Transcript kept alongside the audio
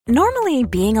Normally,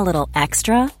 being a little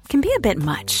extra can be a bit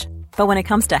much, but when it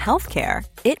comes to healthcare,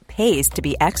 it pays to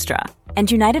be extra. And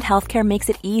United Healthcare makes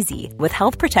it easy with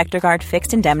Health Protector Guard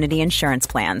fixed indemnity insurance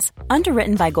plans.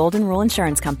 Underwritten by Golden Rule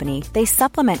Insurance Company, they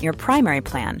supplement your primary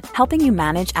plan, helping you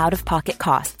manage out-of-pocket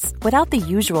costs without the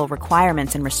usual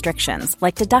requirements and restrictions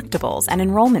like deductibles and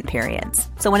enrollment periods.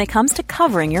 So when it comes to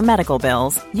covering your medical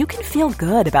bills, you can feel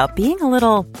good about being a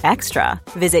little extra.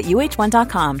 Visit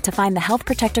uh1.com to find the Health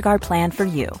Protector Guard plan for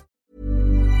you.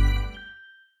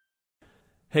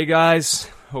 Hey guys,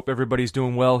 hope everybody's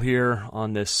doing well here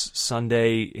on this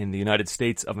Sunday in the United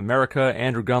States of America.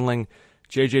 Andrew Gunling,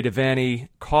 JJ Devaney,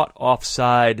 caught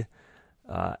offside.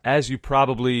 As you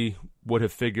probably would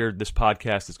have figured, this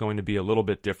podcast is going to be a little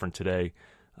bit different today.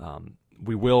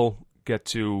 We will get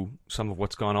to some of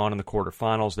what's gone on in the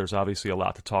quarterfinals. There's obviously a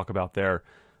lot to talk about there,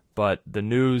 but the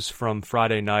news from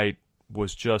Friday night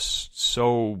was just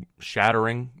so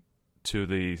shattering to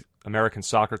the American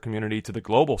soccer community, to the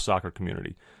global soccer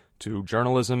community, to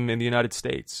journalism in the United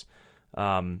States,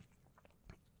 of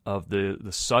the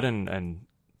sudden and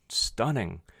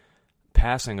stunning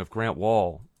passing of Grant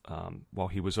Wahl while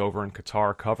he was over in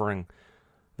Qatar covering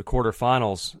the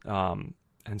quarterfinals.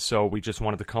 And so we just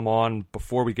wanted to come on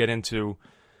before we get into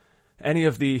any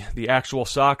of the actual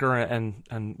soccer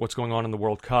and what's going on in the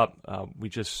World Cup. We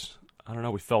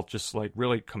felt just like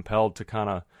really compelled to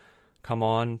kind of come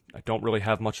on. I don't really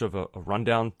have much of a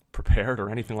rundown prepared or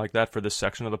anything like that for this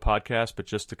section of the podcast, but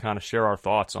just to kind of share our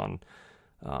thoughts on,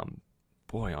 on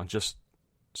just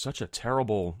such a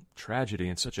terrible tragedy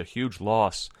and such a huge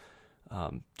loss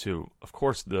to, of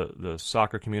course, the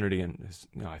soccer community. And his,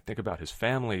 I think about his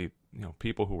family,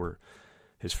 people who were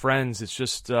his friends. It's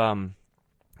just, I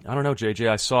don't know, JJ,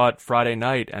 I saw it Friday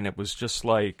night and it was just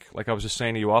like I was just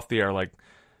saying to you off the air, like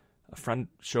a friend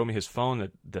showed me his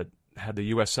phone that had the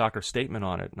U.S. soccer statement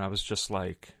on it, and I was just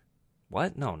like,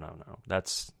 what? No. Like,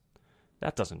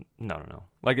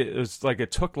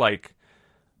 it took like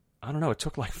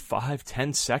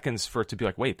 5-10 seconds for it to be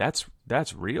like, wait, that's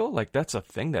real? Like, that's a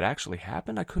thing that actually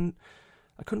happened? I couldn't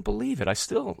believe it. I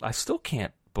still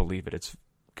can't believe it. It's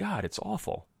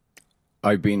awful.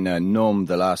 I've been numb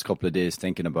the last couple of days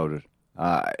thinking about it.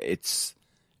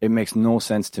 It makes no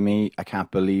sense to me. I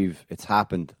can't believe it's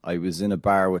happened. I was in a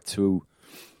bar with two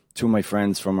of my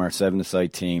friends from our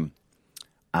 7-a-side team,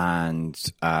 and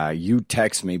you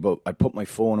text me, but I put my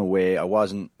phone away.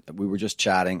 We were just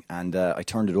chatting, and I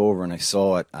turned it over and I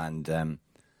saw it, and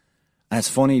it's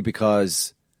funny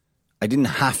because I didn't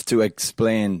have to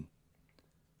explain.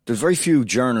 There's very few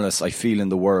journalists I feel in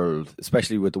the world,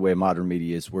 especially with the way modern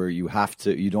media is, where you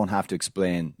don't have to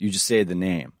explain. You just say the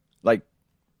name, like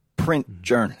print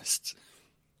journalists.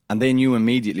 And they knew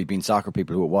immediately, being soccer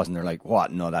people who it wasn't, they're like,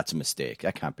 what? No, that's a mistake.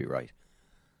 That can't be right.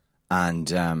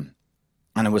 And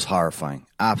it was horrifying,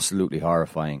 absolutely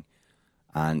horrifying.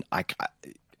 And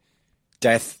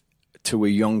death to a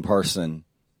young person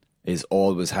is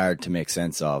always hard to make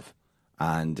sense of.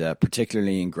 And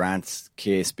particularly in Grant's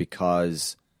case,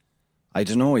 because, I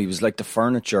don't know, he was like the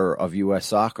furniture of US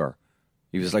soccer.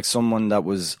 He was like someone that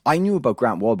was... I knew about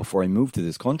Grant Wahl before I moved to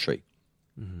this country.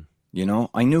 Mm-hmm.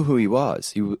 I knew who he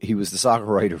was. He was the soccer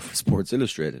writer for Sports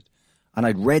Illustrated. And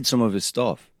I'd read some of his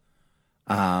stuff.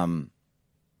 And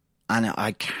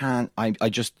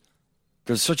there's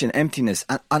such an emptiness.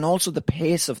 And also the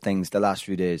pace of things the last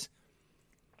few days.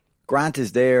 Grant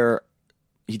is there.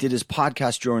 He did his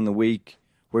podcast during the week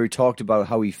where he talked about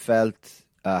how he felt,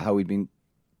 how he'd been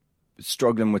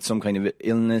struggling with some kind of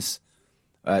illness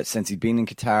since he'd been in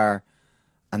Qatar.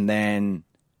 And then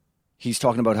he's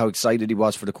talking about how excited he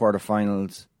was for the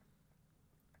quarterfinals.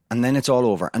 And then it's all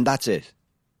over. And that's it.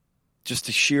 Just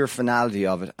the sheer finality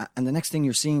of it. And the next thing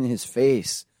you're seeing his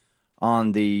face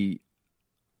on the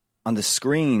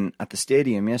screen at the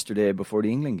stadium yesterday before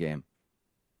the England game.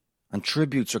 And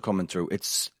tributes are coming through.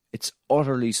 It's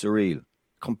utterly surreal.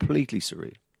 Completely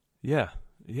surreal. Yeah,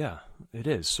 it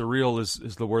is. Surreal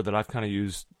is the word that I've kind of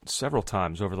used several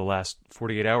times over the last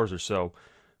 48 hours or so.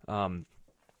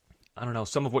 I don't know,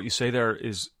 some of what you say there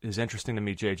is interesting to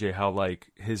me, JJ, how like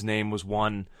his name was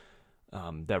one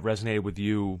that resonated with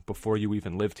you before you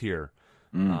even lived here.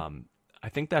 I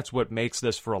think that's what makes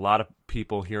this, for a lot of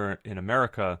people here in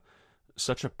America,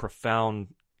 such a profound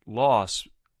loss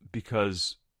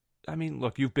because, I mean,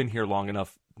 look, you've been here long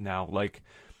enough now, like,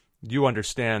 you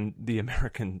understand the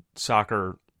American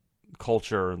soccer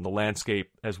culture and the landscape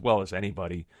as well as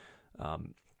anybody.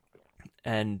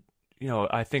 And,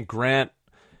 I think Grant,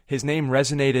 his name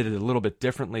resonated a little bit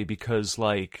differently because,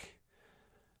 like,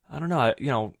 I don't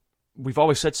know, we've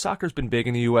always said soccer's been big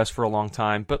in the U.S. for a long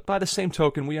time, but by the same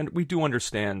token, we do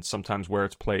understand sometimes where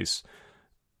its place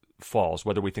falls.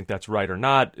 Whether we think that's right or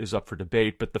not is up for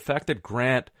debate. But the fact that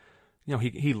Grant,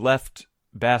 he left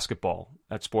basketball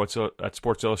at Sports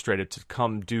Illustrated to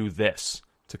come do this,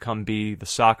 to come be the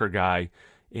soccer guy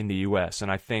in the U.S.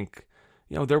 And I think,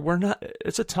 there were not.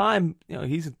 It's a time.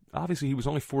 He was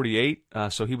only 48,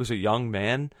 so he was a young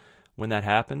man when that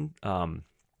happened.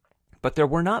 But there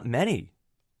were not many.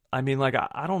 I mean,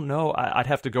 I don't know. I'd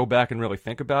have to go back and really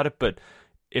think about it. But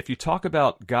if you talk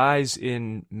about guys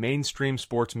in mainstream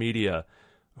sports media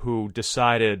who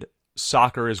decided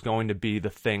soccer is going to be the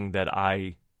thing that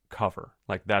I cover,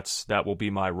 that will be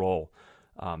my role.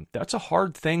 That's a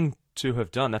hard thing to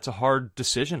have done. That's a hard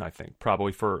decision, I think,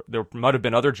 probably there might have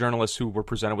been other journalists who were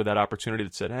presented with that opportunity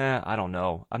that said, I don't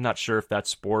know. I'm not sure if that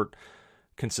sport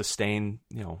can sustain,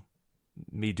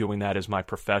 me doing that as my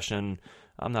profession.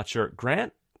 I'm not sure.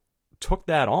 Grant took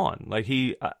that on.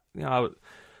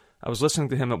 I was listening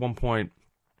to him at one point,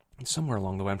 somewhere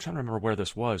along the way. I'm trying to remember where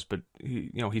this was, but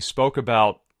he spoke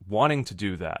about wanting to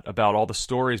do that, about all the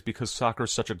stories, because soccer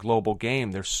is such a global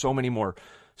game. There's so many more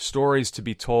stories to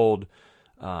be told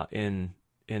in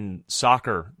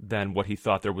soccer than what he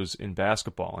thought there was in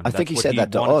basketball. And I think he said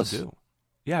that to us.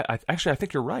 Yeah, I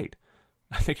think you're right.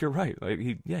 I think you're right.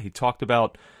 He talked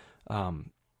about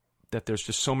that there's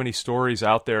just so many stories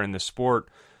out there in the sport,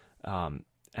 and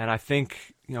I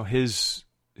think his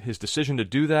decision to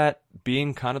do that,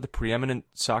 being kind of the preeminent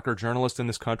soccer journalist in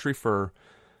this country for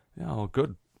a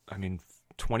good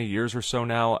 20 years or so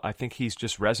now, I think he's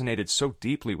just resonated so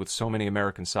deeply with so many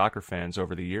American soccer fans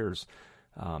over the years.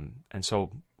 And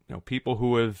so, people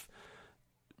who have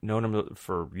known him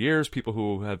for years, people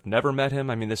who have never met him,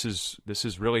 this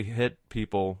has really hit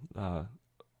people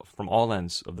from all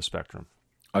ends of the spectrum.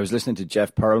 I was listening to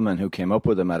Jeff Pearlman, who came up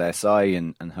with him at SI,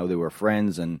 and how they were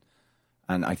friends, and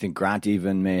I think Grant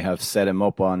even may have set him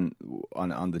up on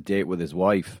the date with his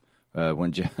wife.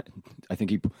 When I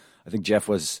think Jeff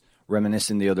was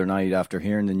reminiscing the other night after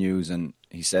hearing the news, and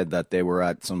he said that they were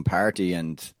at some party,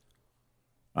 and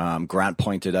Grant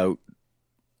pointed out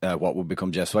what would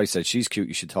become Jeff's wife. Said, "She's cute.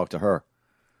 You should talk to her."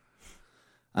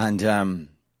 And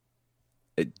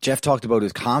Jeff talked about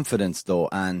his confidence, though,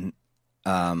 and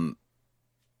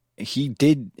he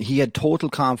had total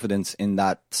confidence in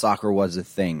that soccer was a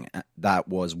thing that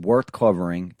was worth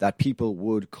covering, that people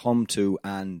would come to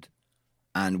and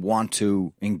want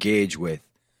to engage with,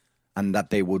 and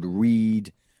that they would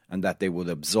read, and that they would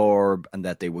absorb, and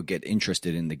that they would get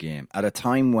interested in the game at a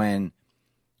time when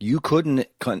you couldn't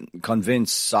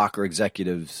convince soccer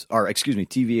executives, or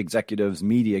TV executives,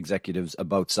 media executives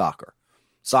about soccer.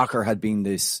 Soccer had been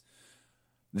this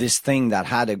thing that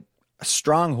had a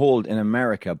strong hold in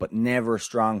America, but never a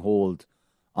strong hold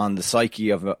on the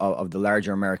psyche of the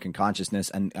larger American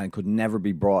consciousness, and could never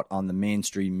be brought on the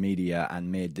mainstream media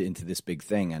and made into this big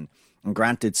thing. And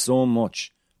Grant did so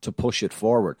much to push it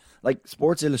forward. Like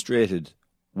Sports Illustrated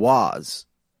was,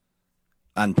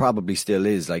 and probably still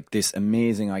is, like this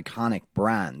amazing, iconic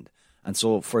brand. And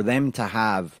so for them to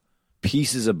have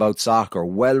pieces about soccer,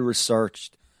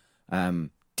 well-researched,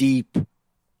 deep,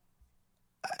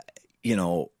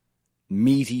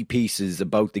 meaty pieces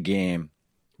about the game,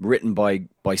 written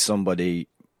by somebody,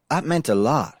 that meant a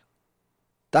lot.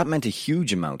 That meant a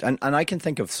huge amount. And I can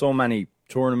think of so many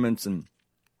tournaments and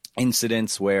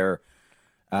incidents where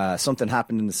something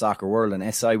happened in the soccer world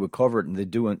and SI would cover it, and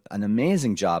they'd do an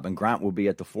amazing job, and Grant would be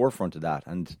at the forefront of that.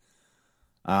 And,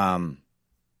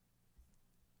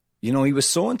 he was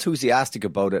so enthusiastic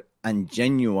about it and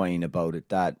genuine about it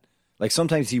that, like,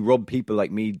 sometimes he rubbed people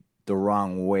like me the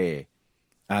wrong way,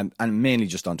 and mainly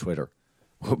just on Twitter.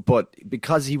 But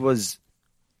because he was,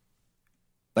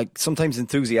 like, sometimes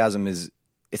enthusiasm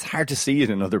it's hard to see it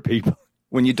in other people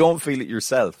when you don't feel it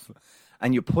yourself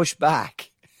and you push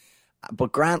back.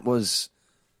 But Grant was,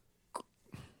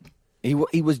 he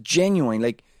was genuine.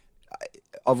 Like,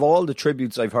 of all the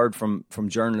tributes I've heard from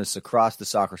journalists across the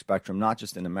soccer spectrum, not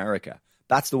just in America,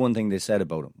 that's the one thing they said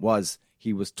about him, was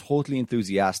he was totally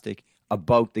enthusiastic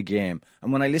about the game.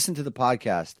 And when I listened to the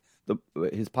podcast,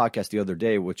 his podcast the other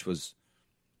day, which was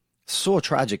so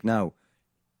tragic now,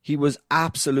 he was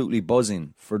absolutely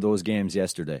buzzing for those games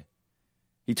yesterday.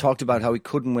 He talked about how he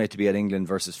couldn't wait to be at England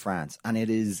versus France, and it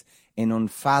is an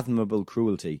unfathomable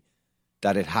cruelty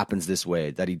that it happens this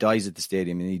way, that he dies at the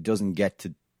stadium and he doesn't get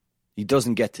to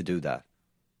do that.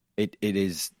 It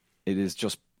is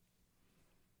just,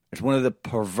 it's one of the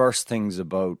perverse things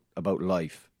about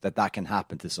life, that can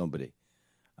happen to somebody.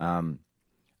 And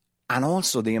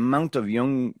also the amount of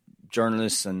young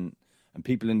journalists and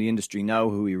people in the industry now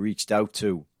who he reached out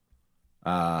to,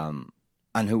 and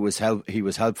who he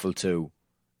was helpful to,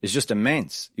 is just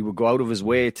immense. He would go out of his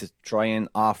way to try and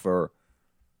offer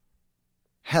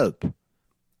help.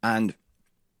 And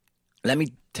let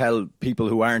me tell people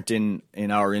who aren't in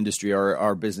our industry or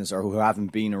our business or who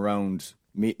haven't been around,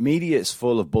 media is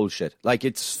full of bullshit. Like,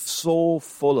 it's so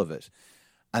full of it.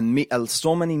 And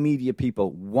so many media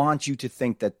people want you to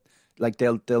think that, like,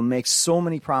 they'll make so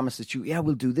many promises to you. Yeah,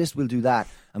 we'll do this, we'll do that.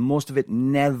 And most of it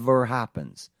never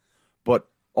happens. But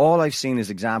all I've seen is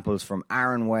examples from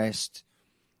Aaron West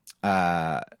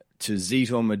to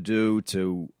Zito Madu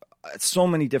to so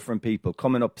many different people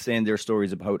coming up saying their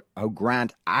stories about how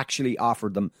Grant actually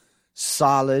offered them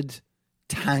solid,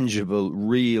 tangible,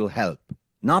 real help.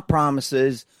 Not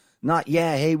promises, not,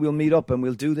 yeah, hey, we'll meet up and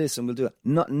we'll do this and we'll do it.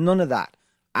 None of that.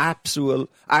 Actual,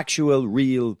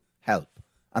 real help.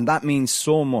 And that means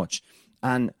so much.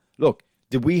 And look,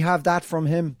 did we have that from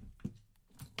him?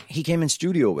 He came in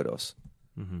studio with us.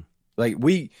 Mm-hmm. Like,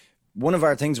 one of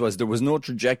our things was there was no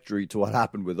trajectory to what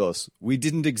happened with us. We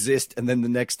didn't exist, and then the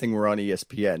next thing we're on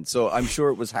ESPN. So I'm sure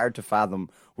it was hard to fathom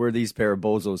where these pair of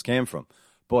bozos came from.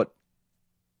 But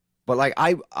like,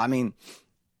 I mean,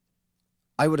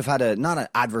 I would have had not an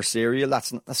adversarial.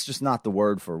 That's just not the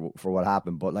word for what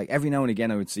happened. But like, every now and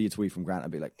again, I would see a tweet from Grant.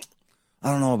 I'd be like,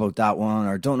 I don't know about that one,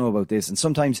 or don't know about this. And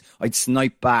sometimes I'd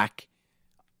snipe back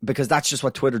because that's just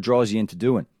what Twitter draws you into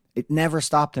doing. It never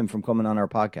stopped him from coming on our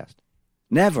podcast.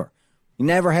 Never. He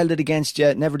never held it against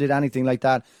you. Never did anything like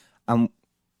that.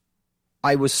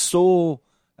 I was so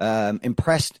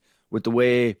impressed with the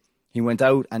way he went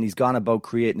out and he's gone about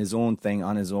creating his own thing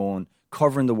on his own,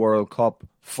 covering the World Cup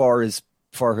for his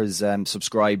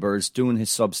subscribers, doing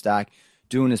his Substack,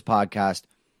 doing his podcast,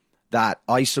 that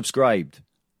I subscribed.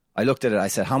 I looked at it. I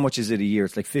said, how much is it a year?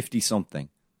 It's like 50 something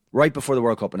right before the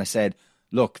World Cup. And I said,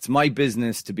 look, it's my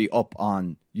business to be up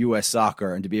on US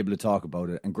soccer and to be able to talk about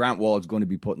it. And Grant Wahl is going to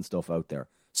be putting stuff out there.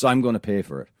 So I'm going to pay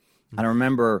for it. Mm-hmm. And I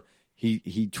remember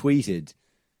he tweeted,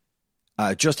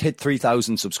 just hit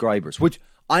 3,000 subscribers, which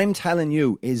I'm telling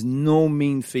you is no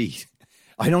mean feat.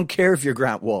 I don't care if you're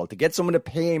Grant Wahl. To get someone to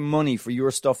pay money for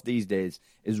your stuff these days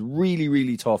is really,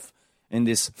 really tough in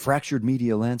this fractured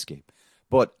media landscape.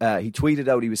 But he tweeted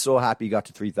out he was so happy he got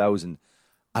to 3,000.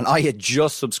 And I had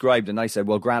just subscribed and I said,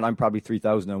 well, Grant, I'm probably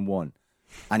 3,001.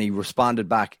 And he responded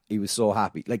back, he was so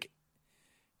happy. Like,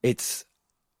 it's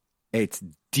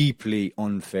deeply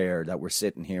unfair that we're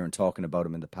sitting here and talking about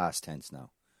him in the past tense now.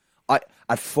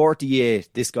 At 48,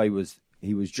 this guy was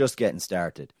just getting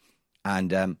started.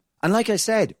 And like I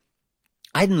said,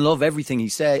 I didn't love everything he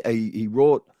said, he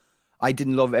wrote. I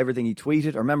didn't love everything he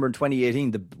tweeted. I remember in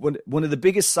 2018, one of the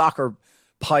biggest soccer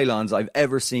pylons I've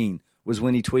ever seen was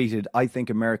when he tweeted, I think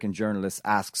American journalists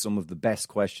ask some of the best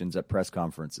questions at press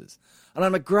conferences. And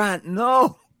I'm like, Grant,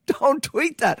 no, don't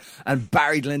tweet that. And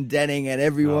Barry Glendenning and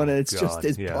everyone, and it's just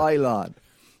this pylon.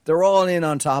 They're all in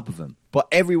on top of him. But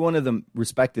every one of them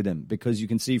respected him because you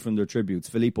can see from their tributes.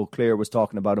 Philippe Auclair was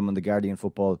talking about him on the Guardian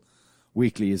Football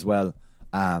Weekly as well.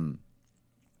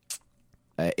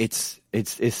 It's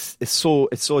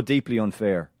so deeply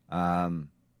unfair. I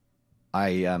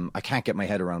can't get my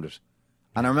head around it.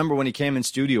 And I remember when he came in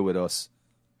studio with us,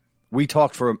 we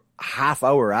talked for a half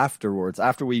hour afterwards,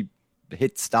 after we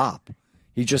hit stop.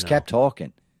 He just kept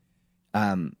talking.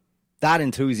 That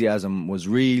enthusiasm was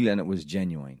real and it was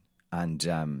genuine. And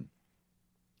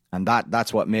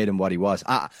that's what made him what he was.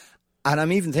 And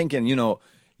I'm even thinking,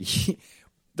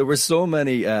 there were so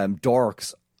many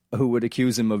dorks who would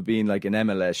accuse him of being like an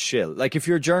MLS shill. Like, if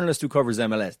you're a journalist who covers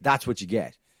MLS, that's what you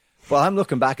get. Well, I'm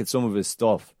looking back at some of his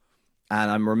stuff, and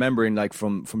I'm remembering, like,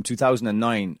 from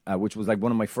 2009, which was like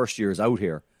one of my first years out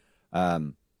here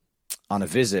on a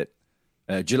visit.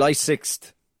 July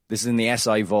 6th, this is in the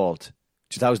SI Vault,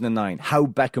 2009, how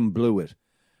Beckham blew it.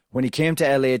 When he came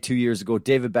to LA 2 years ago,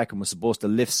 David Beckham was supposed to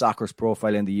lift soccer's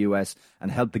profile in the US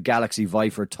and help the Galaxy vie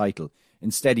for a title.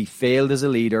 Instead, he failed as a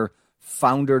leader,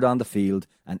 foundered on the field,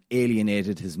 and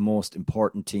alienated his most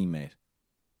important teammate.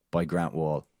 By Grant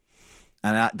Wahl.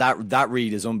 And that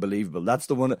read is unbelievable. That's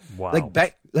the one. Wow. Like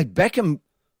Beckham,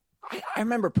 I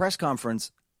remember a press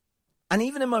conference, and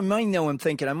even in my mind now I'm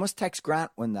thinking, I must text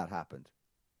Grant when that happened.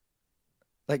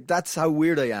 Like, that's how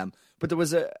weird I am. But there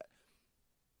was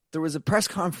a press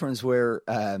conference where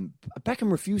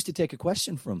Beckham refused to take a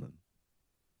question from him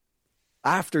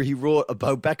after he wrote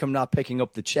about Beckham not picking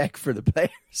up the check for the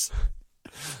players.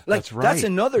 Like, that's right. That's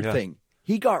another thing.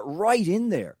 He got right in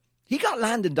there. He got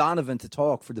Landon Donovan to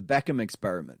talk for the Beckham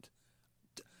experiment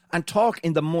and talk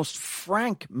in the most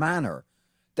frank manner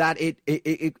that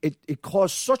it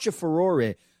caused such a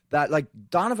furore that, like,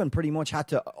 Donovan pretty much had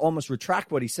to almost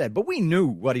retract what he said. But we knew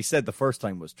what he said the first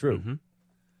time was true.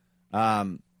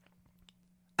 Mm-hmm.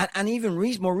 And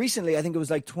even more recently, I think it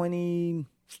was like 20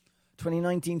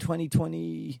 2019,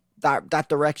 2020, that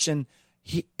direction.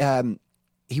 He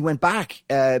went back.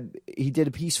 He did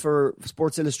a piece for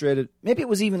Sports Illustrated. Maybe it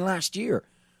was even last year.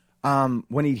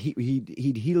 When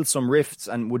he'd healed some rifts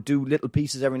and would do little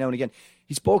pieces every now and again.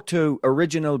 He spoke to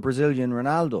original Brazilian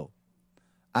Ronaldo,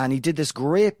 and he did this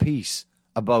great piece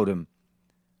about him.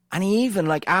 And he even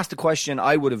asked a question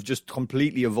I would have just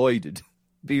completely avoided,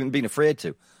 being afraid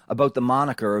to, about the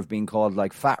moniker of being called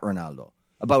Fat Ronaldo,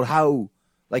 about how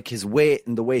his weight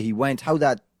and the way he went, how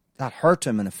that hurt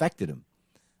him and affected him.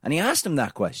 And he asked him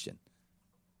that question,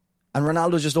 and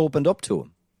Ronaldo just opened up to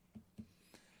him.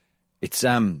 It's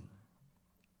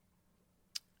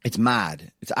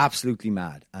mad. It's absolutely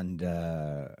mad and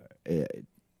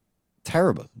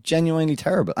terrible, genuinely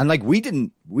terrible. And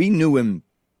we knew him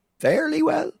fairly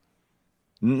well,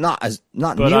 not but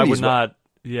nearly I would as well. not,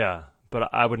 yeah.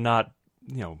 But I would not,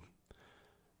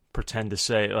 pretend to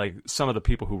say some of the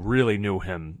people who really knew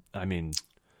him. I mean,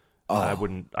 I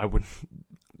wouldn't.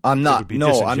 I'm not. It would be no,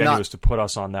 disingenuous I'm not. to put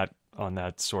us on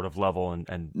that sort of level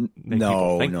and make No,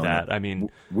 people think no, that. no. I mean,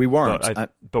 We weren't.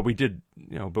 but we did.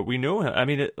 But we knew him. I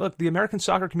mean, look, the American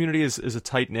soccer community is a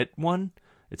tight knit one.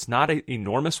 It's not an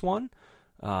enormous one.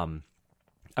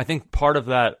 I think part of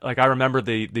that, I remember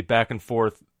the back and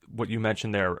forth, what you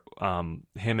mentioned there,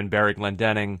 him and Barry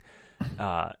Glendenning,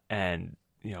 and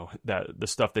that the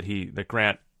stuff that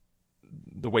Grant,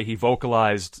 the way he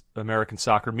vocalized American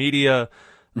soccer media.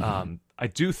 I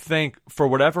do think for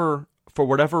whatever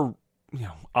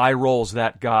eye rolls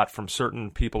that got from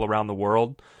certain people around the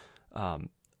world,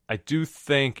 I do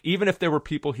think even if there were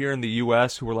people here in the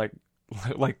U.S. who were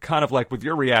kind of with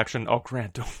your reaction, oh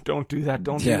Grant, don't do that,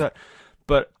 don't do that.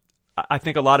 But I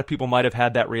think a lot of people might have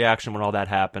had that reaction when all that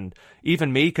happened.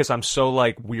 Even me, because I'm so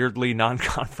weirdly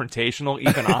non-confrontational.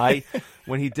 Even I,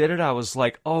 when he did it, I was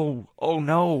like, oh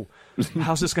no,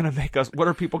 how's this going to make us? What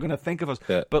are people going to think of us?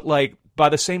 Yeah. But by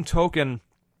the same token,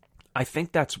 I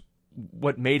think that's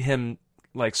what made him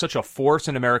such a force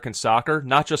in American soccer.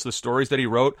 Not just the stories that he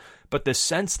wrote, but the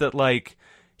sense that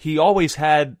he always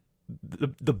had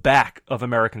the back of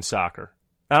American soccer.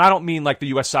 And I don't mean the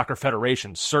U.S. Soccer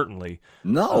Federation, certainly.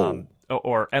 No.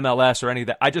 Or MLS or any of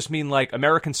that. I just mean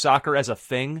American soccer as a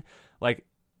thing.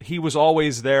 He was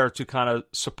always there to kind of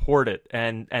support it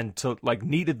and to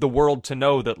needed the world to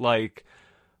know that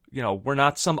we're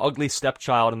not some ugly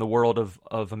stepchild in the world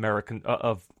of American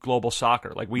of global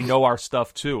soccer. We know our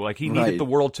stuff too. He needed the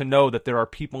world to know that there are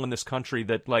people in this country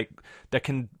that that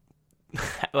can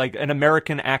an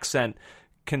American accent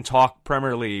can talk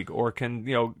Premier League or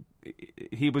can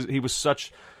he was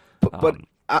such. But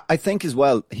I think as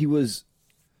well he was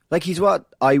he's what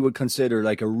I would consider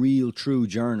a real true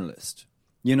journalist.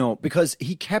 Because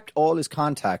he kept all his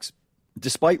contacts,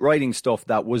 despite writing stuff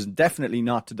that was definitely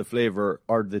not to the flavour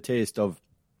or the taste of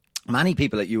many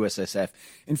people at USSF.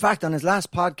 In fact, on his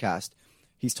last podcast,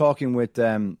 he's talking with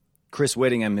Chris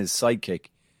Whittingham, his sidekick,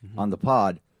 on the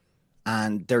pod,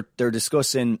 and they're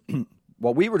discussing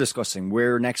what we were discussing.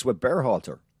 We're next with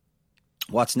Berhalter.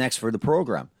 What's next for the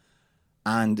programme?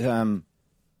 And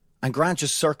Grant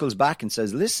just circles back and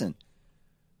says, listen,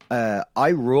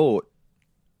 I wrote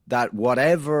that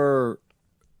whatever,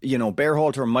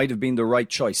 Berhalter might have been the right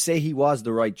choice. Say he was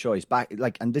the right choice back,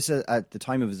 and this is at the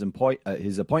time of his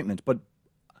appointment, but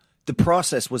the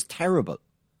process was terrible,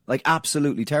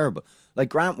 absolutely terrible.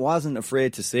 Grant wasn't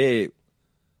afraid to say,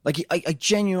 I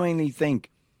genuinely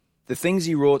think the things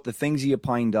he wrote, the things he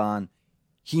opined on,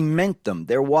 he meant them.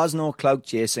 There was no clout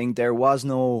chasing. There was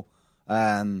no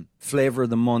flavor of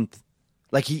the month.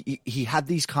 He had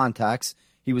these contacts.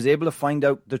 He was able to find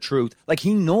out the truth.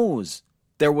 He knows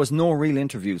there was no real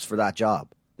interviews for that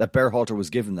job, that Berhalter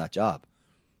was given that job.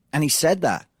 And he said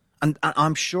that. And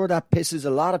I'm sure that pisses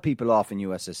a lot of people off in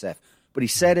USSF. But he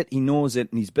said it, he knows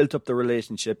it, and he's built up the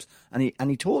relationships, and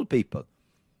he told people.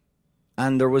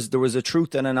 And there was a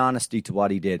truth and an honesty to what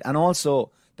he did. And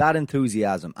also that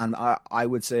enthusiasm. And I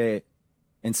would say,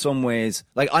 in some ways,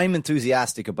 I'm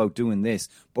enthusiastic about doing this,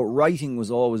 but writing was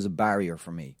always a barrier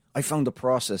for me. I found the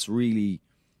process really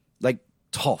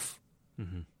tough.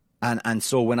 Mm-hmm. And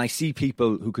so when I see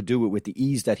people who could do it with the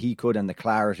ease that he could and the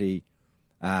clarity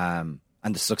and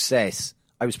the success,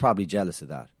 I was probably jealous of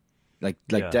that.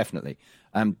 Definitely.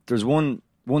 There's one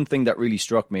thing that really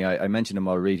struck me. I mentioned him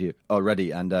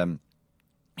already, and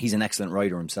he's an excellent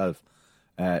writer himself.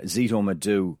 Zito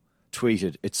Madu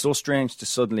tweeted, "It's so strange to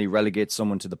suddenly relegate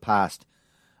someone to the past,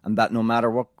 and that no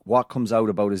matter what comes out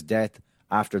about his death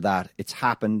after that, it's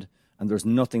happened, and there's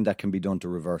nothing that can be done to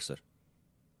reverse it."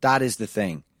 That is the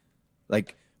thing.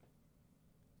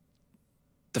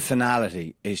 The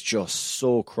finality is just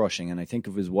so crushing. And I think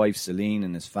of his wife, Celine,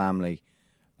 and his family.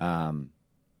 and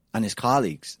his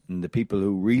colleagues and the people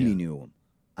who really knew him.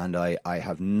 And I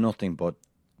have nothing but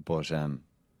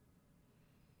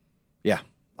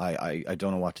I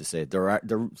don't know what to say.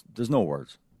 There's no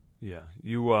words. Yeah,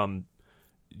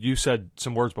 you said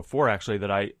some words before actually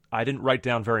that I didn't write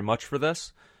down very much for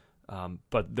this,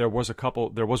 but there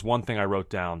was one thing I wrote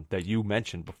down that you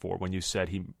mentioned before when you said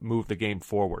he moved the game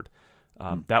forward.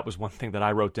 That was one thing that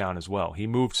I wrote down as well. He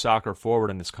moved soccer forward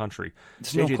in this country.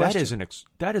 JJ,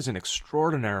 that is an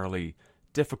extraordinarily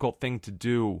difficult thing to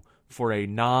do for a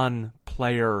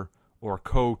non-player or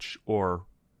coach or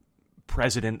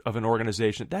president of an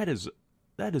organization. That is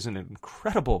an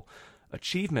incredible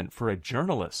achievement for a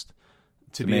journalist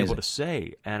to be able to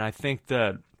say. And I think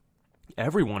that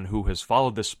everyone who has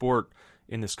followed this sport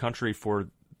in this country for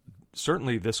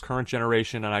certainly this current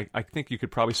generation, and I think you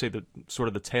could probably say that sort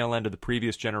of the tail end of the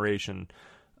previous generation,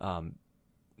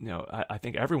 I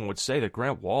think everyone would say that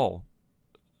Grant Wahl,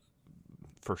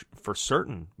 for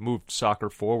certain, moved soccer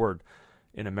forward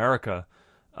in America.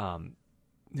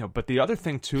 But the other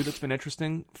thing too that's been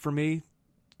interesting for me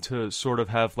to sort of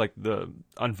have like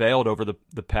unveiled over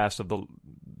the past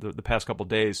couple of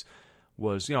days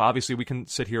was, obviously we can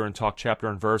sit here and talk chapter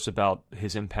and verse about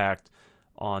his impact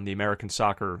on the American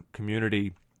soccer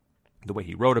community, the way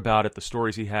he wrote about it, the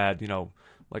stories he had.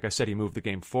 Like I said, he moved the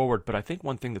game forward. But I think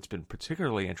one thing that's been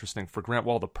particularly interesting for Grant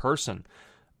Wahl, the person,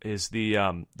 is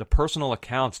the personal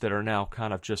accounts that are now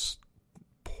kind of just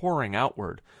pouring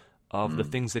outward of the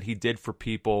things that he did for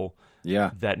people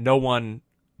that no one,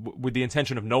 with the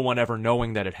intention of no one ever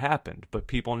knowing that it happened. But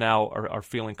people now are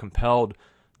feeling compelled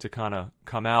to kind of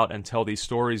come out and tell these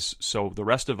stories so the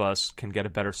rest of us can get a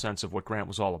better sense of what Grant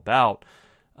was all about.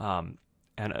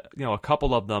 A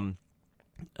couple of them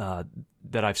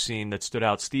that I've seen that stood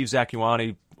out. Steve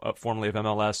Zacchiuani, formerly of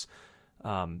MLS,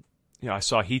 I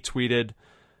saw he tweeted,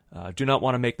 "Do not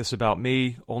want to make this about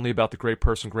me, only about the great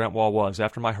person Grant Wahl was.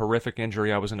 After my horrific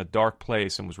injury, I was in a dark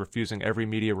place and was refusing every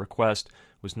media request,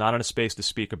 was not in a space to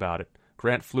speak about it.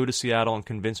 Grant flew to Seattle and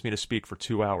convinced me to speak for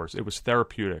 2 hours. It was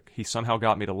therapeutic. He somehow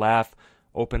got me to laugh,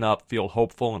 open up, feel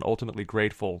hopeful, and ultimately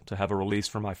grateful to have a release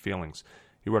for my feelings.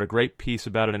 He wrote a great piece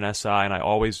about it in SI, and I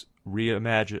always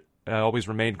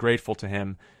remained grateful to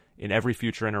him in every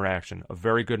future interaction. A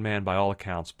very good man by all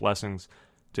accounts. Blessings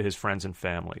to his friends and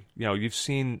family." I've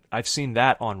seen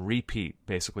that on repeat,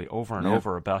 basically over and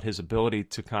over, about his ability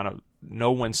to kind of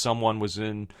know when someone was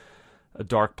in a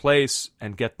dark place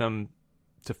and get them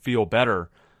to feel better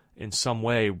in some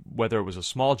way, whether it was a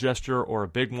small gesture or a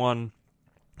big one.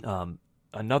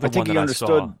 Another one that I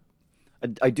saw.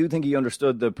 I do think he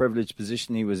understood the privileged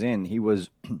position he was in. He was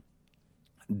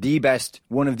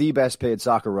one of the best paid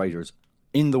soccer writers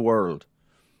in the world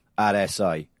at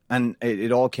SI. And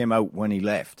it all came out when he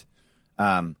left.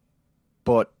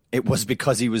 But it was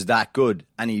because he was that good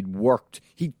and he'd worked.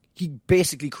 He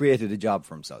basically created a job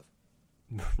for himself.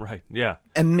 Right, yeah.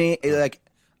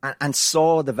 And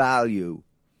saw the value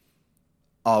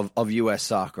of US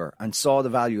soccer and saw the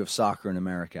value of soccer in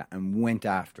America and went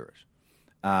after it.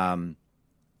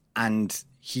 And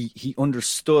he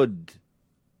understood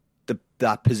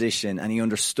that position, and he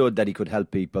understood that he could help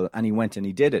people, and he went and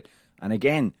he did it. And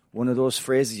again, one of those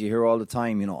phrases you hear all the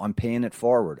time, I'm paying it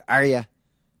forward. Are you?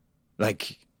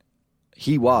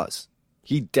 He was.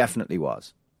 He definitely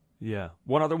was. Yeah.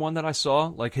 One other one that I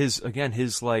saw,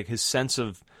 his sense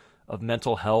of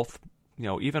mental health,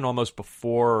 even almost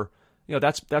before,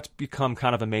 that's become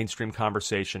kind of a mainstream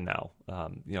conversation now.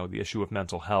 The issue of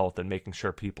mental health and making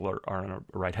sure people are in a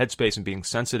right headspace and being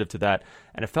sensitive to that.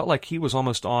 And it felt like he was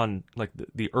almost on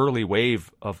the early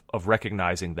wave of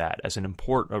recognizing that as a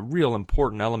real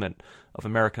important element of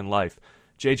American life.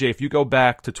 JJ, if you go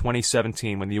back to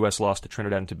 2017 when the U.S. lost to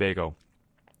Trinidad and Tobago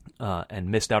and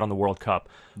missed out on the World Cup,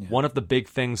 one of the big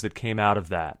things that came out of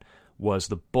that was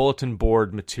the bulletin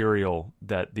board material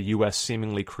that the U.S.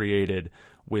 seemingly created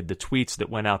with the tweets that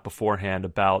went out beforehand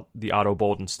about the Otto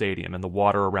Bolden Stadium and the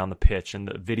water around the pitch and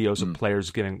the videos of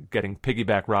players getting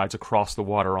piggyback rides across the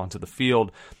water onto the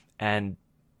field. And,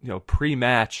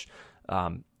 pre-match,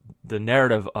 the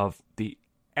narrative of the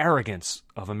arrogance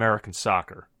of American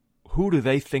soccer. Who do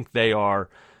they think they are?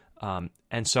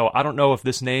 And so I don't know if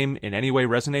this name in any way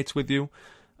resonates with you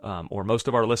or most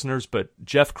of our listeners, but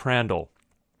Jeff Crandall,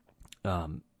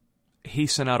 he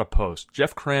sent out a post.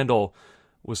 Jeff Crandall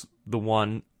was the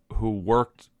one who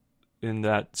worked in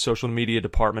that social media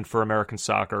department for American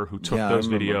soccer, who took those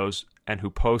videos and who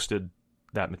posted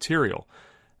that material.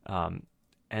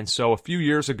 And so a few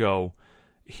years ago,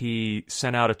 he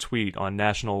sent out a tweet on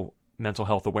National Mental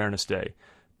Health Awareness Day,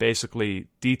 basically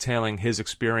detailing his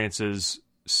experiences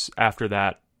after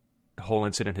that whole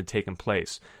incident had taken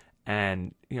place.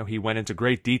 And, he went into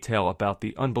great detail about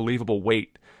the unbelievable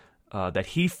weight that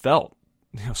he felt.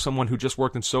 Someone who just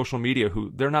worked in social media,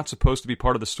 who they're not supposed to be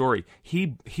part of the story.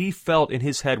 He felt in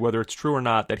his head, whether it's true or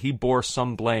not, that he bore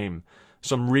some blame,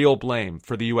 some real blame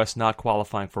for the U.S. not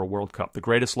qualifying for a World Cup, the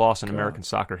greatest loss in American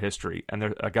soccer history.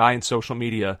 And a guy in social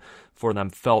media for them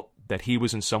felt that he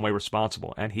was in some way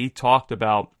responsible. And he talked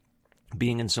about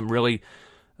being in some really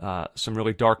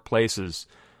dark places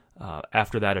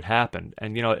after that had happened.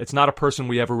 And, it's not a person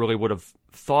we ever really would have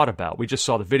thought about. We just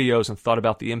saw the videos and thought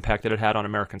about the impact that it had on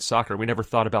American soccer. We never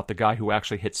thought about the guy who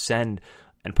actually hit send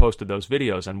and posted those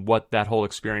videos and what that whole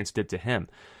experience did to him.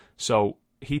 So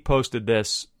he posted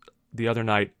this the other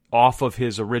night off of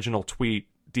his original tweet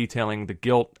detailing the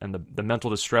guilt and the mental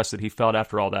distress that he felt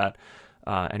after all that.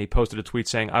 And he posted a tweet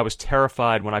saying, "I was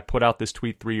terrified when I put out this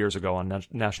tweet 3 years ago on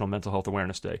National Mental Health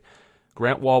Awareness Day.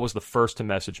 Grant Wahl was the first to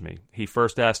message me. He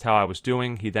first asked how I was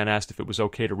doing. He then asked if it was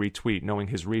okay to retweet, knowing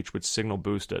his reach would signal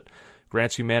boost it.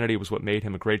 Grant's humanity was what made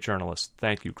him a great journalist.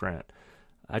 Thank you, Grant."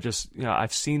 I just,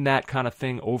 I've seen that kind of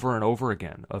thing over and over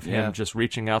again of him just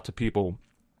reaching out to people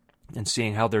and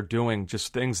seeing how they're doing,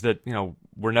 just things that,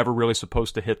 were never really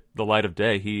supposed to hit the light of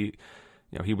day. He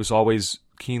was always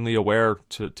keenly aware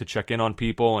to check in on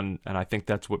people, and I think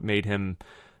that's what made him,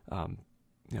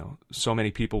 so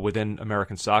many people within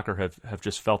American soccer have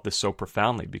just felt this so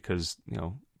profoundly because,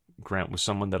 Grant was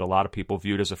someone that a lot of people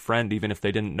viewed as a friend, even if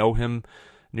they didn't know him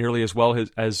nearly as well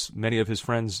as many of his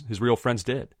friends, his real friends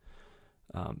did.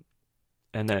 And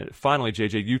then finally,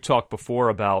 JJ, you talked before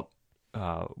about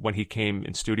when he came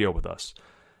in studio with us.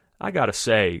 I got to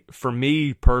say, for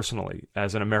me personally,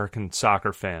 as an American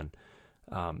soccer fan,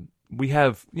 we've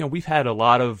had a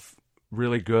lot of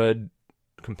really good,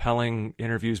 compelling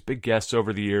interviews, big guests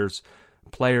over the years,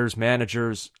 players,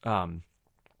 managers.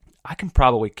 I can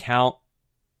probably count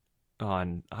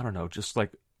on, just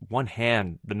like one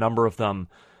hand, the number of them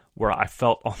where I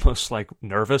felt almost like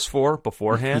nervous for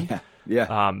beforehand.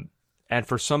 Yeah. And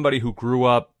for somebody who grew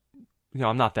up,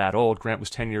 I'm not that old. Grant was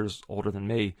 10 years older than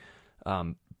me.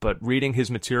 But reading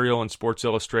his material in Sports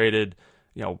Illustrated,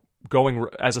 going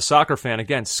as a soccer fan,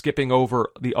 again, skipping over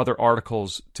the other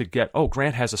articles to get,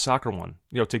 Grant has a soccer one,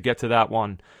 to get to that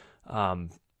one.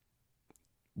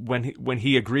 When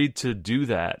he agreed to do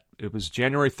that, it was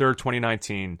January 3rd,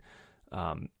 2019.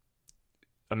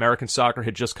 American soccer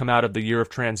had just come out of the year of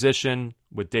transition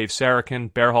with Dave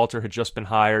Sarachan. Berhalter had just been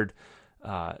hired.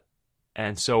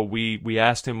 And so we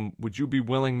asked him, would you be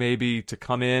willing maybe to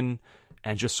come in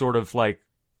and just sort of like,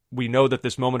 we know that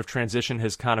this moment of transition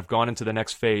has kind of gone into the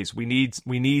next phase. We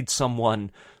need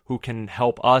someone who can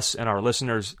help us and our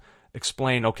listeners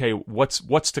explain, okay,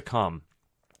 what's to come.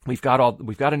 We've got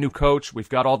a new coach. We've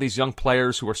got all these young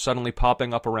players who are suddenly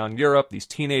popping up around Europe, these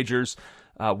teenagers.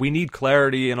 We need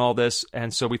clarity in all this.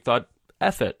 And so we thought,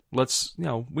 F it. Let's,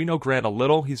 we know Grant a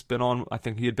little. He's been on, I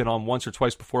think he had been on once or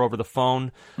twice before over the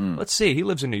phone. Let's see. He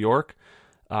lives in New York.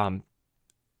 And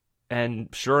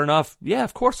sure enough, yeah,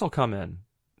 of course I'll come in.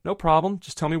 No problem.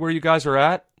 Just tell me where you guys are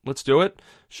at. Let's do it.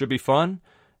 Should be fun.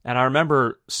 And I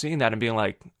remember seeing that and being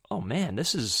like, oh man,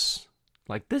 this is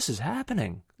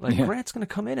happening. Grant's going to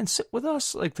come in and sit with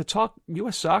us, to talk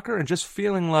U.S. soccer, and just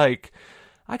feeling like,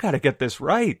 I got to get this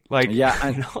right.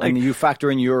 And you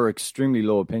factor in your extremely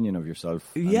low opinion of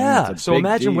yourself. Yeah. So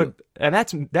imagine deal.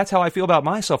 that's how I feel about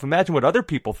myself. Imagine what other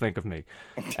people think of me.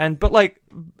 But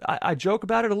I joke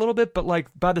about it a little bit, but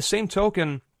by the same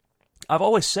token, I've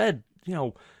always said,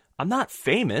 I'm not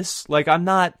famous.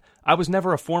 I was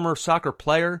never a former soccer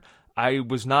player. I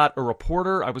was not a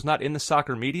reporter. I was not in the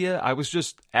soccer media. I was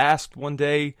just asked one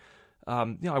day,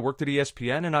 I worked at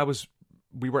ESPN, and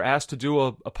we were asked to do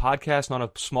a podcast on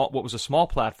what was a small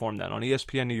platform then, on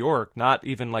ESPN New York, not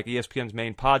even like ESPN's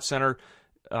main pod center.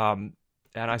 And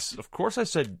I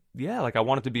said, yeah, I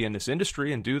wanted to be in this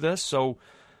industry and do this. So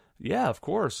yeah, of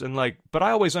course. And but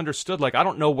I always understood, I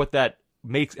don't know what that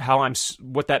makes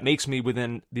me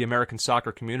within the American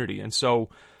soccer community. And so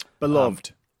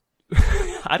beloved.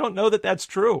 I don't know that that's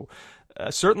true.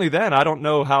 Certainly then, I don't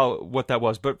know what that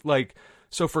was. But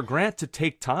so for Grant to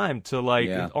take time to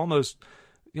almost,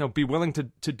 be willing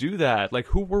to do that,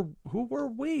 who were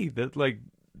we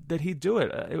that he'd do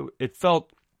it? It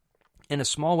felt in a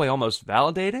small way almost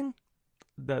validating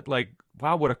that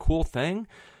wow, what a cool thing.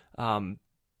 And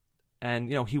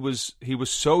he was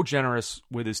so generous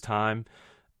with his time.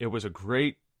 It was a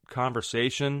great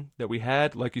conversation that we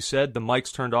had. Like you said, the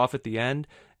mics turned off at the end,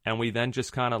 and we then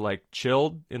just kind of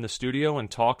chilled in the studio and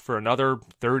talked for another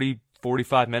 30,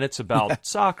 45 minutes about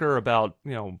soccer, about,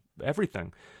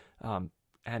 everything.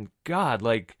 And God,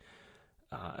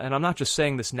 and I'm not just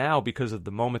saying this now because of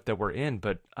the moment that we're in,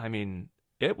 but I mean,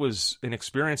 it was an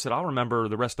experience that I'll remember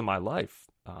the rest of my life.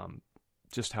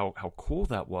 Just how cool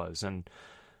that was, and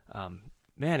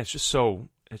man, it's just so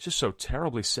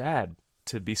terribly sad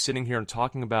to be sitting here and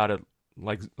talking about it,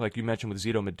 like you mentioned with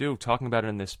Zito Madu, talking about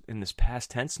it in this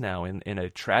past tense now, in a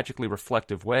tragically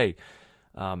reflective way.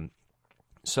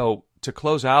 So to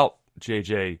close out,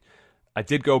 JJ, I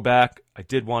did go back. I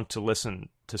did want to listen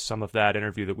to some of that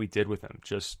interview that we did with him.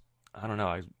 Just, I don't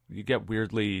know, you get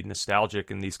weirdly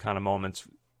nostalgic in these kind of moments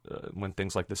when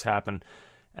things like this happen.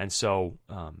 And so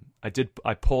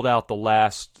I pulled out the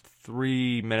last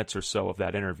 3 minutes or so of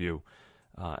that interview,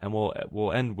 and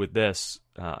we'll end with this,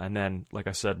 and then, like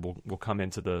I said, we'll come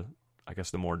into the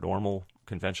more normal,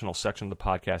 conventional section of the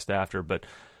podcast after. But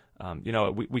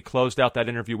we closed out that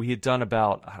interview. We had done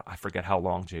about, I forget how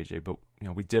long, JJ, but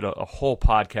we did a whole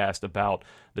podcast about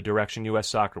the direction U.S.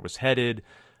 soccer was headed,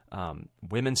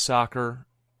 women's soccer.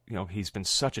 He's been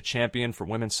such a champion for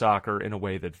women's soccer in a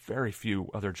way that very few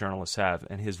other journalists have,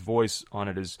 and his voice on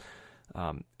it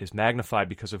is magnified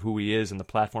because of who he is and the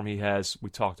platform he has. We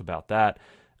talked about that.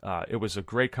 It was a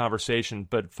great conversation,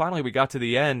 but finally we got to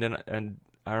the end, and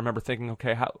I remember thinking,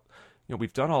 okay, how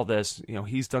we've done all this.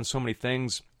 He's done so many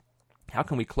things. How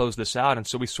can we close this out? And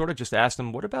so we sort of just asked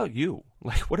him, what about you?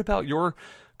 Like, what about your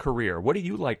career? What do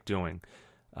you like doing?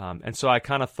 And so I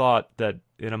kind of thought that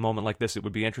in a moment like this, it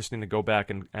would be interesting to go back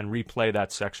and replay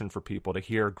that section for people to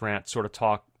hear Grant sort of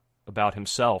talk about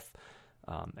himself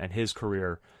and his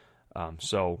career.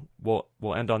 So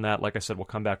we'll end on that. Like I said, we'll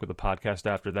come back with a podcast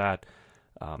after that.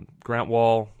 Grant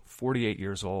Wahl, 48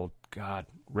 years old. God,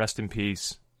 rest in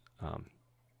peace.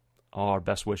 All our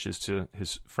best wishes to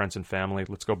his friends and family.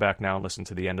 Let's go back now and listen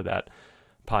to the end of that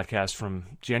podcast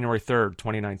from January 3rd,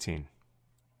 2019.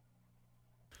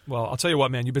 Well, I'll tell you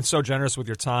what, man, you've been so generous with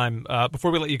your time.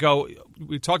 Before we let you go,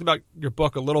 we talked about your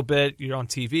book a little bit. You're on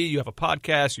TV, you have a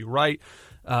podcast, you write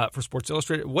for Sports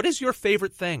Illustrated. What is your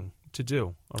favorite thing to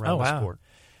do around the sport?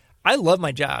 I love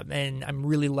my job, and I'm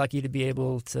really lucky to be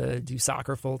able to do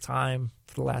soccer full-time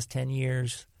for the last 10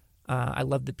 years. I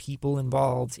love the people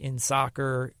involved in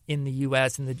soccer in the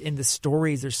U.S. and in the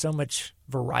stories. There's so much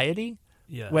variety,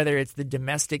 whether it's the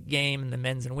domestic game and the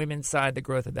men's and women's side, the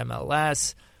growth of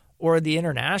MLS, or the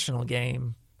international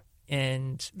game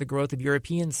and the growth of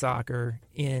European soccer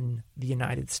in the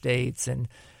United States. And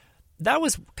that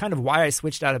was kind of why I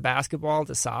switched out of basketball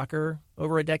to soccer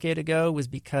over a decade ago, was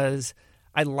because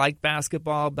I liked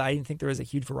basketball, but I didn't think there was a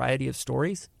huge variety of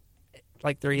stories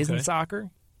like there is in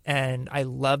soccer. And I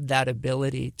loved that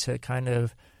ability to kind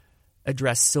of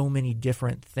address so many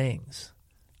different things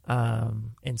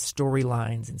and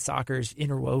storylines, and soccer's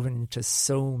interwoven into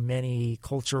so many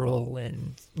cultural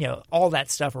and all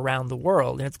that stuff around the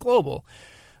world, and it's global.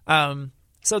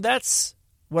 So that's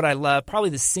what I love. Probably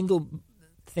the single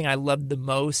thing I love the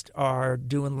most are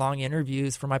doing long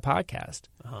interviews for my podcast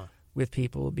with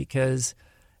people, because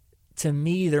to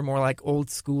me they're more like old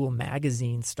school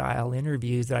magazine style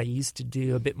interviews that I used to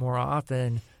do a bit more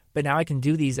often, but now I can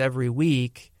do these every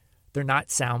week. They're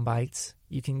not sound bites.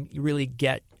 You can really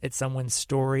get at someone's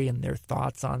story and their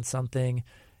thoughts on something,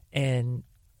 and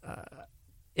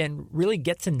really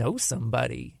get to know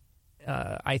somebody.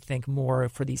 I think more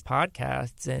for these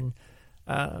podcasts, and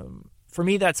for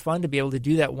me, that's fun to be able to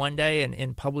do that one day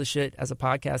and publish it as a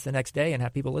podcast the next day and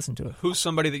have people listen to it. Who's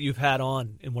somebody that you've had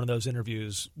on in one of those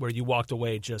interviews where you walked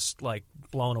away just like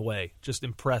blown away, just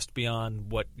impressed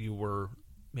beyond what you were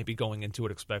maybe going into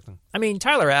it expecting? I mean,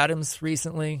 Tyler Adams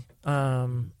recently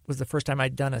was the first time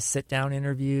I'd done a sit-down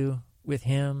interview with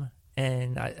him.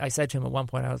 And I said to him at one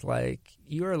point, I was like,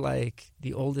 you are like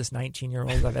the oldest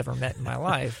 19-year-old I've ever met in my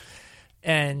life.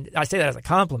 And I say that as a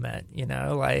compliment,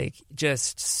 like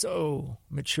just so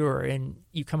mature. And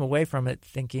you come away from it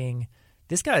thinking,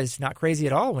 this guy's not crazy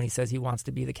at all when he says he wants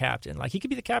to be the captain. Like, he could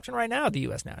be the captain right now of the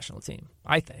U.S. national team,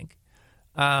 I think.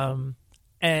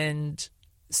 And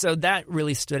so that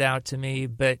really stood out to me.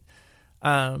 But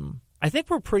I think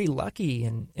we're pretty lucky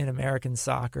in American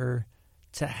soccer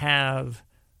to have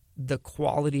the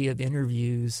quality of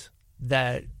interviews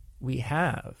that we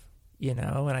have. And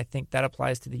I think that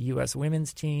applies to the U.S.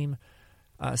 women's team,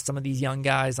 some of these young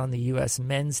guys on the U.S.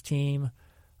 men's team.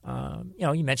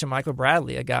 You mentioned Michael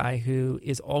Bradley, a guy who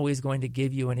is always going to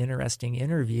give you an interesting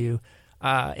interview.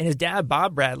 And his dad,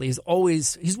 Bob Bradley,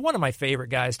 he's one of my favorite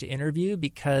guys to interview,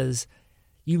 because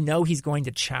he's going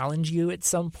to challenge you at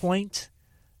some point,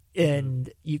 and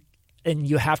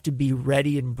you have to be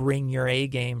ready and bring your A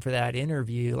game for that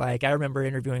interview. Like, I remember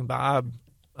interviewing Bob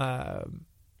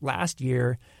last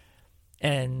year,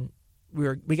 and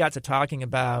we got to talking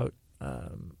about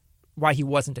why he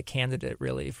wasn't a candidate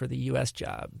really for the U.S.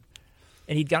 job.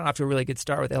 And he'd gotten off to a really good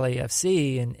start with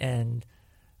LAFC, and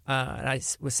I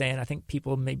was saying I think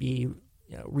people may be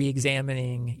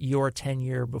re-examining your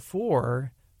tenure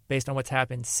before based on what's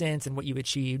happened since and what you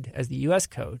achieved as the U.S.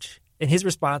 coach. And his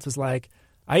response was like,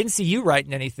 I didn't see you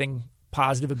writing anything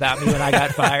positive about me when I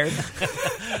got fired.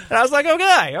 And I was like,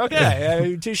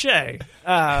 okay, touche.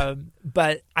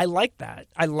 But I like that.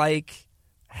 I like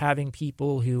having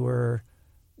people who are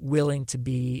willing to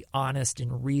be honest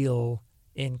and real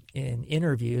in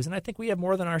interviews. And I think we have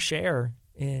more than our share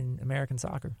in American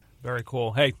soccer. Very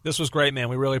cool. Hey, this was great, man.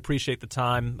 We really appreciate the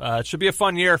time. It should be a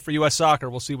fun year for U.S. soccer.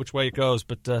 We'll see which way it goes.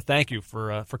 But thank you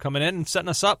for coming in and setting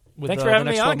us up. Thanks for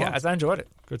having me on, guys. I enjoyed it.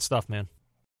 Good stuff, man.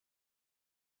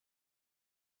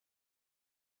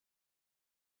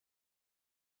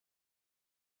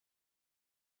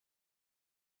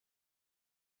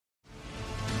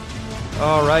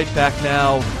 All right, back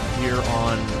now here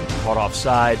on Caught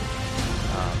Offside.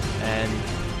 And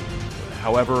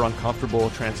however uncomfortable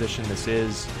a transition this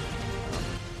is,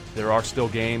 there are still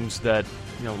games that,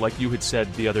 like you had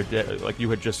said the other day, like you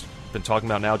had just been talking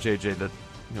about now, JJ, that,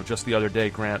 just the other day,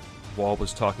 Grant Wahl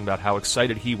was talking about how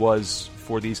excited he was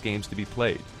for these games to be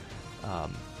played.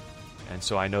 And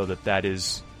so I know that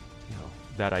is,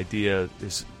 that idea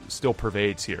is still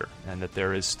pervades here, and that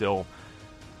there is still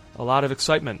a lot of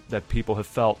excitement that people have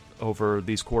felt over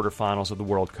these quarterfinals of the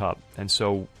World Cup. And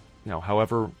so,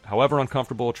 however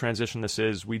uncomfortable a transition this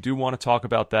is, we do want to talk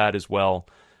about that as well.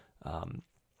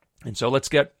 And so let's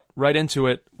get right into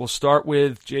it. We'll start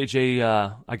with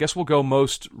JJ. I guess we'll go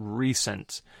most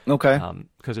recent. Okay.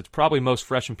 Because it's probably most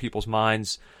fresh in people's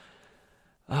minds.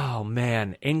 Oh,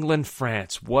 man. England,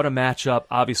 France. What a matchup.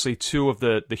 Obviously, two of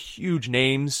the huge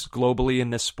names globally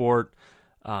in this sport.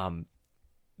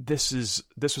 This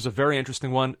was a very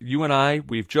interesting one. You and I,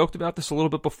 we've joked about this a little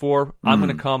bit before.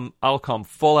 I'll come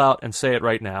full out and say it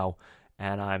right now.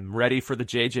 And I'm ready for the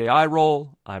JJI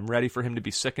role. I'm ready for him to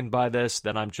be sickened by this.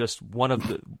 That I'm just one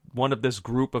of this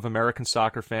group of American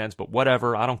soccer fans. But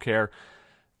whatever, I don't care.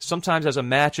 Sometimes as a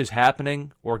match is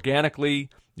happening organically,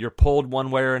 you're pulled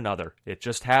one way or another. It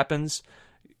just happens.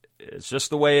 It's just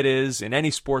the way it is. In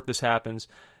any sport, this happens.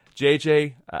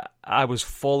 JJ, I was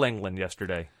full England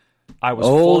yesterday. I was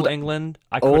full England.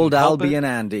 I couldn't old help Albie it. and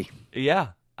Andy. Yeah,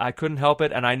 I couldn't help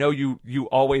it. And I know you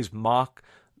always mock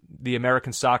the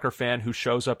American soccer fan who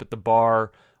shows up at the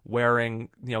bar wearing,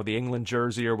 the England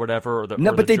jersey or whatever.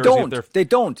 But they don't. They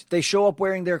don't. They show up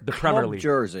wearing the Premier League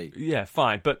jersey. Yeah,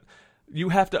 fine. But you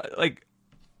have to,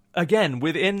 again,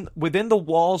 within the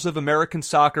walls of American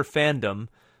soccer fandom,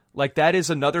 that is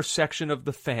another section of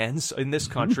the fans in this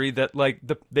country that,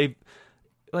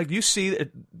 you see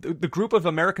the group of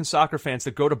American soccer fans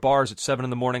that go to bars at 7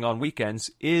 a.m. on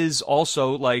weekends is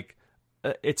also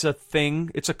it's a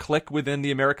thing. It's a clique within the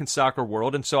American soccer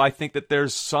world. And so I think that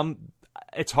there's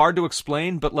it's hard to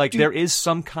explain, but there is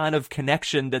some kind of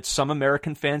connection that some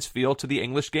American fans feel to the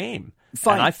English game.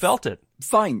 Fine. And I felt it.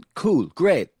 Fine. Cool.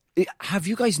 Great. Have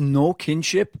you guys no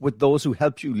kinship with those who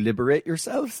helped you liberate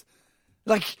yourselves?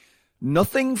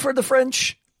 Nothing for the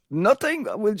French? Nothing?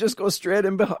 We'll just go straight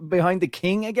in behind the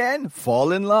king again?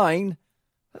 Fall in line?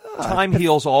 Time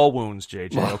heals all wounds,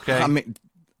 JJ, okay?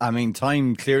 I mean,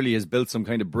 time clearly has built some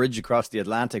kind of bridge across the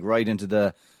Atlantic right into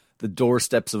the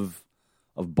doorsteps of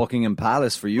Buckingham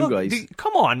Palace for you guys.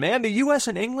 Come on, man. The U.S.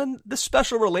 and England, the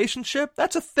special relationship,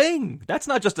 that's a thing. That's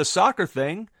not just a soccer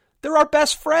thing. They're our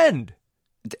best friend.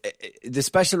 The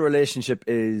special relationship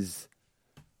is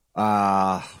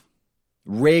Reagan-era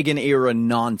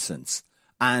nonsense.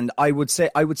 And I would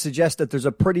suggest that there's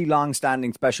a pretty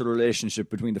long-standing special relationship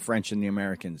between the French and the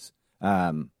Americans.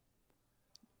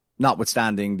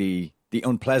 Notwithstanding the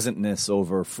unpleasantness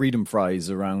over freedom fries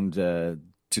around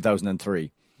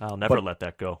 2003. I'll never let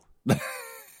that go.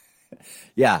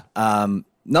 Yeah.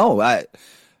 No,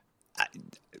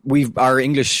 our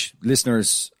English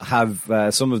listeners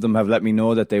have, some of them have let me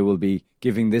know that they will be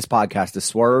giving this podcast a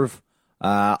swerve.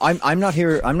 I'm not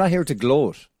here to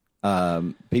gloat.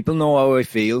 People know how I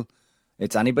feel.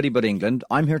 It's anybody but England.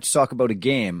 I'm here to talk about a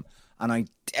game, and I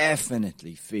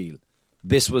definitely feel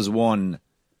this was one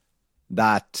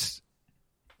that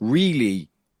really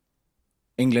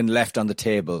England left on the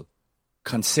table,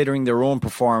 considering their own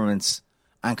performance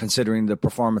and considering the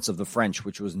performance of the French,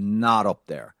 which was not up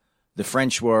there. The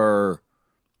French were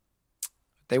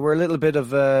a little bit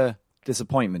of a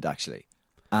disappointment, actually.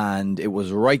 And it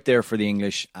was right there for the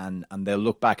English, and they'll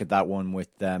look back at that one with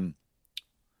with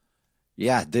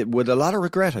a lot of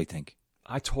regret, I think.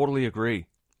 I totally agree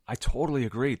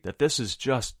that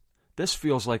this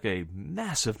feels like a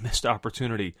massive missed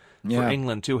opportunity for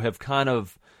England to have kind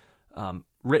of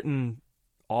written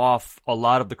off a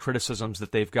lot of the criticisms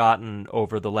that they've gotten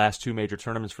over the last two major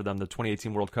tournaments for them, the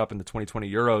 2018 World Cup and the 2020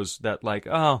 Euros, that like,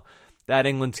 oh, that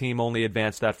England team only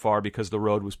advanced that far because the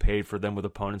road was paved for them with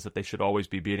opponents that they should always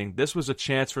be beating. This was a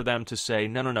chance for them to say,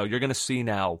 no, you're going to see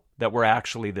now that we're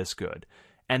actually this good.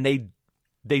 And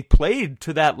they played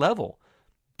to that level,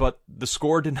 but the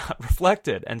score did not reflect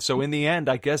it. And so in the end,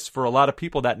 I guess for a lot of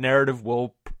people, that narrative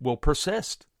will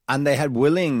persist. And they had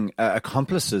willing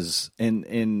accomplices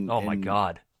in oh my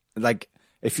God. Like,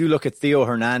 if you look at Theo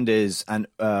Hernandez and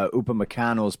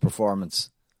Upamecano's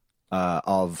performance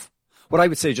of what I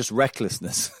would say just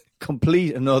recklessness,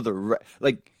 complete another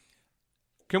like.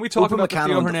 Can we talk about the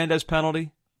Theo Hernandez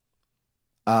penalty?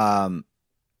 Can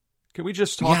we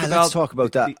just talk about? Let's talk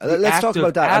about that. Let's talk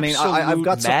about that. I mean, I've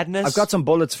got madness. I've got some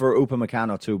bullets for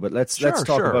Upamecano too, but let's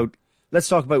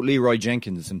talk about Leroy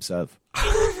Jenkins himself.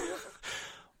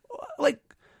 Like,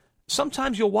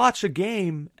 sometimes you'll watch a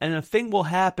game and a thing will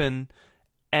happen,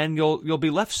 and you'll be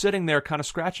left sitting there, kind of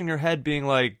scratching your head, being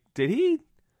like, "Did he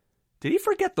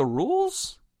forget the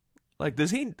rules? Like,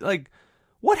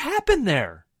 what happened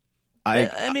there?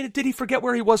 I mean, did he forget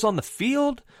where he was on the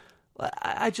field?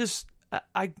 I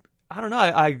don't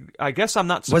know. I guess I'm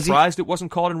not surprised it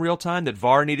wasn't called in real time, that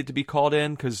VAR needed to be called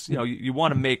in, because you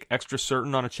want to make extra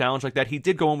certain on a challenge like that. He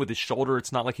did go in with his shoulder.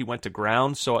 It's not like he went to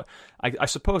ground. So I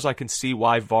suppose I can see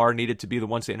why VAR needed to be the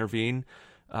ones to intervene.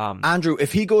 Andrew,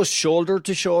 if he goes shoulder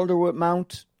to shoulder with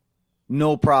Mount,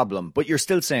 no problem. But you're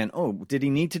still saying, oh, did he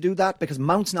need to do that? Because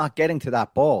Mount's not getting to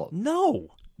that ball. No.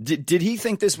 Did he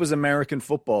think this was American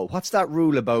football? What's that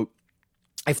rule about?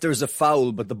 If there's a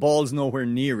foul, but the ball's nowhere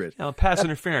near it. Pass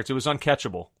interference. It was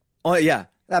uncatchable. Oh, yeah.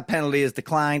 That penalty is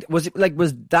declined. Was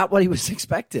that what he was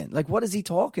expecting? Like, what is he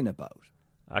talking about?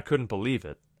 I couldn't believe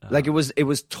it. It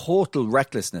was total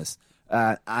recklessness.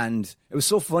 And it was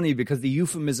so funny because the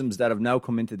euphemisms that have now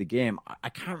come into the game, I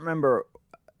can't remember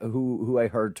who I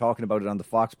heard talking about it on the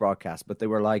Fox broadcast, but they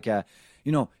were like,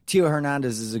 Theo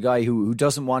Hernandez is a guy who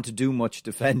doesn't want to do much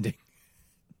defending.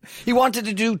 He wanted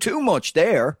to do too much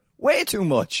there. Way too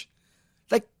much.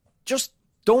 Like, just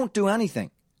don't do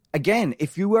anything. Again,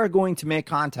 if you are going to make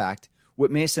contact with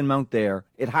Mason Mount there,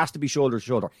 it has to be shoulder to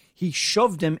shoulder. He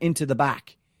shoved him into the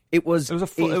back. It was a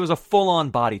full-on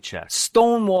body check.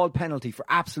 Stonewall penalty for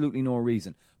absolutely no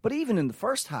reason. But even in the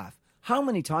first half, how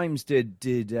many times did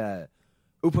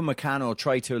Upamecano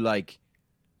try to, like,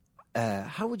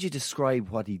 how would you describe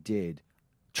what he did?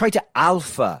 Try to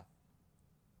alpha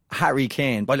Harry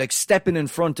Kane by like stepping in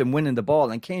front and winning the ball,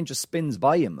 and Kane just spins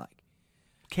by him. Like,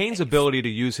 Kane's ability to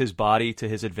use his body to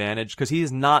his advantage, because he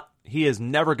is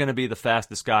never going to be the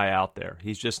fastest guy out there.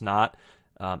 He's just not.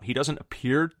 He doesn't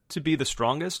appear to be the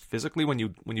strongest physically when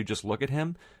you just look at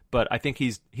him, but I think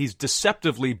he's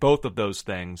deceptively both of those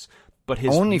things. But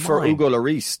his only for Hugo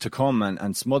Lloris to come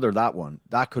and smother that one,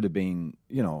 that could have been,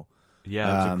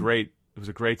 Yeah, it was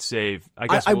a great save. I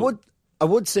guess I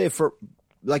would say for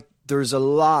like. There's a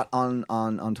lot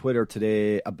on Twitter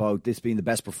today about this being the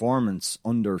best performance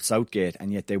under Southgate,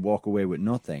 and yet they walk away with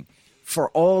nothing. For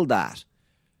all that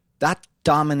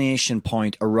domination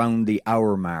point around the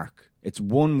hour mark, it's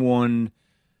 1-1,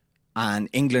 and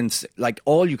England's, like,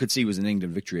 all you could see was an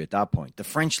England victory at that point. The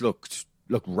French looked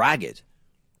ragged,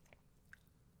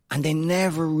 and they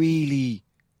never really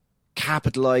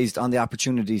capitalised on the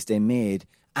opportunities they made.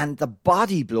 And the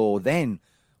body blow then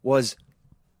was,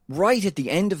 right at the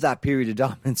end of that period of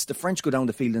dominance, the French go down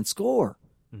the field and score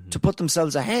to put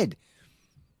themselves ahead.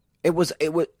 It was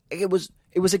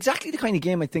exactly the kind of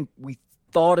game I think we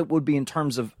thought it would be in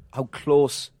terms of how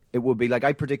close it would be. Like,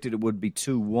 I predicted it would be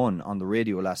 2-1 on the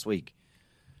radio last week.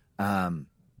 But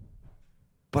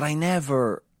I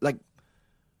never, like,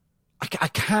 I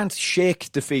can't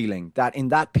shake the feeling that in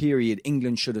that period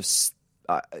England should have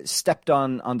stepped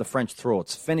on the French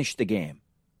throats, finished the game.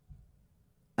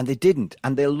 And they didn't.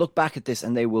 And they'll look back at this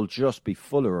and they will just be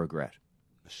full of regret.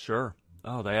 Sure.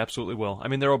 Oh, they absolutely will. I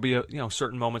mean, there will be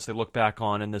certain moments they look back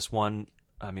on in this one.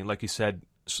 I mean, like you said,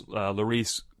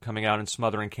 Lloris coming out and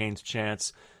smothering Kane's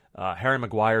chance. Harry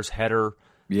Maguire's header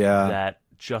that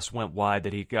just went wide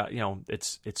that he got,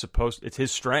 it's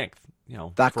his strength,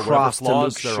 that for cross to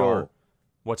Luke there Shaw. are.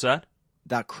 What's that?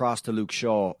 That cross to Luke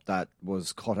Shaw that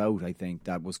was cut out, I think,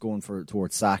 that was going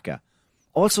towards Saka.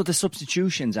 Also the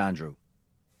substitutions, Andrew.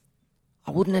 I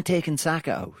wouldn't have taken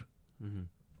Saka out.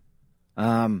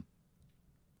 Mm-hmm.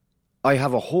 I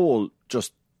have a whole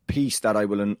just piece that I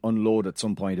will unload at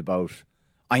some point about.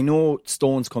 I know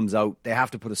Stones comes out. They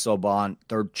have to put a sub on.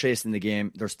 They're chasing the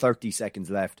game. There's 30 seconds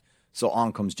left. So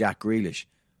on comes Jack Grealish.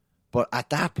 But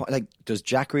at that point, like, does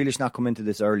Jack Grealish not come into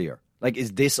this earlier? Like,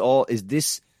 is this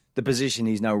the position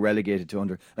he's now relegated to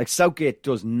under. Like, Southgate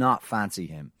does not fancy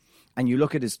him. And you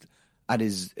look at his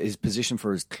position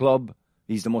for his club,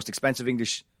 he's the most expensive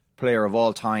English player of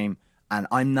all time. And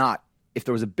I'm not, if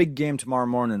there was a big game tomorrow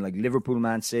morning, like Liverpool,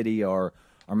 Man City, or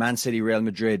Man City, Real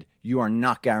Madrid, you are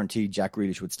not guaranteed Jack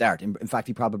Grealish would start. In fact,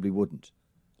 he probably wouldn't.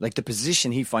 Like, the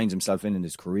position he finds himself in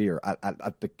his career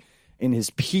in his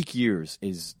peak years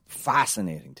is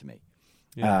fascinating to me.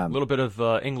 Yeah, a little bit of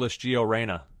English Gio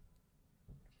Reyna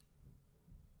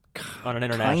on an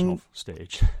international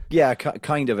stage. Yeah,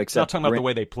 kind of. Except I'm not talking about the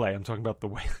way they play. I'm talking about the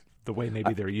way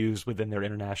maybe they're used within their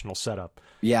international setup.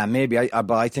 Yeah, maybe.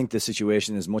 But I think the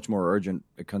situation is much more urgent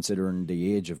considering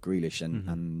the age of Grealish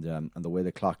and the way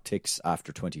the clock ticks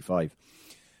after 25.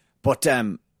 But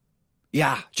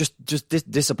yeah, just this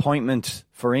disappointment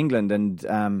for England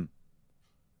and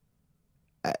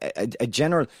a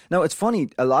general. Now, it's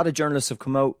funny. A lot of journalists have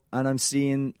come out, and I'm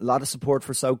seeing a lot of support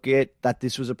for Southgate that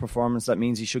this was a performance that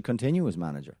means he should continue as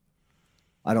manager.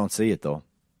 I don't see it though.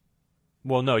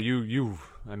 Well, no, you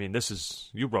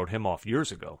wrote him off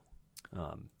years ago.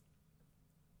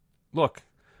 Look,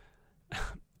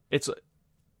 it's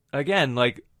again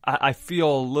like I feel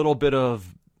a little bit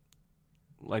of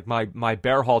like my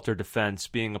Berhalter defense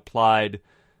being applied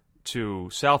to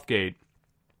Southgate.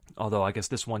 Although I guess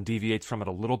this one deviates from it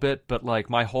a little bit, but like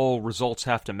my whole results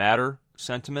have to matter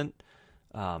sentiment,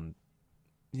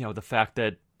 the fact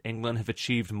that England have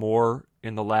achieved more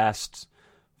in the last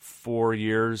 4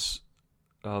 years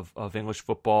of English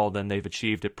football than they've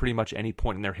achieved at pretty much any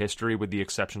point in their history, with the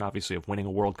exception, obviously, of winning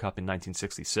a World Cup in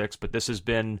 1966. But this has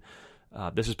been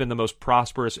the most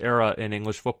prosperous era in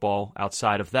English football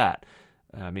outside of that.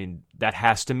 I mean, that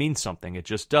has to mean something. It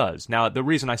just does. Now, the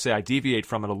reason I say I deviate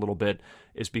from it a little bit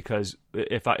is because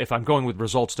if I'm going with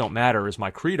results don't matter is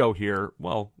my credo here,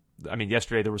 well, I mean,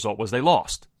 yesterday the result was they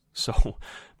lost. So,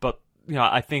 but,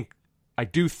 I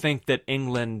do think that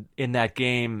England in that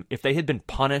game, if they had been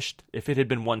punished, if it had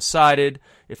been one-sided,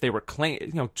 if they were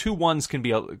 2-1s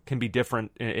can be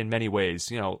different in many ways.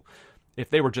 If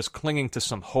they were just clinging to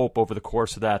some hope over the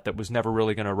course of that was never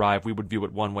really going to arrive, we would view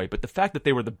it one way. But the fact that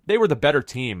they were the better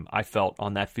team, I felt,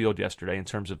 on that field yesterday in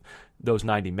terms of those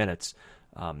 90 minutes,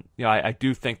 I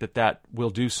do think that will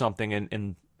do something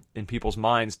in people's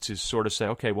minds to sort of say,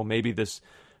 okay, well, maybe this,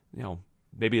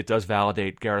 maybe it does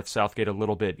validate Gareth Southgate a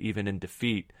little bit, even in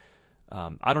defeat.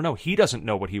 I don't know. He doesn't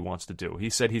know what he wants to do. He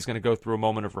said he's going to go through a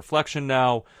moment of reflection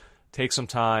now, take some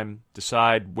time,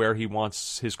 decide where he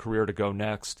wants his career to go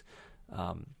next.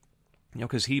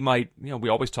 Because he might, we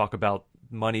always talk about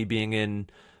money being in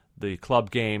the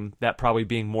club game, that probably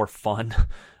being more fun.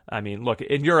 I mean, look,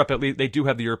 in Europe, at least they do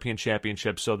have the European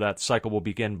Championship, so that cycle will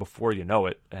begin before you know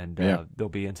it, and they'll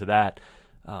be into that.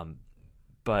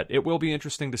 But it will be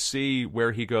interesting to see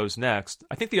where he goes next.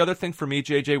 I think the other thing for me,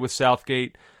 JJ, with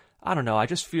Southgate, I don't know, I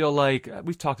just feel like,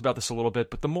 we've talked about this a little bit,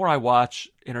 but the more I watch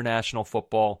international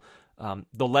football,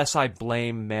 the less I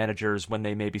blame managers when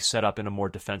they maybe set up in a more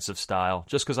defensive style,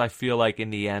 just because I feel like in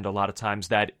the end, a lot of times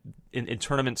that in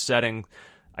tournament setting,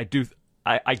 I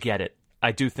get it.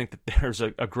 I do think that there's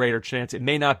a greater chance. It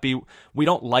may not be, we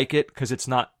don't like it because it's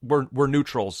not, we're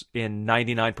neutrals in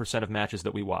 99% of matches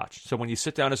that we watch. So when you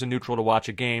sit down as a neutral to watch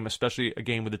a game, especially a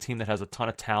game with a team that has a ton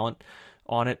of talent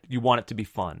on it, you want it to be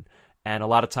fun. And a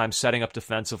lot of times setting up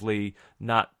defensively,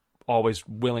 not always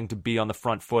willing to be on the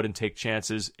front foot and take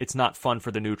chances, it's not fun for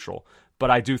the neutral.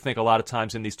 But I do think a lot of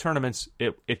times in these tournaments,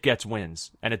 it gets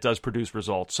wins and it does produce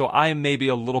results. So I am maybe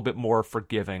a little bit more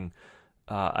forgiving,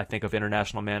 I think, of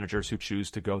international managers who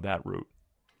choose to go that route.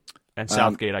 And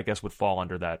Southgate, I guess, would fall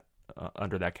under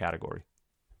that category.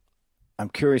 I'm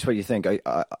curious what you think.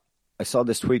 I saw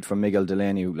this tweet from Miguel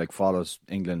Delaney, who follows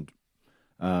England.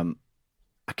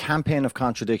 A campaign of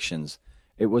contradictions.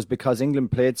 It was because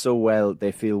England played so well,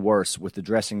 they feel worse, with the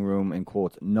dressing room, in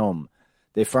quote, numb.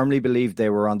 They firmly believed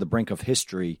they were on the brink of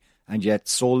history, and yet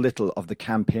so little of the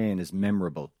campaign is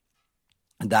memorable.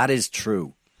 And that is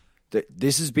true.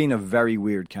 This has been a very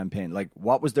weird campaign.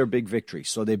 What was their big victory?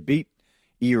 So they beat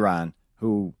Iran,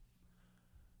 who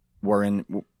were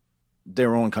in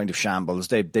their own kind of shambles.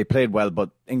 They played well,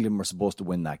 but England were supposed to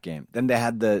win that game. Then they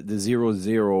had the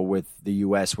 0-0 with the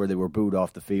US, where they were booed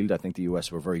off the field. I think the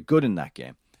US were very good in that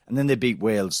game. And then they beat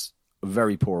Wales, a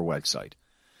very poor Welsh side.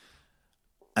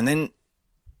 And then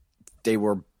they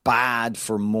were bad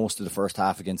for most of the first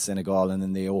half against Senegal, and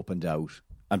then they opened out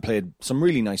and played some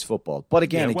really nice football. But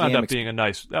again, it wound up being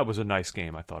that was a nice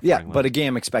game, I thought. Yeah, but a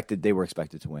game they were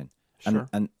expected to win. Sure.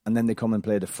 And then they come and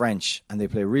play the French, and they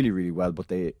play really, really well, but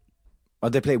they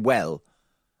play well,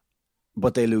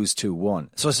 but they lose 2-1.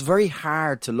 So it's very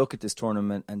hard to look at this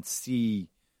tournament and see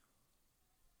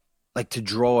like to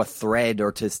draw a thread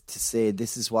or to say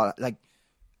this is what, like,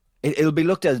 it'll be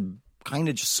looked at kind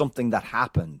of just something that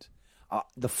happened.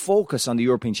 The focus on the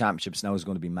European Championships now is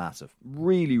going to be massive,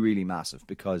 really, really massive,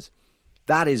 because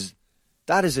that is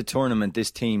a tournament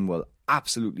this team will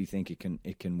absolutely think it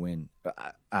can win,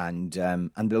 and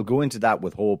they'll go into that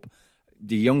with hope.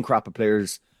 The young crop of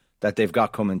players that they've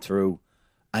got coming through,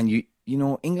 and you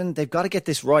know, England, they've got to get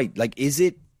this right. Like, is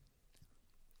it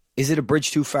a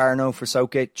bridge too far now for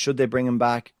Southgate? Should they bring him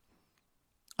back?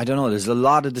 I don't know. There's a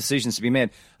lot of decisions to be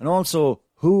made. And also,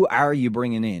 who are you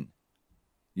bringing in?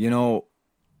 You know,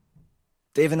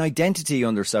 they have an identity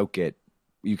under Southgate.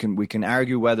 We can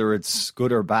argue whether it's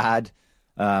good or bad,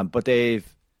 but they've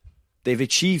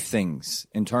achieved things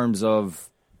in terms of,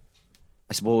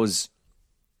 I suppose,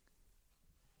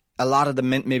 a lot of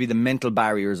maybe the mental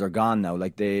barriers are gone now.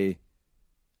 Like there's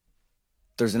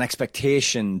an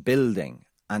expectation building.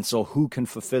 And so who can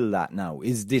fulfill that now?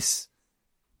 Is this,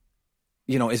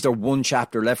 you know, is there one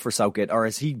chapter left for Southgate, or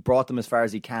has he brought them as far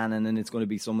as he can and then it's going to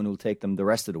be someone who will take them the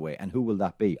rest of the way? And who will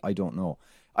that be? I don't know.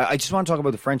 I just want to talk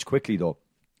about the French quickly, though.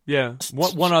 Yeah.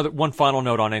 One final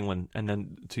note on England, and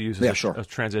then to use as sure. a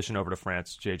transition over to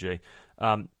France, JJ.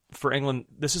 For England,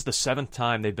 this is the 7th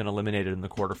time they've been eliminated in the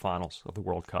quarterfinals of the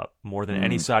World Cup, more than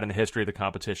any side in the history of the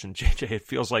competition. JJ, it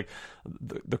feels like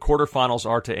the quarterfinals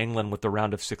are to England what the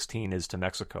round of 16 is to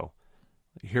Mexico.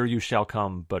 Here you shall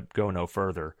come, but go no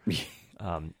further.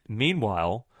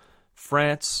 Meanwhile,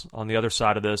 France, on the other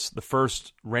side of this, the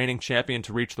first reigning champion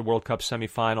to reach the World Cup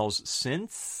semifinals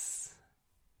since?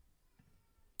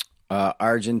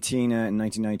 Argentina in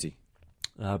 1990.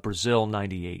 Brazil,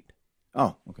 98.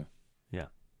 Oh, okay. Yeah.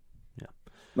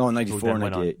 No, 94,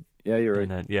 98. Yeah, you're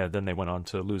right. Then they went on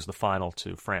to lose the final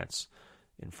to France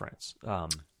in France.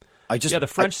 The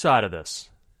French side of this.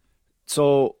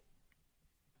 So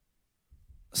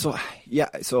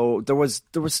there was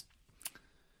it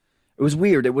was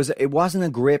weird. It wasn't a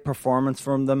great performance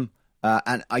from them.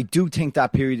 And I do think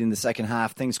that period in the second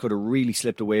half, things could have really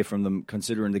slipped away from them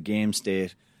considering the game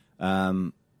state.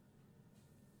 I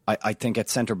think at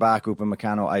centre back,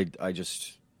 Upamecano,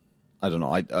 I don't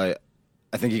know.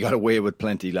 I think he got away with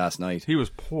plenty last night. He was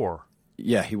poor.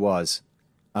 Yeah, he was.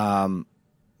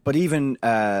 But even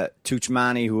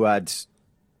Tuchmani, who had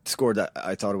scored that,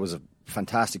 I thought it was a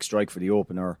fantastic strike for the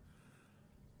opener.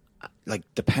 Like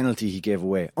the penalty he gave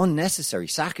away, unnecessary.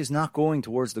 Saka's not going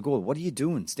towards the goal. What are you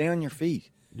doing? Stay on your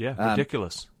feet. Yeah,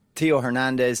 ridiculous. Theo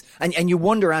Hernandez, and you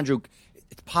wonder, Andrew,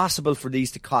 it's possible for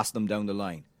these to cost them down the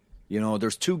line. You know,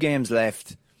 there's 2 games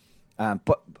left,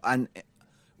 but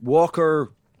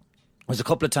Walker. There's a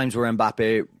couple of times where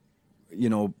Mbappe, you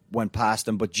know, went past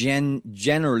him, but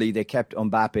generally they kept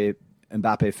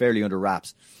Mbappe fairly under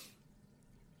wraps.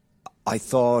 I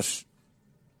thought,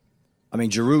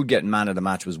 Giroud getting man of the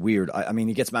match was weird.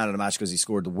 He gets man of the match because he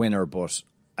scored the winner, but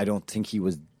I don't think he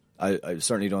was. I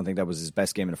certainly don't think that was his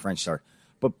best game in a French start.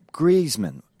 But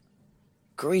Griezmann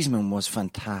was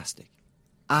fantastic,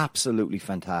 absolutely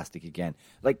fantastic again.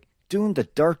 Like doing the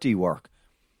dirty work.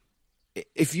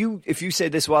 If you say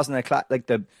this wasn't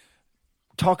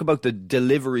talk about the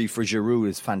delivery for Giroud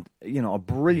is a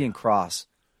brilliant cross.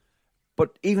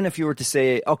 But even if you were to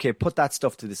say, okay, put that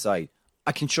stuff to the side,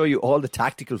 I can show you all the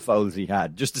tactical fouls he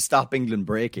had just to stop England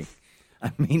breaking.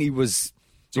 He was.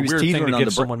 It's a weird thing to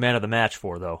give someone man of the match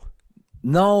for, though.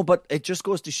 No, but it just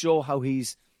goes to show how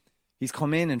he's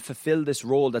come in and fulfilled this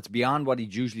role that's beyond what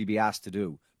he'd usually be asked to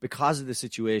do because of the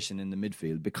situation in the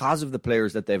midfield, because of the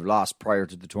players that they've lost prior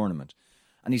to the tournament.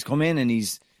 And he's come in and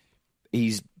he's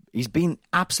been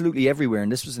absolutely everywhere,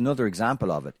 and this was another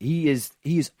example of it. He is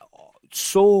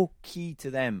so key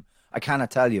to them, I cannot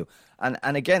tell you. And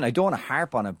again, I don't want to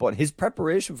harp on it, but his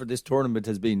preparation for this tournament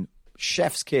has been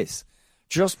chef's kiss.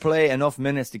 Just play enough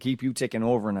minutes to keep you ticking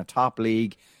over in a top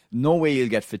league. No way you'll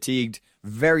get fatigued.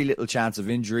 Very little chance of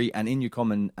injury, and in you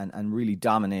come and really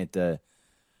dominate the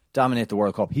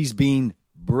World Cup. He's been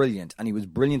brilliant, and he was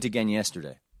brilliant again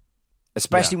yesterday.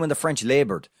 Especially when the French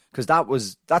laboured, because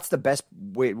that's the best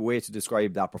way to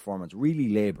describe that performance. Really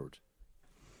laboured.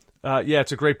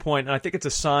 It's a great point, and I think it's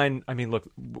a sign.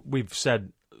 Look, we've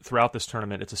said throughout this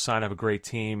tournament, it's a sign of a great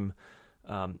team.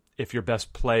 If your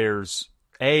best players,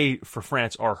 for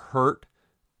France, are hurt,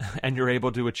 and you're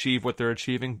able to achieve what they're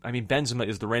achieving. Benzema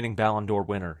is the reigning Ballon d'Or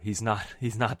winner. He's not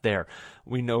there.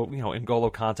 We know,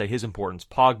 N'Golo Kante, his importance.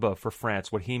 Pogba for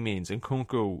France, what he means.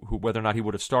 Nkunku, who whether or not he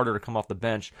would have started or come off the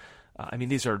bench.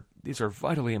 These are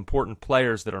vitally important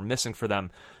players that are missing for them.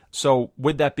 So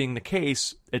with that being the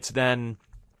case, it's then,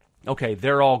 okay,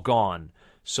 they're all gone.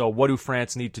 So what do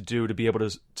France need to do to be able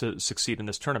to succeed in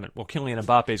this tournament? Well, Kylian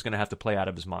Mbappe is going to have to play out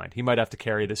of his mind. He might have to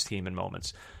carry this team in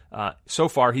moments. So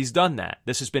far, he's done that.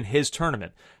 This has been his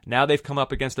tournament. Now they've come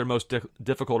up against their most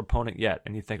difficult opponent yet.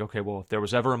 And you think, okay, well, if there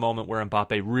was ever a moment where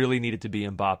Mbappe really needed to be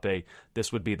Mbappe,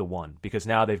 this would be the one. Because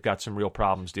now they've got some real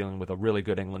problems dealing with a really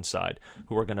good England side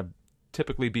who are going to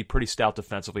typically be pretty stout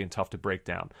defensively and tough to break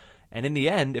down. And in the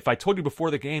end, if I told you before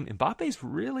the game, Mbappe's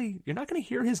really, you're not going to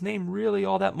hear his name really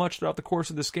all that much throughout the course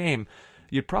of this game.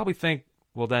 You'd probably think,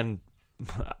 well, then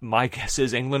my guess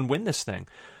is England win this thing.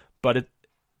 But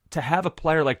to have a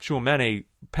player like Tchouameni,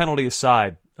 penalty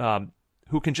aside,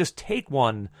 who can just take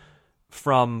one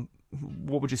from,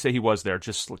 what would you say he was there?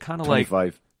 Just kind of like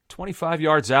 25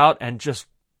 yards out and just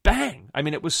bang. I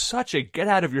mean, it was such a get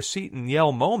out of your seat and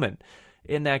yell moment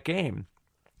in that game.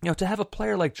 To have a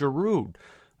player like Giroud,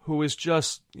 who is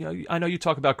just, I know you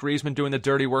talk about Griezmann doing the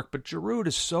dirty work, but Giroud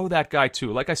is so that guy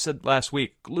too. Like I said last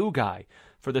week, glue guy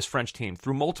for this French team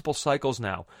through multiple cycles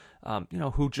now,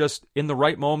 who just in the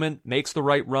right moment makes the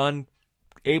right run,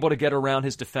 able to get around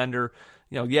his defender.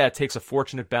 It takes a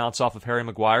fortunate bounce off of Harry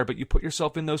Maguire, but you put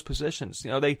yourself in those positions.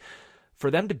 For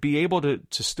them to be able to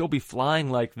still be flying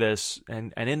like this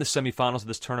and in the semifinals of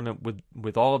this tournament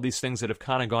with all of these things that have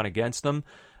kind of gone against them,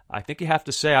 I think you have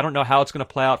to say, I don't know how it's going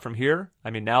to play out from here. I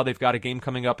mean, now they've got a game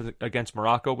coming up against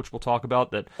Morocco, which we'll talk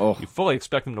about, that you fully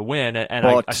expect them to win. And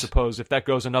I suppose if that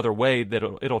goes another way, that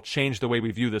it'll change the way we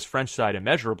view this French side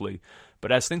immeasurably.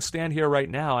 But as things stand here right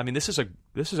now, I mean, this is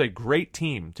a great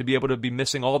team to be able to be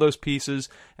missing all those pieces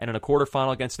and in a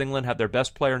quarterfinal against England have their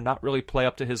best player not really play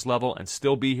up to his level and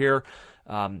still be here.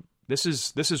 This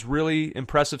is really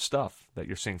impressive stuff that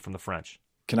you're seeing from the French.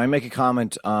 Can I make a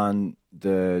comment on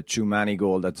the Tchouameni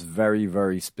goal that's very,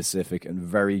 very specific and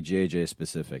very JJ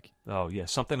specific? Oh, yeah.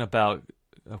 Something about,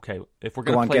 okay, if we're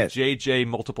going to play JJ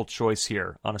multiple choice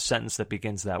here on a sentence that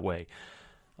begins that way.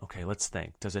 Okay, let's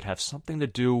think. Does it have something to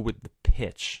do with the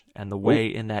pitch and the way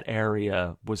in that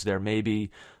area? Was there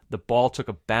maybe the ball took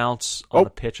a bounce on the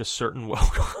pitch a certain way?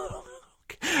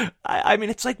 I mean,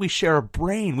 it's like we share a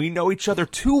brain. We know each other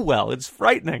too well. It's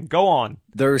frightening. Go on.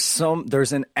 There's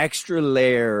an extra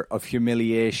layer of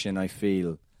humiliation, I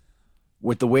feel,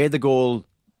 with the way the goal,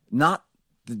 not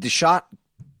the shot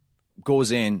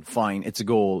goes in, fine, it's a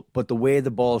goal, but the way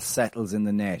the ball settles in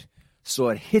the net. So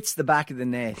it hits the back of the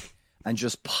net and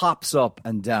just pops up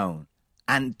and down.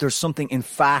 And there's something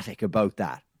emphatic about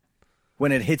that.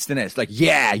 When it hits the net, it's like,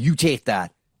 yeah, you take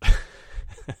that.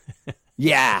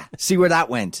 Yeah, see where that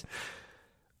went.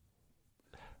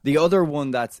 The other one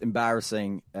that's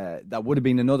embarrassing, that would have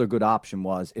been another good option,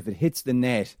 was if it hits the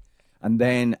net and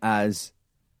then as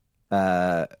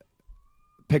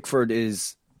Pickford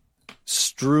is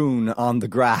strewn on the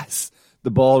grass, the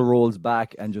ball rolls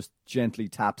back and just gently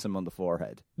taps him on the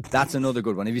forehead. That's another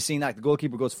good one. Have you seen that? The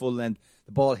goalkeeper goes full length,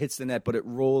 the ball hits the net, but it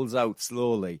rolls out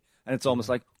slowly. And it's almost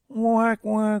like, whack,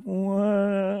 whack,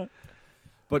 whack.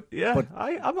 But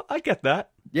I get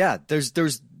that. Yeah,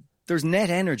 there's net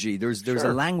energy. There's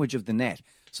a language of the net.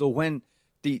 So when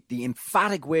the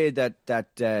emphatic way that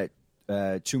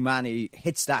Tchouameni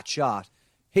hits that shot,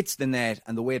 hits the net,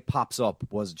 and the way it pops up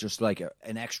was just like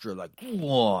an extra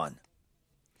one.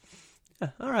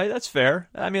 Yeah, all right, that's fair.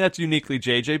 I mean, that's uniquely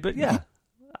JJ, but yeah,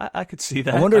 I could see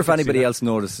that. I wonder if anybody else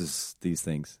notices these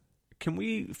things. Can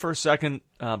we, for a second,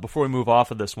 before we move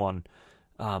off of this one,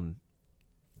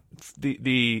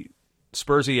 the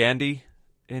Spursy Andy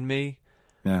in me.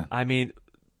 Yeah. I mean,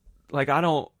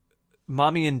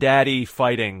 mommy and daddy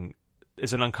fighting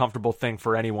is an uncomfortable thing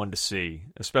for anyone to see,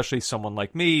 especially someone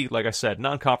like me. Like I said,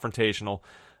 non-confrontational.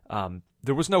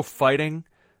 There was no fighting,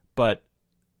 but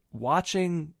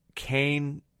watching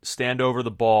Kane stand over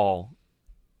the ball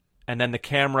and then the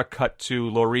camera cut to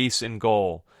Lloris in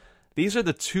goal. These are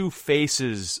the two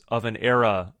faces of an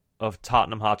era of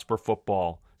Tottenham Hotspur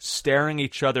football, staring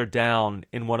each other down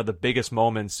in one of the biggest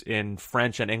moments in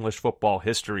French and English football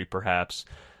history, perhaps.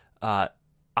 I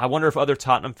wonder if other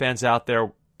Tottenham fans out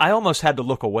there, I almost had to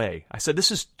look away. I said,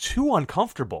 this is too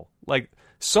uncomfortable. Like,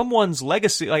 someone's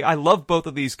legacy, I love both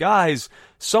of these guys.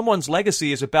 Someone's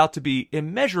legacy is about to be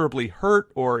immeasurably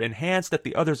hurt or enhanced at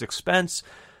the other's expense.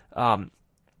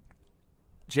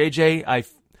 JJ,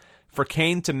 for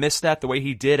Kane to miss that the way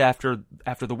he did after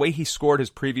the way he scored his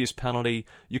previous penalty,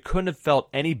 you couldn't have felt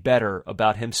any better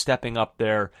about him stepping up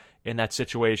there in that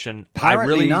situation.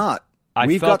 Apparently not.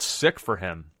 I felt sick for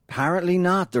him. Apparently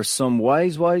not. There's some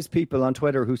wise people on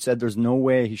Twitter who said there's no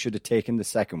way he should have taken the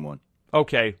second one.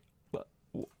 Okay.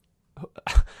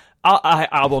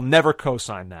 I will never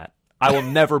co-sign that. I will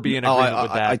never be in agreement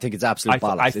with that. I think it's absolute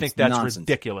bollocks. I think that's nonsense.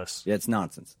 Ridiculous. Yeah, it's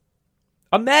nonsense.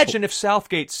 Imagine if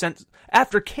Southgate sent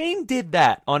after Kane did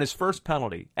that on his first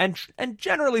penalty, and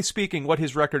generally speaking, what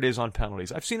his record is on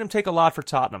penalties. I've seen him take a lot for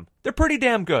Tottenham. They're pretty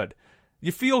damn good.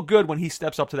 You feel good when he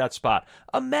steps up to that spot.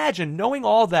 Imagine knowing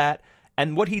all that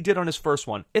and what he did on his first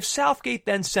one. If Southgate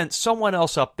then sent someone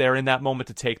else up there in that moment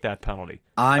to take that penalty,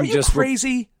 are you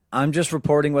crazy? I'm just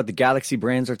reporting what the Galaxy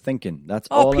brains are thinking. That's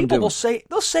all I'm doing. People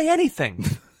they'll say anything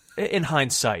in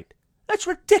hindsight. That's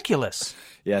ridiculous.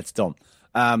 Yeah, it's dumb.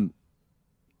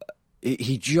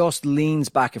 He just leans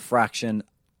back a fraction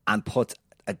and puts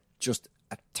just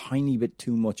a tiny bit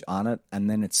too much on it, and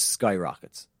then it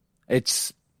skyrockets.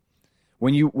 It's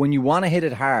when you want to hit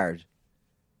it hard,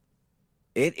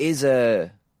 it is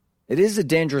a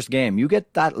dangerous game. You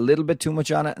get that little bit too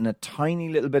much on it and a tiny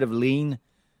little bit of lean,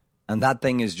 and that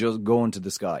thing is just going to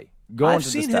the sky, going to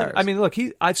the stars. I mean, look,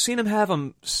 I've seen him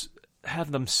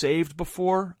have them saved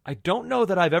before. I don't know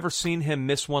that I've ever seen him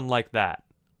miss one like that.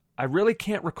 I really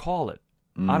can't recall it.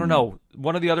 I don't know.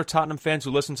 One of the other Tottenham fans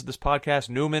who listens to this podcast,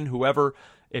 Newman, whoever,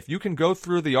 if you can go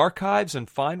through the archives and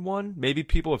find one, maybe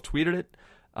people have tweeted it.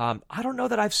 I don't know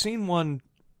that I've seen one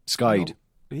skied.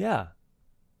 Yeah.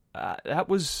 I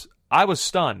was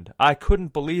stunned. I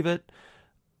couldn't believe it.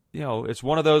 It's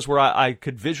one of those where I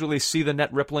could visually see the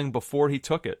net rippling before he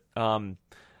took it. But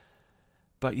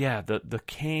yeah, the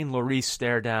Kane Lloris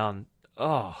stare down.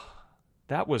 Oh,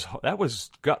 that was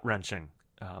gut wrenching.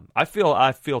 I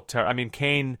feel terrible. I mean,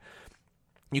 Kane,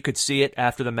 you could see it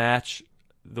after the match,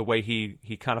 the way he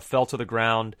kind of fell to the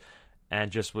ground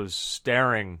and just was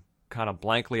staring kind of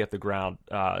blankly at the ground.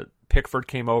 Pickford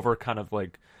came over, kind of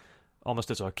like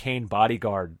almost as a Kane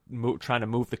bodyguard, trying to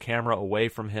move the camera away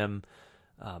from him.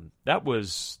 That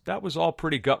was all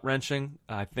pretty gut wrenching.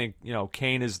 I think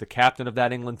Kane is the captain of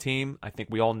that England team. I think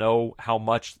we all know how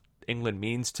much England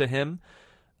means to him.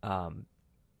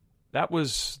 That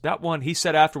one. He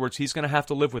said afterwards he's going to have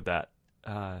to live with that.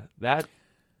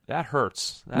 That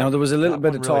hurts. Now there was a little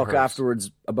bit of talk hurts.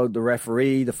 afterwards about the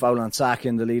referee, the foul on Saka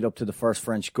in the lead up to the first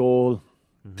French goal,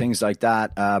 things like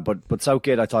that. But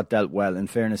Southgate, I thought, dealt well. In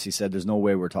fairness, he said there's no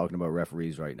way we're talking about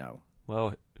referees right now.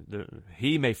 Well,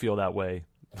 he may feel that way.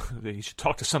 He should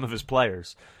talk to some of his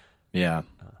players. Yeah,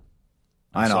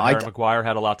 I know. Harry Maguire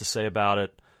had a lot to say about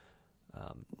it.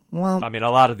 Well, I mean,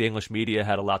 a lot of the English media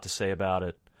had a lot to say about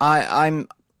it. I'm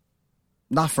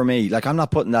not for me. Like, I'm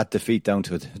not putting that defeat down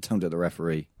to the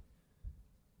referee.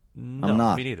 No, I'm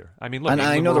not. Me neither. I mean, look, and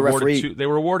I know the referee. They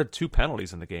were awarded 2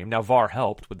 penalties in the game. Now VAR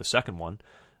helped with the second one.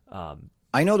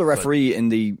 I know the referee in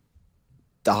the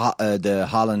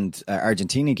Holland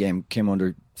Argentina game came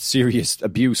under serious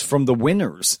abuse from the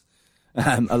winners.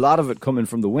 A lot of it coming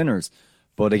from the winners,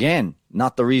 but again,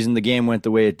 not the reason the game went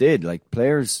the way it did. Like,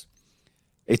 players,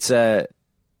 it's a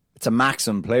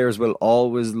maxim. Players will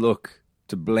always look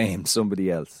to blame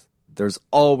somebody else. There's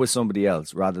always somebody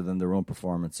else rather than their own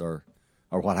performance or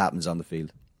what happens on the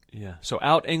field. Yeah. So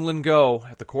out England go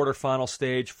at the quarterfinal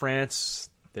stage. France,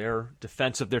 their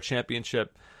defense of their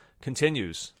championship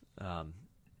continues.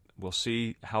 We'll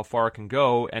see how far it can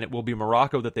go, and it will be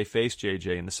Morocco that they face,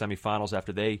 JJ, in the semifinals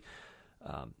after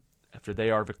they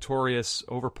are victorious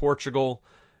over Portugal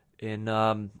in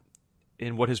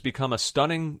what has become a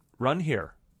stunning run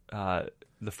here.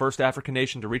 The first African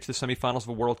nation to reach the semifinals of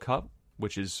a World Cup,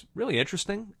 which is really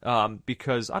interesting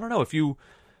because, I don't know,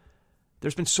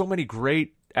 there's been so many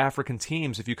great African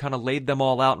teams. If you kind of laid them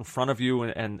all out in front of you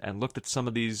and looked at some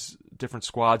of these different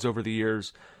squads over the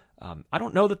years, I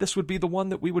don't know that this would be the one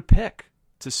that we would pick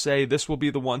to say this will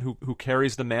be the one who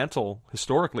carries the mantle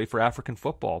historically for African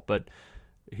football. But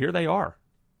here they are.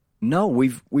 No,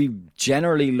 we've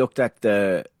generally looked at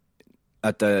the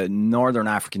Northern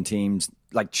African teams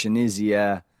like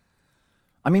Tunisia.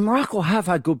 I mean, Morocco have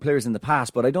had good players in the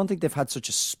past, but I don't think they've had such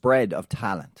a spread of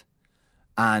talent.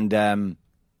 And,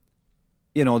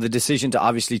 the decision to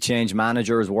obviously change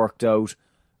managers worked out.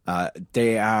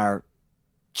 They are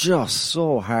just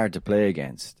so hard to play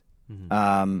against.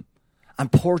 And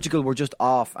Portugal were just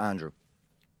off, Andrew.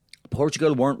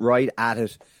 Portugal weren't right at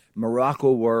it.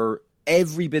 Morocco were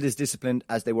every bit as disciplined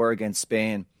as they were against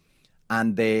Spain.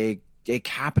 And they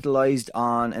capitalized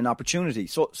on an opportunity.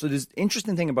 So the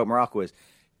interesting thing about Morocco is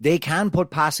they can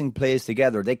put passing plays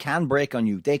together. They can break on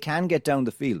you. They can get down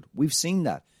the field. We've seen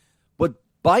that. But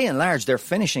by and large, their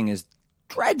finishing is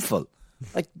dreadful.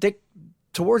 Like,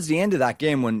 towards the end of that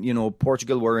game, when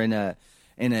Portugal were in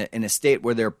a state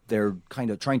where they're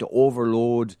kind of trying to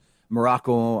overload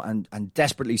Morocco and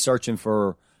desperately searching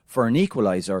for an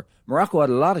equaliser, Morocco had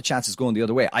a lot of chances going the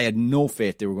other way. I had no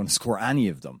faith they were going to score any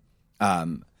of them.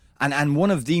 And one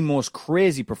of the most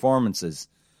crazy performances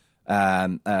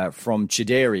from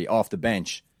Chideri off the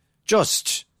bench,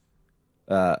 just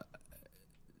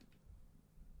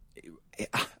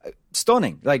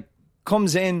Stunning. Like,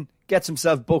 comes in, gets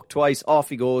himself booked twice, off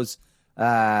he goes.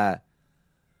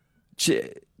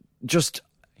 Just,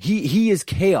 he is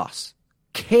chaos.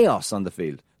 Chaos on the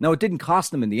field. Now, it didn't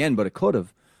cost them in the end, but it could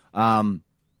have.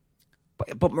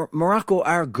 But Morocco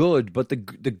are good, but the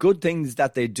good things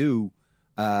that they do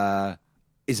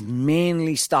is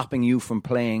mainly stopping you from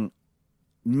playing,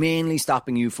 mainly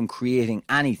stopping you from creating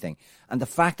anything. And the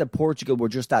fact that Portugal were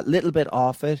just that little bit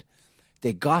off it,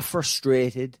 they got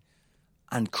frustrated,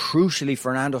 and crucially,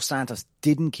 Fernando Santos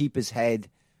didn't keep his head,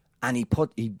 and he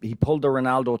pulled the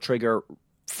Ronaldo trigger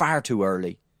far too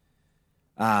early,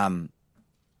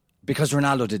 because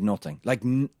Ronaldo did nothing. Like,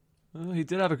 well, he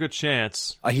did have a good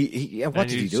chance. What did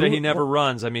he do? Say he never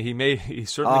runs. I mean, he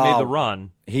certainly made the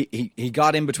run. He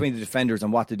got in between the defenders,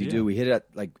 and what did he do? He hit it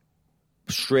like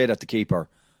straight at the keeper.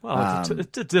 Well,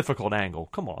 it's a difficult angle.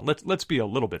 Come on, let's be a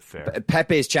little bit fair.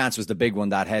 Pepe's chance was the big one,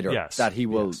 that header. Yes, that he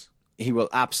will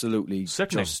absolutely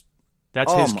sickening. Just,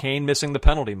 that's his Kane missing the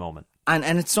penalty moment.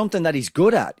 And it's something that he's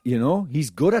good at. You know,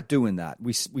 he's good at doing that.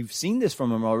 We've seen this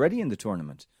from him already in the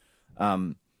tournament.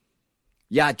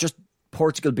 Just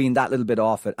Portugal being that little bit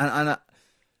off it, and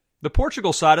the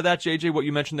Portugal side of that, JJ, what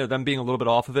you mentioned there, them being a little bit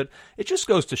off of it, it just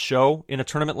goes to show in a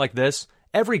tournament like this,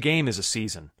 every game is a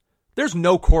season. There's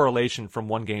no correlation from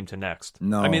one game to next.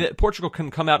 No. I mean, Portugal can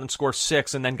come out and score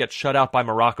 6 and then get shut out by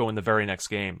Morocco in the very next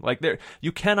game. Like,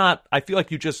 you cannot, I feel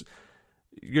like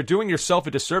you're doing yourself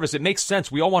a disservice. It makes sense.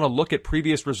 We all want to look at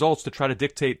previous results to try to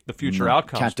dictate the future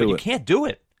outcomes, but you can't do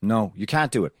it. No, you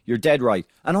can't do it. You're dead right.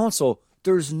 And also,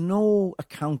 there's no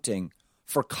accounting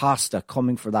for Costa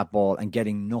coming for that ball and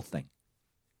getting nothing.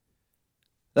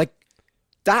 Like,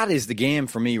 that is the game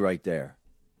for me right there.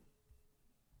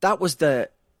 That was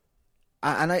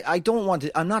and I don't want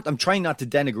to, I'm trying not to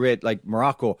denigrate like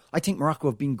Morocco. I think Morocco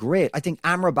have been great. I think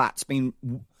Amrabat's been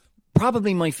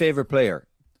probably my favourite player,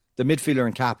 the midfielder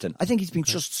and captain. I think he's been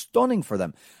just stunning for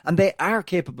them. And they are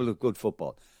capable of good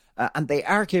football. And they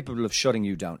are capable of shutting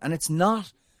you down. And it's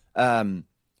not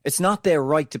their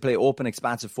right to play open,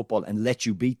 expansive football and let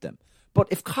you beat them. But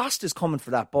if Costa's coming for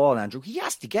that ball, Andrew, he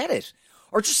has to get it.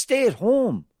 Or just stay at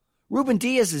home. Ruben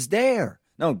Diaz is there.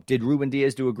 Now, did Ruben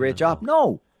Diaz do a great job?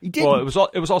 No, he didn't. Well,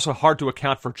 it was also hard to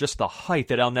account for just the height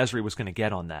that El Nesri was going to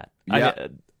get on that. Yeah.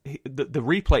 The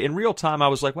replay, in real time, I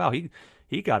was like, wow,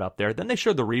 he got up there. Then they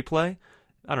showed the replay.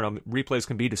 I don't know, replays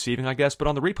can be deceiving, I guess. But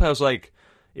on the replay, I was like,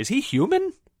 is he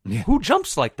human? Yeah. Who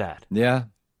jumps like that? Yeah.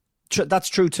 That's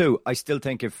true too. I still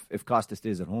think if Costa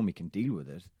stays at home, he can deal with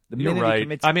it. You're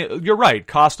right. I mean, you're right.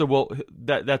 Costa will.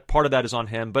 That part of that is on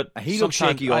him, but he looks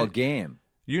shaky all game.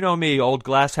 You know me, old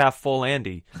glass half full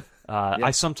Andy.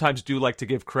 I sometimes do like to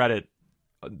give credit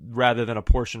rather than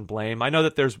apportion blame. I know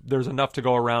that there's enough to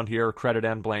go around here, credit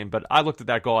and blame. But I looked at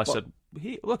that goal. I said,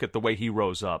 look at the way he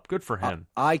rose up. Good for him.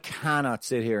 I cannot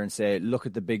sit here and say, look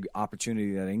at the big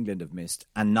opportunity that England have missed,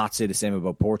 and not say the same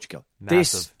about Portugal. Massive.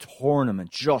 This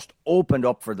tournament just opened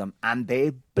up for them, and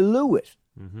they blew it.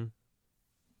 Mm-hmm.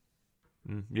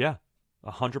 Yeah,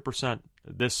 100%.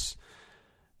 This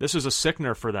is a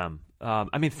sickener for them.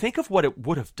 I mean, think of what it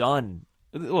would have done.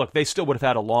 Look, they still would have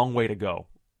had a long way to go.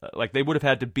 Like, they would have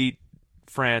had to beat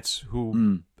France,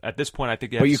 who at this point I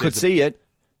think. But you could see it.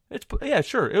 Yeah,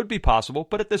 sure, it would be possible.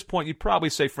 But at this point, you'd probably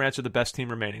say France are the best team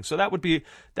remaining. So that'd be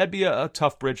a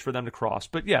tough bridge for them to cross.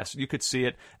 But yes, you could see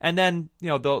it, and then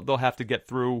they'll have to get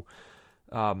through.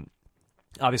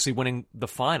 Obviously, winning the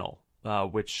final,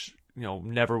 which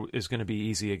never is going to be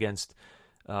easy against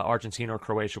Argentina or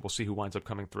Croatia. We'll see who winds up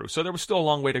coming through. So there was still a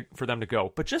long way for them to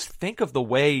go. But just think of the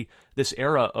way this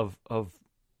era of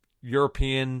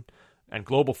European and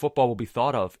global football will be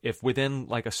thought of if within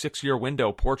like a 6-year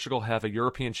window, Portugal have a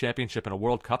European Championship and a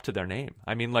World Cup to their name.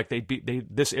 I mean, like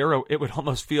this era, it would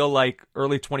almost feel like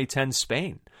early 2010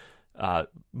 Spain.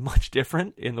 Much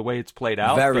different in the way it's played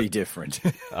out. Very different.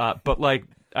 But like,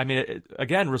 I mean,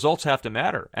 again, results have to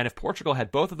matter. And if Portugal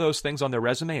had both of those things on their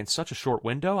resume in such a short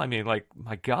window, I mean, like,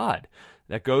 my God,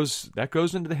 that goes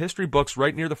into the history books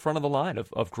right near the front of the line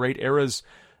of great eras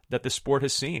that the sport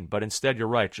has seen. But instead, you're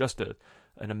right, just an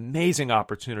amazing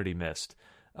opportunity missed.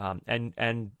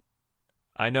 And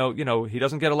I know, he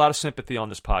doesn't get a lot of sympathy on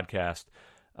this podcast,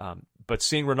 but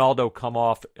seeing Ronaldo come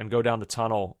off and go down the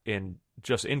tunnel in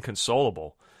just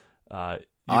inconsolable, you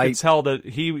could tell that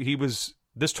he was.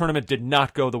 This tournament did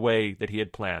not go the way that he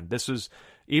had planned. This was,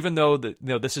 even though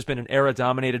this has been an era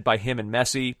dominated by him and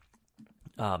Messi.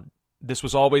 This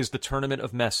was always the tournament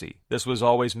of Messi. This was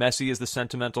always Messi is the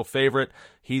sentimental favorite.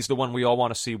 He's the one we all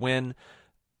want to see win.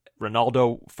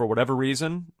 Ronaldo, for whatever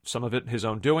reason, some of it his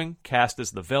own doing, cast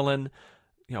as the villain.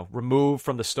 removed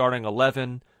from the starting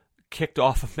 11, kicked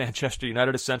off of Manchester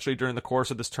United essentially during the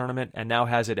course of this tournament, and now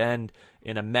has it end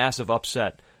in a massive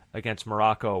upset against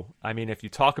Morocco. I mean, if you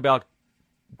talk about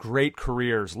great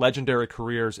careers, legendary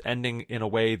careers ending in a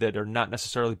way that are not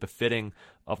necessarily befitting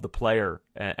of the player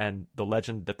and the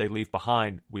legend that they leave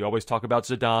behind, we always talk about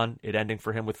Zidane, it ending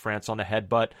for him with France on the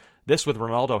headbutt. This with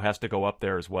Ronaldo has to go up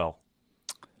there as well.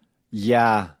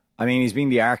 Yeah, I mean, he's been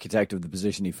the architect of the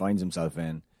position he finds himself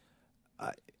in.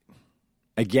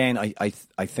 Again, I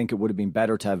think it would have been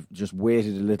better to have just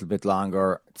waited a little bit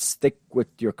longer, stick with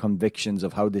your convictions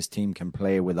of how this team can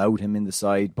play without him in the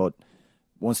side. But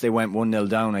once they went 1-0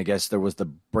 down, I guess there was the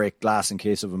break glass in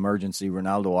case of emergency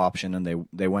Ronaldo option, and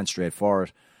they went straight for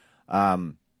it. I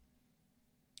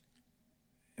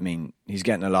mean, he's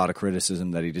getting a lot of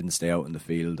criticism that he didn't stay out in the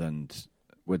field and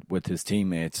with his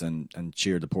teammates and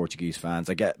cheer the Portuguese fans.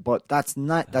 I get, but that's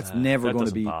never going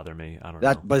to be. That doesn't bother me. I don't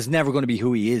know. But it's never going to be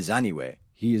who he is anyway.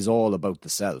 He is all about the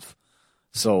self.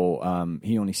 So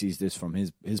he only sees this from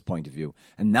his point of view,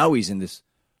 and now he's in this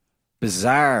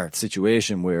bizarre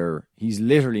situation where he's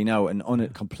literally now a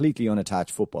completely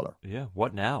unattached footballer. Yeah.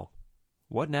 What now?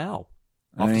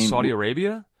 Off to Saudi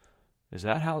Arabia? Is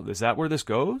that where this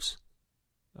goes?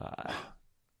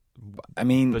 I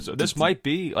mean, this might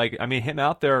be him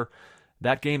out there,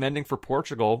 that game ending for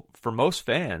Portugal, for most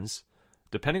fans,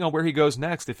 depending on where he goes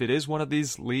next, if it is one of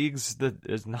these leagues that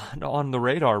is not on the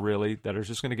radar really, that are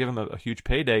just going to give him a huge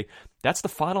payday, that's the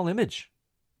final image.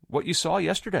 What you saw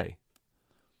yesterday.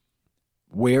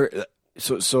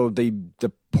 So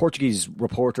the Portuguese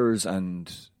reporters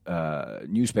and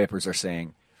newspapers are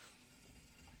saying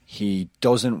he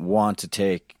doesn't want to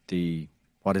take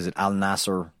Al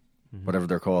Nassr, whatever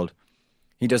they're called.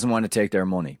 He doesn't want to take their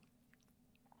money.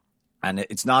 And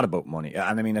it's not about money.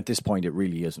 And I mean, at this point, it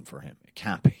really isn't for him. It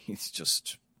can't be. It's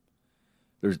just,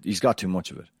 he's got too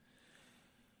much of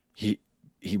it.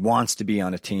 He wants to be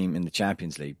on a team in the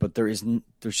Champions League, but there's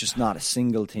just not a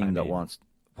single team that wants.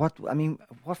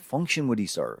 What function would he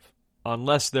serve?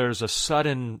 Unless there's a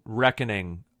sudden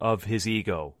reckoning of his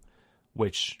ego,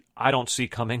 which I don't see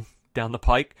coming down the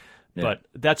pike. Yeah. But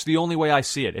that's the only way I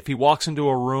see it. If he walks into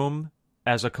a room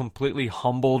as a completely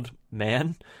humbled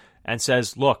man and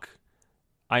says, look,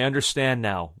 I understand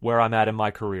now where I'm at in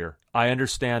my career. I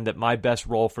understand that my best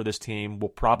role for this team will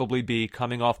probably be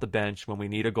coming off the bench when we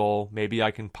need a goal. Maybe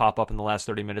I can pop up in the last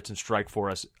 30 minutes and strike for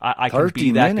us. I can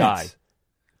be that guy.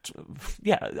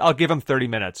 Yeah, I'll give him 30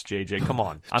 minutes, JJ. Come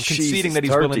on. I'm conceding that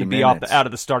he's willing to be out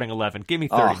of the starting 11. Give me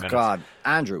 30 minutes. Oh, God.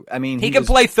 Andrew, I mean... He can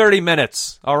play 30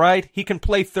 minutes, all right? He can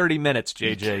play 30 minutes,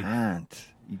 JJ. He can't.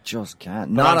 He just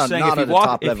can't.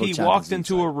 If he walked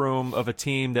into a room of a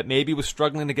team that maybe was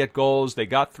struggling to get goals, they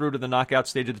got through to the knockout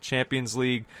stage of the Champions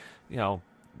League,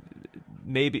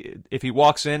 maybe if he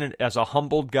walks in as a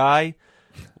humbled guy,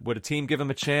 would a team give him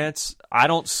a chance? I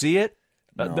don't see it.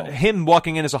 No. Him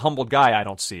walking in as a humbled guy, I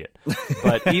don't see it.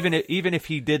 But even if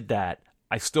he did that,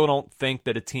 I still don't think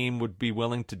that a team would be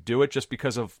willing to do it just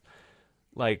because of,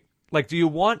 do you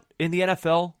want, in the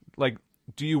NFL,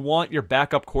 do you want your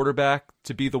backup quarterback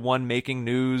to be the one making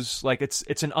news?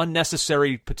 It's an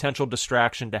unnecessary potential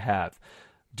distraction to have.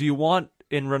 Do you want,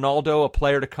 in Ronaldo, a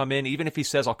player to come in, even if he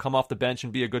says, I'll come off the bench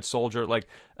and be a good soldier,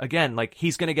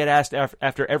 he's going to get asked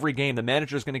after every game. The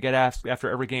manager's going to get asked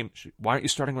after every game, why aren't you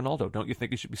starting Ronaldo? Don't you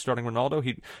think you should be starting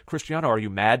Ronaldo? Cristiano, are you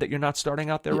mad that you're not starting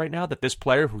out there right now? That this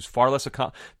player who's far less,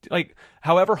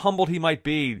 however humbled he might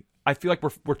be, I feel like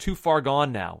we're too far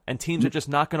gone now, and teams are just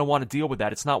not going to want to deal with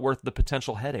that. It's not worth the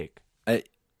potential headache.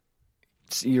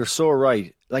 You're so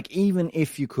right. Even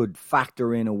if you could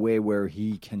factor in a way where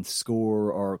he can score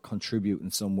or contribute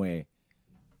in some way,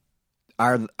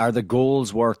 are the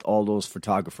goals worth all those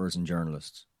photographers and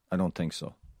journalists? I don't think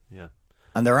so. Yeah.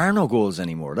 And there are no goals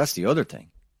anymore. That's the other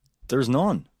thing. There's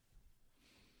none.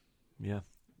 Yeah.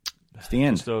 It's the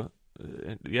end. So,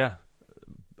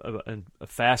 a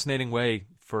fascinating way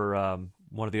for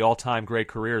one of the all-time great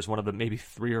careers, one of the maybe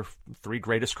three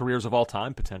greatest careers of all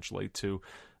time, potentially, to...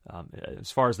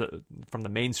 as far as from the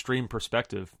mainstream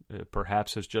perspective, we've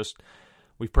perhaps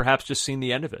just seen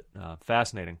the end of it.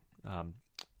 Fascinating,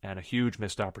 and a huge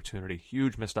missed opportunity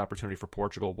for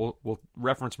Portugal. We'll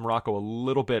reference Morocco a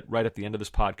little bit right at the end of this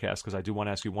podcast because I do want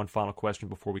to ask you one final question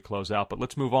before we close out. But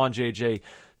let's move on, JJ,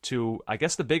 to I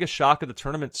guess the biggest shock of the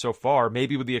tournament so far,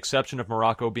 maybe with the exception of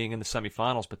Morocco being in the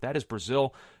semifinals, but that is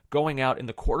Brazil going out in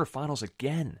the quarterfinals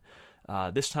again.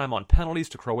 This time on penalties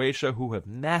to Croatia, who have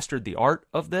mastered the art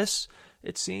of this.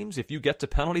 It seems if you get to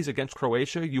penalties against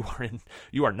Croatia, you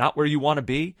are not where you want to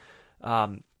be.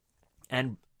 And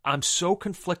I'm so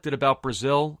conflicted about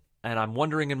Brazil, and I'm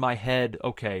wondering in my head,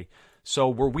 okay, So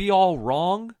were we all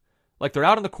wrong? Like, they're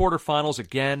out in the quarterfinals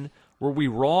again. Were we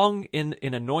wrong in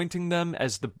anointing them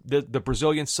as the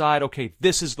Brazilian side? Okay,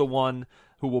 this is the one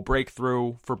who will break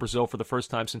through for Brazil for the first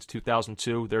time since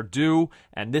 2002. They're due,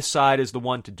 and this side is the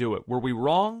one to do it. Were we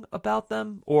wrong about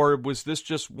them? Or was this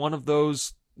just one of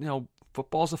those,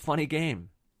 football's a funny game?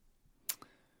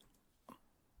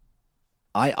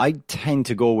 I tend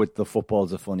to go with the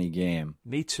football's a funny game.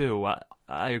 Me too.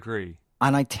 I agree.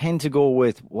 And I tend to go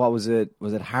with, what was it?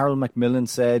 Was it Harold Macmillan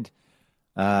said?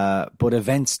 But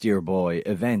events, dear boy,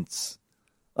 events.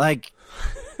 Like,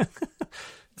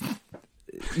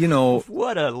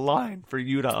 what a line for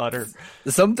you to utter.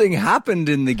 Something happened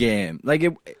in the game.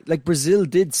 Like Brazil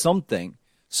did something.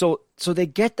 So they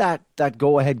get that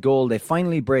go-ahead goal. They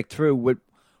finally break through with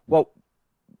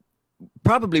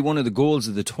probably one of the goals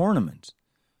of the tournament.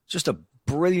 Just a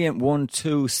brilliant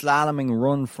 1-2 slaloming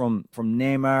run from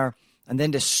Neymar. And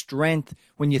then the strength,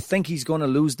 when you think he's going to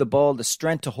lose the ball, the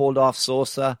strength to hold off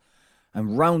Sosa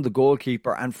and round the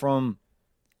goalkeeper. And from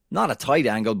not a tight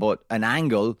angle, but an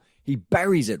angle, he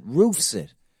buries it, roofs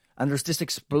it. And there's this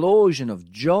explosion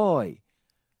of joy.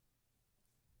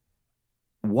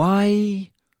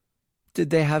 Why did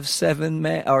they have 7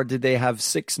 men, or did they have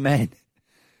 6 men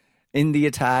in the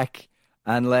attack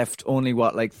and left only,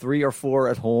 3 or 4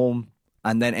 at home,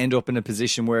 and then end up in a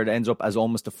position where it ends up as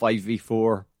almost a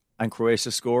 5v4 and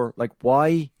Croatia score? Like,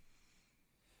 why?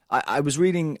 I was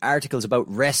reading articles about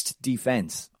rest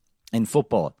defense in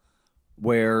football,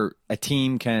 where a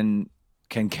team can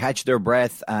catch their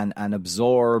breath and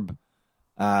absorb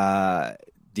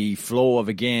the flow of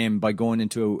a game by going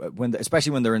into,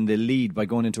 especially when they're in the lead, by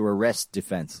going into a rest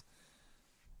defense.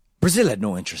 Brazil had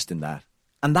no interest in that.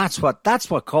 And that's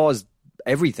what caused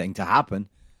everything to happen.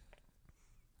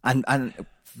 And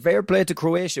fair play to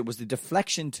Croatia, was the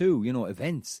deflection too,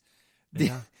 events.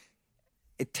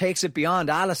 It takes it beyond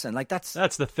Alisson. Like, that's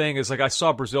the thing, is I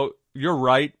saw Brazil. You're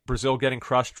right, Brazil getting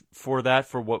crushed for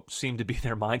what seemed to be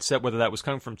their mindset, whether that was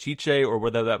coming from Chiche or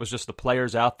whether that was just the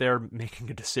players out there making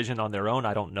a decision on their own.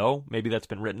 I don't know. Maybe that's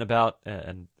been written about,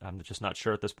 and I'm just not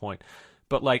sure at this point.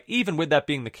 But even with that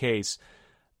being the case,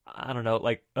 I don't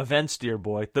know, events, dear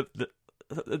boy,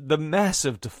 the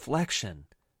massive deflection.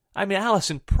 I mean,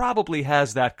 Alisson probably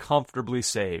has that comfortably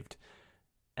saved.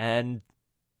 And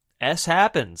S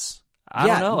happens. I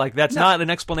don't know. That's not an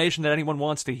explanation that anyone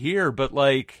wants to hear, but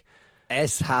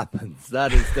S happens.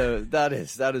 That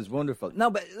is wonderful. No,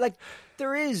 but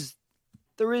there is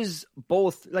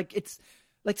both. It's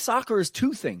soccer is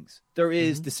two things. There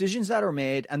is decisions that are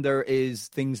made, and there is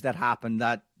things that happen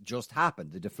that just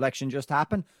happened. The deflection just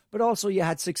happened, but also you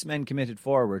had 6 men committed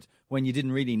forward when you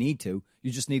didn't really need to.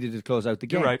 You just needed to close out the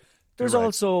game. You're right. There's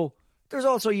also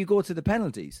you go to the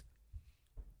penalties.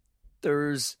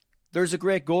 There's a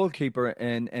great goalkeeper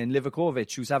in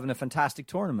Livakovic who's having a fantastic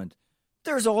tournament.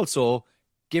 There's also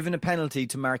giving a penalty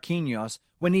to Marquinhos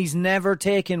when he's never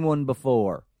taken one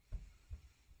before.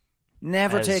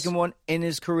 Never taken one in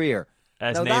his career.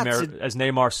 As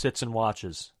Neymar sits and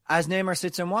watches. As Neymar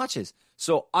sits and watches.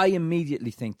 So I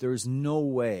immediately think there's no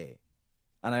way,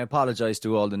 and I apologize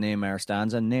to all the Neymar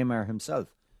stans and Neymar himself.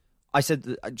 I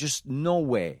said, just no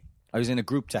way. I was in a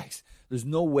group text. There's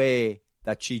no way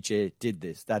that Chiche did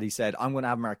this, that he said, I'm going to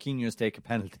have Marquinhos take a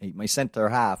penalty, my centre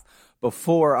half,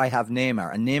 before I have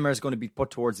Neymar. And Neymar is going to be put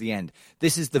towards the end.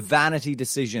 This is the vanity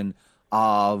decision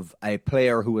of a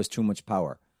player who has too much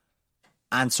power.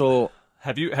 And so...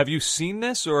 Have you seen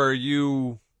this, or are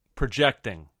you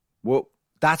projecting? Well,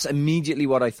 that's immediately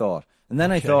what I thought. And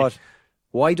then I thought,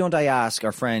 why don't I ask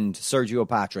our friend Sergio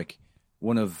Patrick,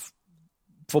 one of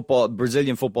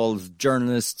Brazilian football's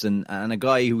journalists and a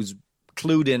guy who's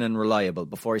clued in and reliable,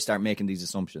 before I start making these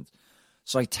assumptions.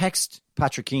 So I text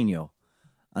Patricinho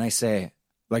and I say,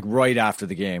 right after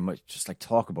the game, just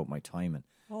talk about my timing.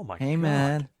 Oh my God. Hey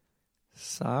man,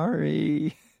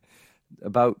 sorry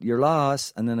about your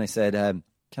loss. And then I said,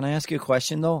 can I ask you a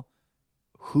question though?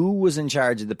 Who was in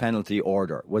charge of the penalty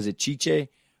order? Was it Chiche,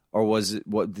 or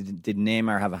did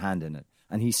Neymar have a hand in it?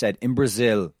 And he said, in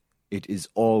Brazil, it is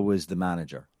always the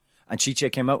manager. And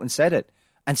Chiche came out and said it.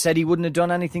 And said he wouldn't have done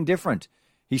anything different.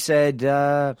 He said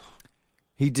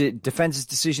he defends his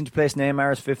decision to place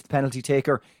Neymar as 5th penalty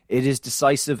taker. It is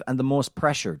decisive and the most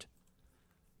pressured.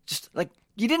 Just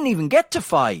you didn't even get to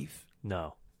 5.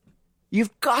 No.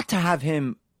 You've got to have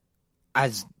him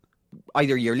as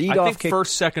either your lead-off I think kick,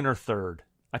 first, second, or third.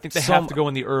 I think they have to go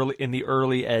in the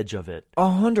early edge of it.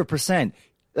 100%.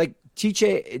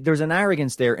 Chiche, there's an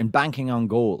arrogance there in banking on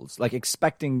goals,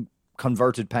 expecting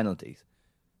converted penalties.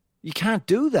 You can't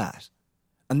do that.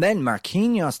 And then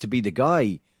Marquinhos to be the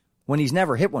guy when he's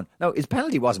never hit one. Now, his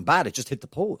penalty wasn't bad. It just hit the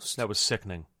post. That was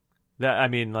sickening.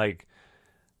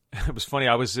 It was funny.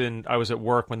 I was at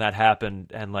work when that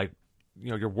happened, and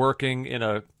you're working in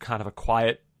a kind of a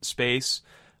quiet space,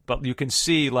 but you can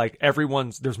see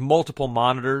there's multiple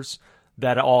monitors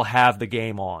that all have the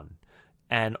game on,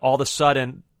 and all of a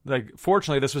sudden,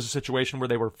 fortunately, this was a situation where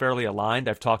they were fairly aligned.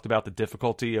 I've talked about the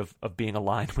difficulty of being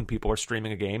aligned when people are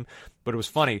streaming a game, but it was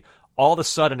funny. All of a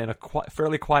sudden, in a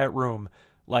fairly quiet room,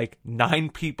 9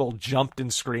 people jumped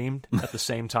and screamed at the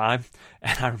same time.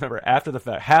 And I remember after the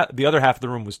fact, the other half of the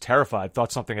room was terrified,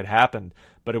 thought something had happened,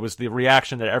 but it was the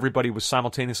reaction that everybody was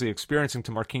simultaneously experiencing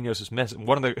to Marquinhos' miss. And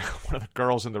one of the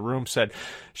girls in the room said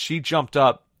she jumped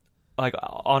up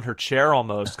on her chair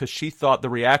almost because she thought the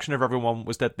reaction of everyone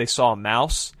was that they saw a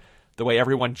mouse. The way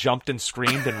everyone jumped and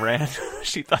screamed and ran,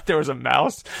 she thought there was a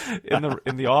mouse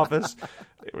in the office.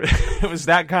 It was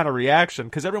that kind of reaction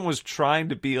because everyone was trying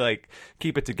to be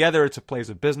keep it together. It's a place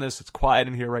of business. It's quiet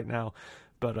in here right now.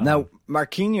 But now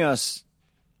Marquinhos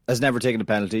has never taken a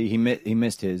penalty. He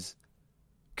missed his.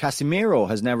 Casemiro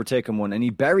has never taken one, and he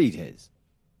buried his.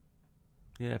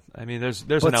 Yeah, I mean, there's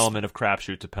an element of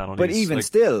crapshoot to penalties. But even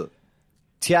still,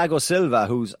 Thiago Silva,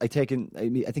 I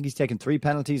think he's taken 3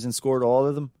 penalties and scored all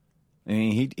of them. I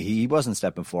mean, he wasn't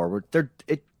stepping forward.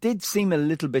 It did seem a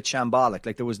little bit shambolic,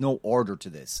 like there was no order to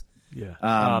this. Yeah.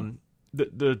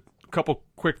 The couple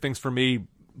quick things for me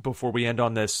before we end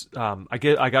on this. I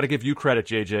got to give you credit,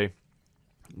 JJ.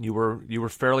 You were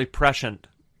fairly prescient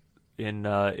in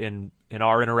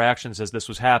our interactions as this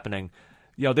was happening.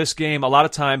 This game, a lot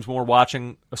of times when we're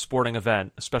watching a sporting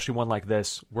event, especially one like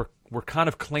this, we're kind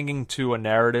of clinging to a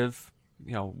narrative.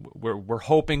 We're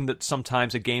hoping that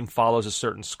sometimes a game follows a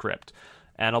certain script.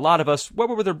 And a lot of us,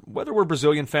 whether we're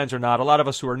Brazilian fans or not, a lot of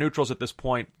us who are neutrals at this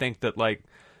point think that,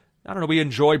 we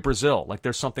enjoy Brazil.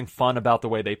 There's something fun about the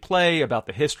way they play, about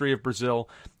the history of Brazil.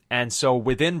 And so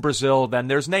within Brazil, then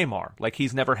there's Neymar.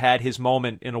 He's never had his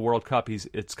moment in a World Cup.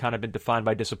 It's kind of been defined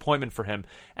by disappointment for him.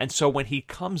 And so when he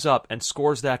comes up and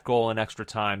scores that goal in extra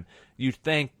time, you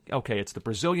think, okay, it's the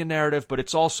Brazilian narrative, but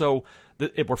it's also,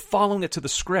 we're following it to the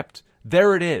script.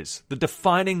 There it is, the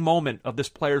defining moment of this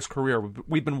player's career.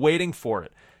 We've been waiting for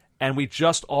it, and we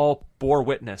just all bore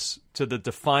witness to the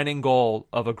defining goal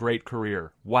of a great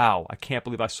career. Wow, I can't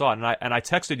believe I saw it. And I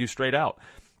texted you straight out.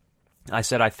 I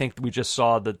said, I think we just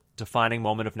saw the defining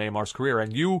moment of Neymar's career.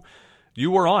 And you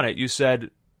were on it. You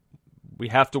said, we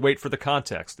have to wait for the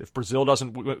context. If Brazil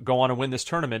doesn't go on and win this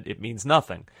tournament, it means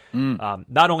nothing.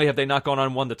 Not only have they not gone on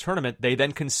and won the tournament, they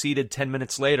then conceded 10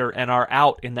 minutes later and are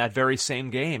out in that very same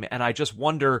game. And I just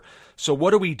wonder, so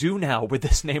what do we do now with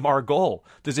this Neymar goal?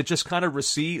 Does it just kind of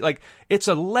recede? It's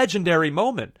a legendary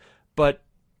moment, but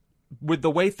with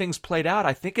the way things played out,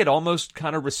 I think it almost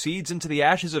kind of recedes into the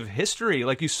ashes of history.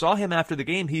 You saw him after the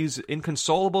game. He's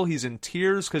inconsolable. He's in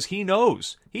tears because he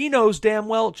knows damn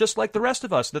well, just like the rest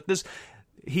of us, that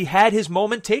he had his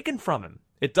moment taken from him.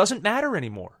 It doesn't matter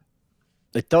anymore.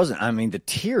 It doesn't. I mean, the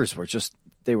tears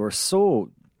they were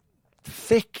so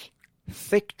thick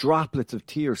droplets of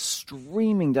tears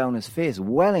streaming down his face,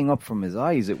 welling up from his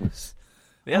eyes. It was...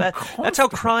 Yeah, that's how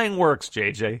crying works,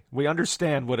 JJ. We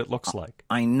understand what it looks like.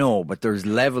 I know, but there's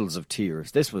levels of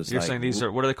tears. This was You're saying these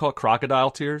are, what do they call it,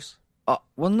 crocodile tears?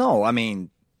 Well, no. I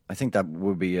mean, I think that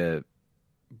would be a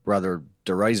rather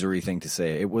derisory thing to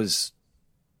say. It was...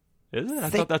 Is it?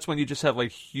 I thought that's when you just have,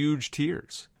 huge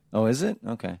tears. Oh, is it?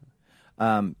 Okay.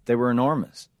 They were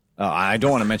enormous. I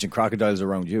don't want to mention crocodiles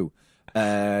around you.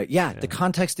 The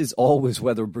context is always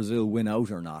whether Brazil win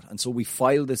out or not. And so we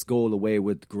filed this goal away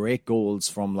with great goals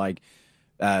from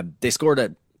they scored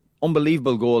an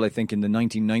unbelievable goal, I think, in the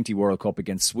 1990 World Cup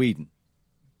against Sweden.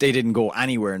 They didn't go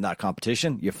anywhere in that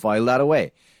competition. You file that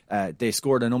away. They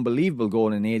scored an unbelievable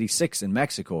goal in '86 in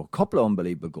Mexico. A couple of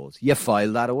unbelievable goals. You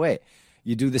file that away.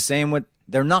 You do the same with,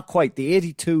 they're not quite, the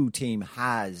 '82 team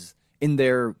has, in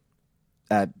their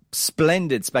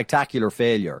splendid, spectacular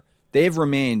failure, they've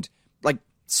remained...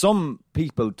 Some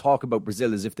people talk about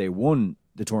Brazil as if they won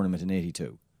the tournament in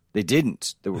 '82. They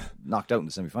didn't. They were knocked out in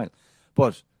the semi-final.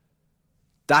 But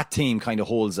that team kind of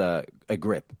holds a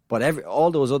grip. But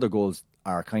all those other goals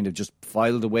are kind of just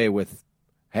filed away with,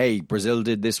 hey, Brazil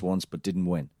did this once but didn't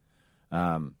win.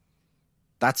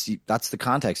 That's the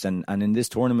context. And in this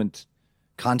tournament,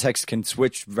 context can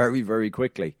switch very, very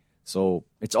quickly. So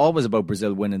it's always about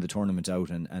Brazil winning the tournament out.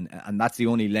 And that's the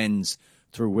only lens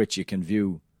through which you can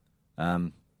view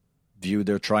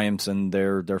their triumphs and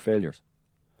their failures.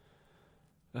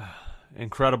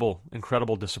 Incredible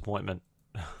disappointment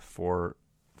for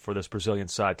this Brazilian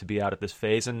side to be out at this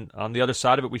phase. And on the other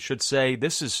side of it, we should say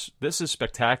this is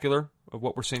spectacular of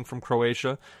what we're seeing from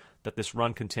Croatia. that this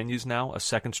run continues now, a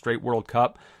second straight World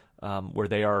Cup, where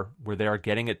they are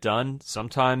getting it done.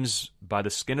 Sometimes by the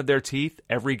skin of their teeth.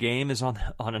 Every game is on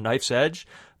a knife's edge,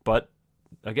 but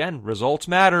again, results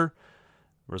matter.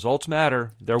 Results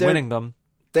matter. They're winning them.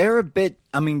 They're a bit.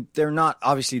 I mean, they're not.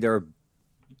 Obviously, they're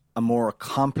a more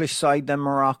accomplished side than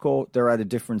Morocco. They're at a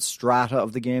different strata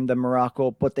of the game than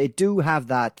Morocco, but they do have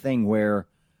that thing where,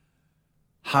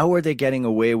 how are they getting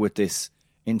away with this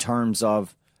in terms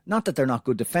of, not that they're not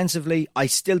good defensively, I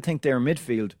still think their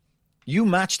midfield, you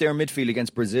match their midfield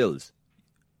against Brazil's.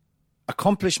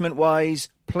 Accomplishment-wise,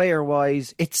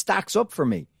 player-wise, it stacks up for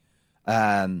me.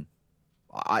 They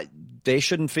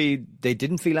didn't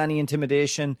feel any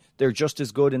intimidation. They're just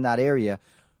as good in that area.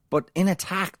 But in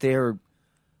attack, they're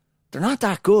not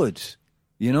that good.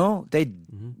 You know, they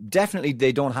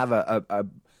don't have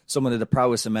someone of the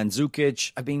prowess of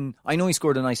Mandzukic. I mean, I know he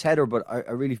scored a nice header, but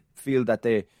I really feel that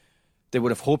they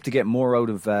would have hoped to get more out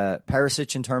of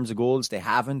Perisic in terms of goals. They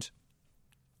haven't.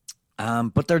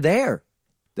 But they're there.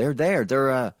 They're there.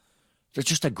 They're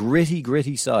just a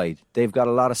gritty side. They've got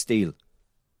a lot of steel.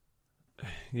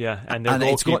 Yeah, and their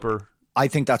goalkeeper. I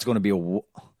think that's going to be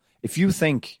if you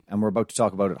think, and we're about to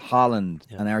talk about it, Holland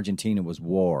and Argentina was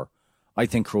war. I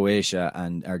think Croatia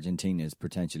and Argentina is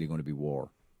potentially going to be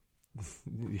war.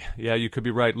 Yeah, you could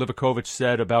be right. Livakovic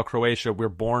said about Croatia,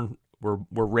 we're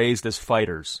raised as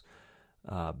fighters.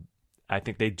 I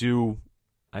think they do.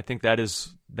 I think that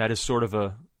is sort of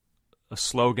a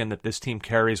slogan that this team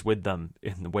carries with them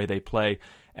in the way they play.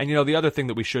 And you know, the other thing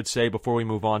that we should say before we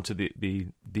move on to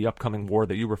the upcoming war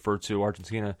that you referred to,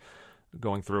 Argentina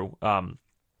going through.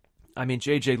 I mean,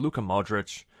 Luka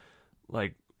Modric,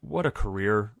 like, what a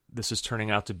career this is turning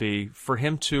out to be for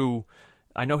him to.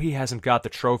 I know he hasn't got the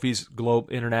trophies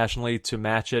internationally to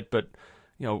match it, but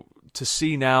you know, to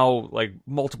see now like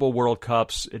multiple World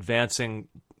Cups, advancing,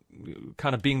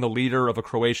 kind of being the leader of a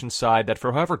Croatian side that,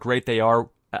 for however great they are,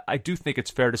 I do think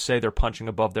it's fair to say they're punching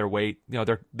above their weight. You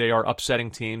know, they are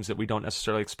upsetting teams that we don't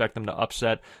necessarily expect them to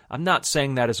upset. I'm not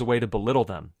saying that as a way to belittle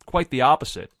them. Quite the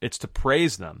opposite. It's to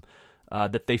praise them,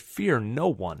 that they fear no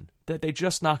one, that they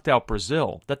just knocked out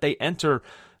Brazil, that they enter.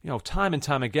 You know, time and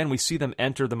time again, we see them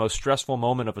enter the most stressful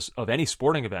moment of any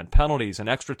sporting event, penalties and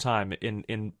extra time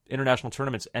in international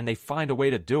tournaments, and they find a way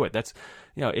to do it. That's,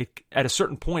 you know, at a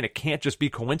certain point, it can't just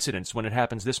be coincidence when it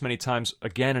happens this many times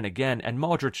again and again. And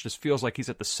Modric just feels like he's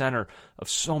at the center of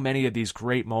so many of these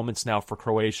great moments now for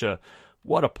Croatia.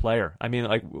 What a player. I mean,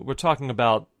 like, we're talking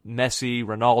about Messi,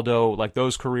 Ronaldo, like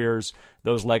those careers,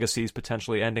 those legacies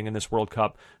potentially ending in this World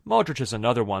Cup. Modric is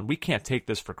another one. We can't take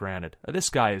this for granted.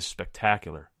 This guy is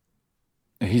spectacular.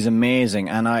 He's amazing,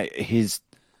 and I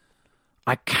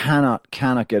cannot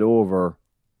get over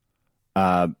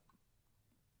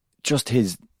just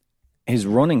his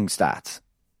running stats.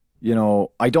 You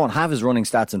know, I don't have his running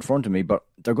stats in front of me, but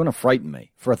they're going to frighten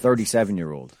me for a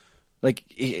 37-year-old. Like,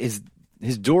 his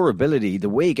durability, the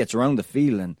way he gets around the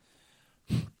field, and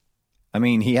I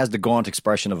mean, he has the gaunt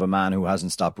expression of a man who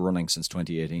hasn't stopped running since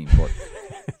 2018. But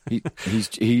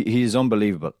he is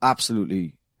unbelievable,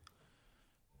 absolutely.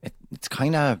 It's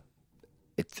kind of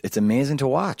it's amazing to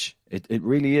watch. It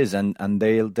really is, and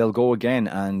they'll go again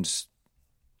and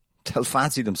they'll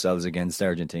fancy themselves against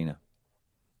Argentina.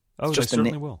 Oh, they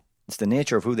certainly will. It's the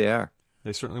nature of who they are.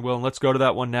 They certainly will. And let's go to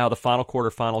that one now, the final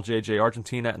quarterfinal, JJ,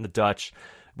 Argentina and the Dutch.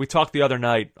 We talked the other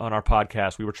night on our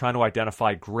podcast. We were trying to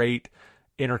identify great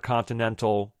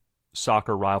intercontinental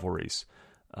soccer rivalries.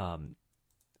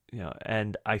 You know,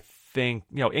 and I think,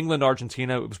 you know, England,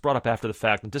 Argentina, it was brought up after the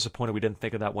fact. I'm disappointed we didn't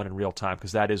think of that one in real time,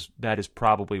 because that is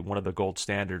probably one of the gold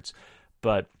standards.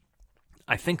 But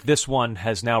I think this one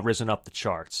has now risen up the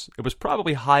charts. It was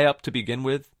probably high up to begin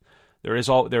with. There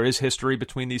is history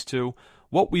between these two.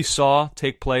 What we saw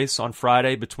take place on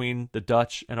Friday between the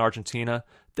Dutch and Argentina,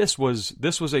 this was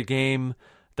a game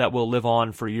that will live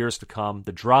on for years to come.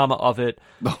 The drama of it,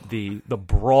 the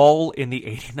brawl in the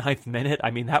 89th minute.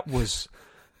 I mean, that was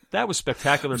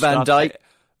spectacular stuff.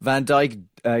 Van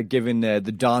Dijk giving the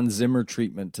Don Zimmer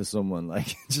treatment to someone,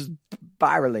 like just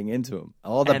barreling into him.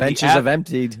 All the benches have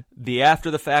emptied. The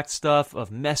after-the-fact stuff of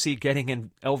Messi getting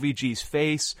in LVG's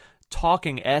face,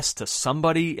 talking S to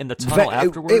somebody in the tunnel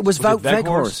afterwards. It was Wout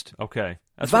Weghorst. Okay.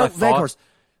 That's Wout Weghorst.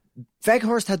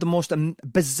 Weghorst had the most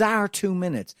bizarre 2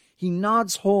 minutes. He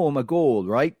nods home a goal,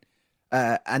 right?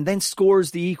 And then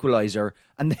scores the equaliser,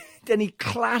 and then he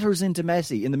clatters into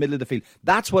Messi in the middle of the field.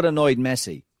 That's what annoyed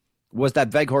Messi, was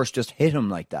that Weghorst just hit him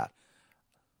like that.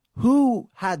 Who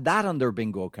had that on their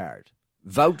bingo card?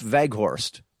 Wout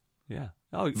Weghorst. Yeah.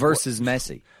 Versus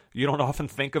Messi. You don't often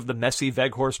think of the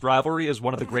Messi-Weghorst rivalry as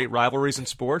one of the great rivalries in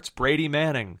sports. Brady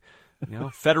Manning,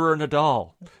 Federer,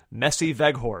 Nadal, Messi,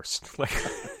 Weghorst. Like,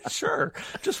 sure,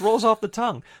 just rolls off the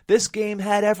tongue. This game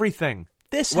had everything.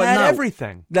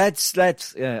 Everything. Let's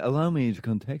allow me to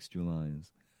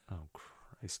contextualize. Oh,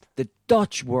 Christ. The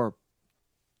Dutch were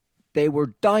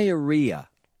diarrhea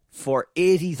for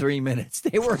 83 minutes.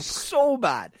 They were so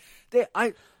bad.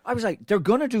 I was like, they're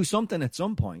going to do something at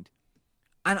some point.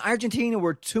 And Argentina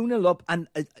were 2-0 up, and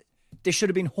they should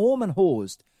have been home and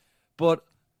hosed. But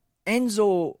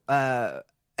Enzo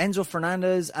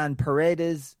Fernandez and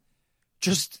Paredes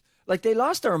just, like, they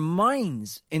lost their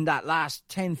minds in that last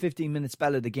 10, 15 minute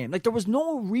spell of the game. Like, there was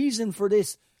no reason for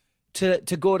this to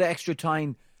go to extra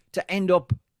time to end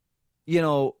up,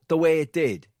 the way it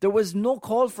did. There was no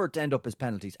call for it to end up as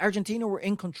penalties. Argentina were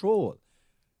in control.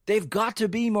 They've got to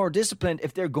be more disciplined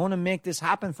if they're going to make this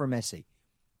happen for Messi.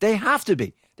 They have to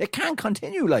be. They can't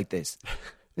continue like this.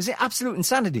 It's absolute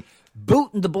insanity.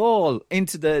 Booting the ball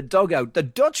into the dugout. The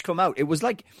Dutch come out. It was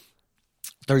like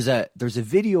there's a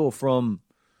video from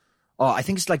I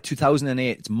think it's like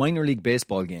 2008. It's a minor league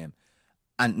baseball game.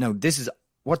 And now this is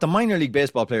what the minor league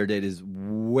baseball player did is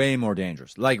way more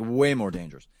dangerous. Like way more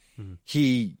dangerous.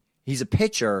 Mm-hmm. He's a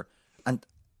pitcher and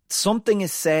something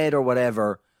is said or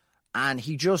whatever, and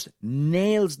he just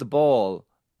nails the ball.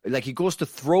 Like he goes to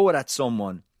throw it at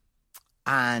someone,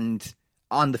 and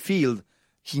on the field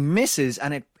he misses,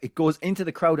 and it goes into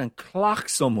the crowd and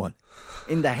clocks someone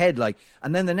in the head. Like,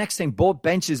 and then the next thing, both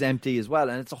benches empty as well,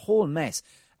 and it's a whole mess.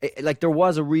 Like there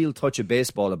was a real touch of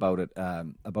baseball about it,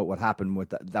 about what happened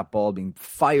with that ball being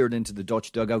fired into the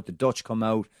Dutch dugout. The Dutch come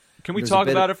out. Can we talk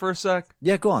about it for a sec?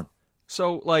 Yeah, go on.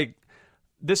 So, like,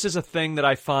 this is a thing that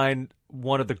I find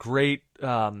one of the great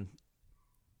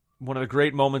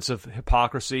moments of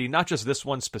hypocrisy. Not just this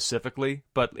one specifically,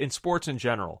 but in sports in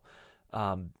general.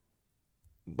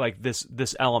 Like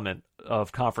this element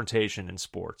of confrontation in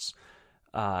sports.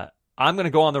 I'm going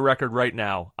to go on the record right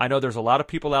now. I know there's a lot of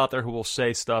people out there who will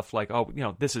say stuff like, "Oh,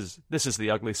 this is the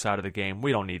ugly side of the game.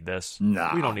 We don't need this.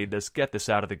 Nah. We don't need this. Get this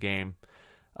out of the game."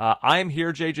 I am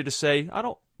here, JJ, to say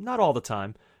not all the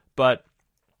time, but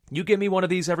you give me one of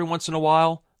these every once in a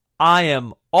while, I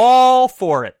am all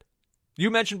for it.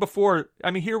 You mentioned before, I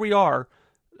mean, here we are,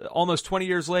 almost 20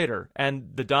 years later, and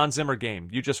the Don Zimmer game.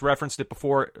 You just referenced it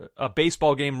before, a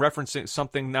baseball game referencing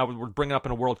something that we're bringing up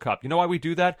in a World Cup. You know why we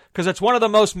do that? Because it's one of the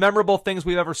most memorable things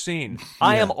we've ever seen. Yeah.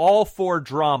 I am all for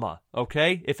drama,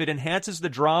 okay? If it enhances the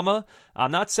drama,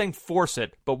 I'm not saying force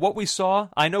it, but what we saw,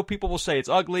 I know people will say it's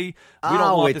ugly, we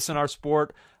don't want this in our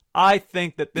sport. I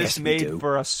think that this made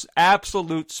for an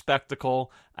absolute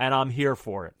spectacle, and I'm here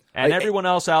for it. And everyone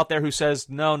else out there who says,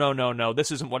 no,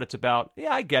 this isn't what it's about.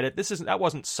 Yeah, I get it. That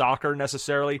wasn't soccer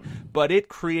necessarily, but it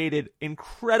created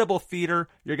incredible theater.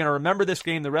 You're going to remember this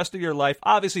game the rest of your life.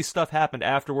 Obviously, stuff happened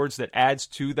afterwards that adds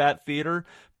to that theater,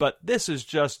 but this is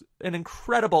just an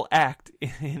incredible act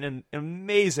in an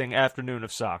amazing afternoon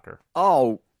of soccer.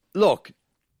 Oh, look,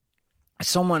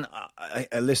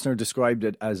 a listener described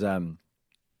it as an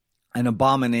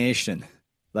abomination.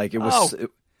 Like it was...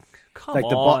 Come like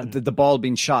on. The ball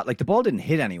being shot. Like the ball didn't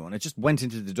hit anyone. It just went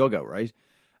into the dugout, right?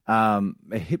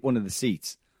 It hit one of the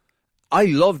seats. I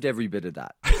loved every bit of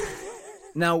that.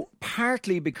 Now,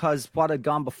 partly because what had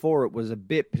gone before it was a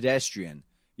bit pedestrian.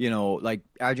 Like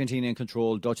Argentina in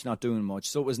control, Dutch not doing much.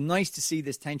 So it was nice to see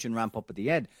this tension ramp up at the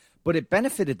end. But it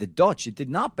benefited the Dutch. It did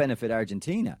not benefit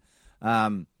Argentina.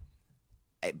 But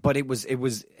it was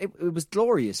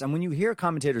glorious. And when you hear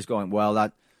commentators going, well,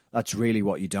 that's really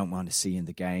what you don't want to see in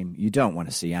the game. You don't want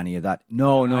to see any of that.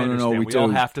 No. We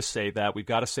don't have to say that. We've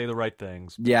got to say the right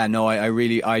things. Yeah, no, I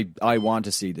really want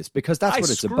to see this because that's what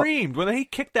it's about. I screamed when he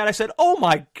kicked that. I said, "Oh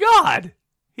my God,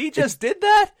 he just did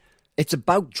that." It's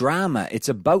about drama. It's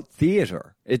about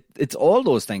theater. It's all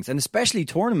those things, and especially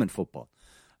tournament football.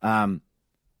 I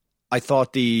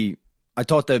thought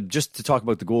just to talk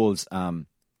about the goals,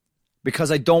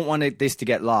 because I don't want this to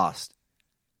get lost.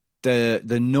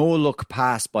 The no-look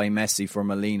pass by Messi for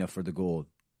Molina for the goal.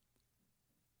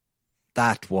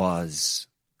 That was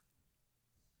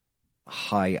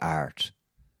high art.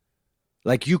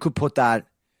 Like, you could put that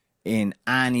in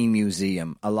any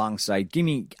museum alongside. Give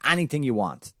me anything you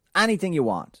want. Anything you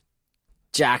want.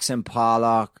 Jackson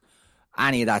Pollock,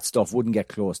 any of that stuff wouldn't get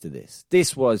close to this.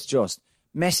 This was just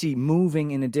Messi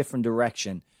moving in a different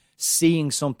direction,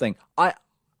 seeing something.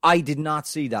 I did not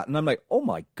see that. And I'm like, oh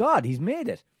my God, he's made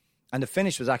it. And the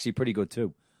finish was actually pretty good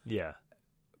too. Yeah.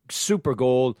 Super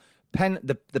goal.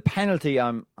 The penalty,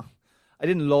 I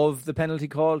didn't love the penalty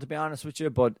call, to be honest with you,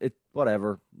 but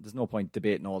whatever. There's no point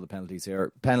debating all the penalties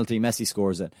here. Penalty, Messi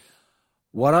scores it.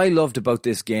 What I loved about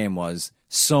this game was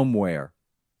somewhere,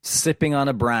 sipping on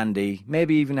a brandy,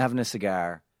 maybe even having a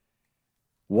cigar,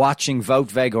 watching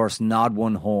Wout Weghorst nod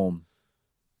one home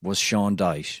was Sean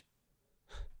Dyche.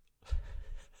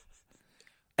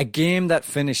 A game that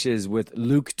finishes with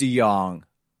Luke de Jong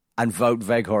and Wout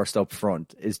Weghorst up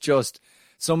front is just...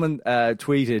 Someone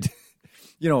tweeted,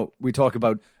 we talk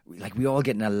about, like, we all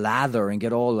get in a lather and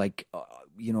get all, like,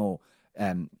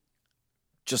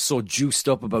 just so juiced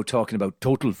up about talking about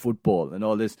total football and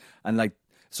all this. And, like,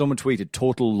 someone tweeted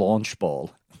total launch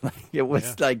ball. It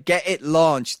was like, get it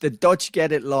launched. The Dutch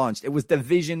get it launched. It was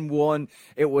Division 1.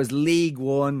 It was League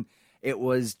 1. It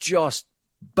was just,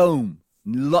 boom,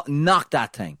 knock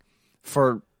that thing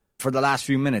for the last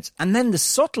few minutes. And then the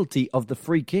subtlety of the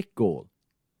free kick goal.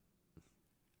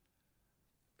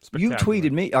 You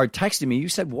tweeted me or texted me. You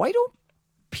said, "Why don't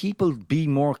people be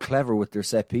more clever with their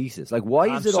set pieces? Like,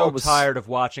 why is it always?" I'm so tired of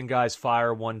watching guys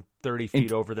fire 130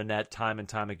 feet over the net time and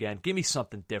time again. Give me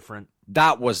something different.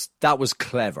 That was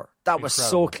clever. That was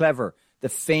so clever. The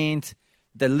feint,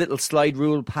 the little slide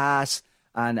rule pass,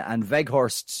 and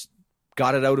Weghorst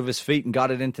got it out of his feet and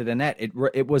got it into the net.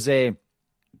 It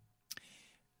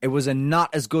was a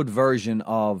not as good version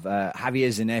of Javier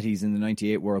Zanetti's in the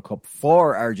 98 World Cup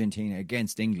for Argentina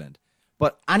against England.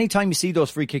 But anytime you see those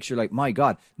free kicks, you're like, my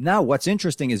God. Now, what's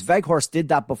interesting is Weghorst did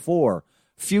that before,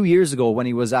 a few years ago when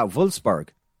he was at Wolfsburg.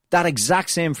 That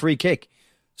exact same free kick.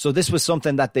 So this was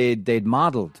something that they'd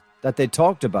modelled, that they'd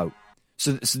talked about.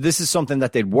 So this is something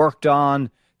that they'd worked on.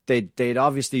 They'd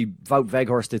obviously, Wout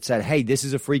Weghorst had said, hey, this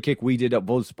is a free kick we did at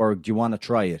Wolfsburg. Do you want to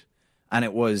try it? And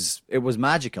it was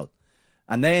magical.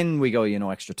 And then we go,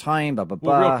 extra time, blah, blah,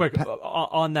 blah. Well, real quick,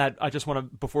 on that, I just want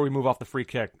to, before we move off the free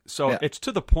kick. So It's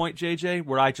to the point, JJ,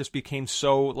 where I just became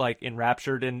so, like,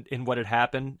 enraptured in what had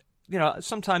happened.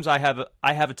 Sometimes I have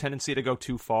a tendency to go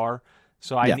too far.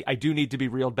 So I do need to be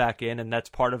reeled back in, and that's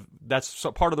part of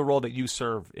the role that you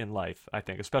serve in life, I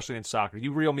think, especially in soccer.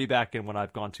 You reel me back in when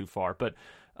I've gone too far. But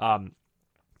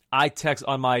I text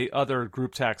on my other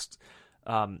group text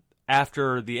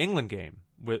after the England game,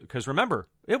 because remember,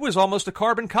 it was almost a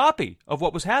carbon copy of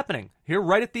what was happening here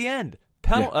right at the end.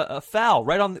 A foul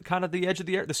right on kind of the edge of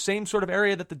the area, the same sort of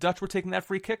area that the Dutch were taking that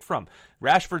free kick from.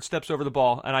 Rashford steps over the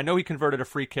ball, and I know he converted a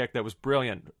free kick that was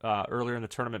brilliant earlier in the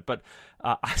tournament, but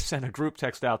I sent a group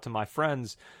text out to my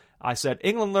friends. I said,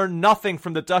 England learned nothing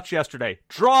from the Dutch yesterday.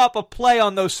 Draw up a play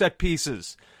on those set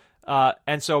pieces.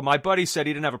 And so my buddy said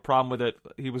he didn't have a problem with it.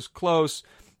 He was close.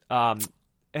 And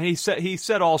he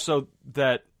said also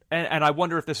that, and I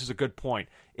wonder if this is a good point,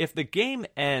 if the game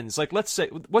ends, like, let's say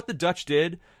what the Dutch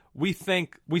did, we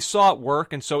think we saw it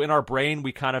work, and so in our brain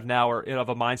we kind of now are of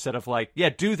a mindset of like, yeah,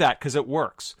 do that because it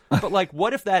works. But like,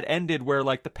 what if that ended where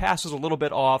like the pass is a little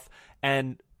bit off,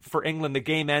 and for England the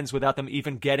game ends without them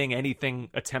even getting anything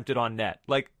attempted on net?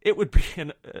 Like, it would be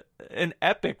an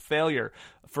epic failure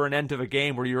for an end of a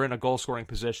game where you're in a goal scoring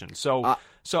position. So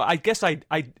I guess I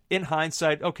in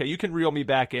hindsight, okay, you can reel me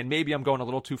back in. Maybe I'm going a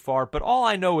little too far, but all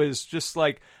I know is just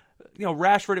like,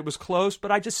 Rashford, it was close,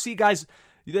 but I just see guys,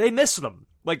 they miss them.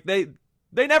 Like, they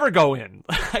never go in.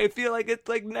 I feel like it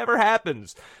like never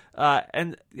happens.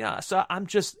 So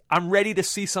I'm ready to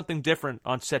see something different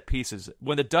on set pieces.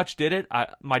 When the Dutch did it,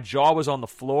 my jaw was on the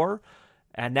floor,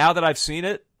 and now that I've seen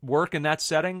it work in that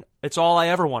setting, it's all I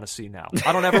ever want to see now.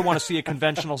 I don't ever want to see a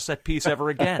conventional set piece ever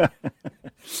again.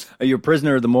 You're a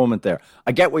prisoner of the moment there.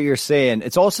 I get what you're saying.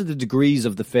 It's also the degrees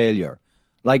of the failure.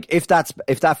 Like, if that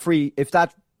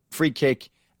free kick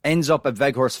ends up at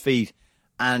Weghorst's feet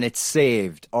and it's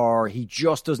saved, or he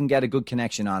just doesn't get a good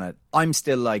connection on it, I'm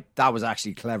still like, that was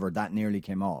actually clever. That nearly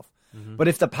came off. Mm-hmm. But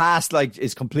if the pass like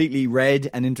is completely read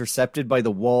and intercepted by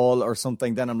the wall or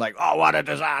something, then I'm like, oh, what a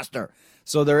disaster.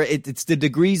 So it's the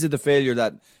degrees of the failure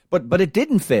that, but it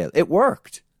didn't fail. It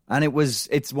worked, and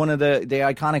it's one of the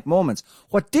iconic moments.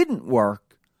 What didn't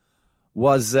work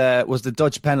was the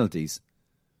Dutch penalties.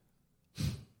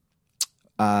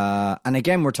 And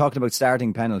again, we're talking about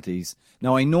starting penalties.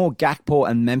 Now, I know Gakpo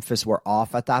and Memphis were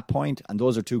off at that point, and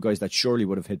those are two guys that surely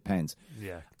would have hit pens.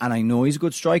 Yeah. And I know he's a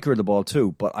good striker of the ball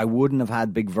too, but I wouldn't have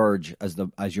had Big Verge as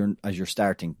your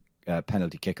starting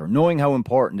penalty kicker. Knowing how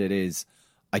important it is,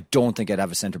 I don't think I'd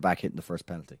have a centre back hitting the first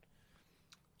penalty.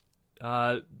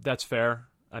 That's fair.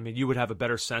 I mean, you would have a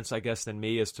better sense, I guess, than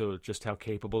me as to just how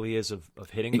capable he is of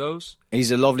hitting those.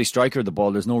 He's a lovely striker of the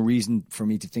ball. There's no reason for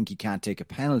me to think he can't take a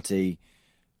penalty.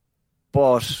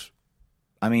 But,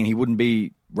 I mean, he wouldn't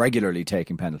be regularly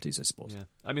taking penalties, I suppose. Yeah.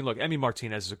 I mean, look, Emi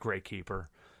Martinez is a great keeper.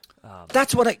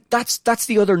 That's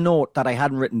the other note that I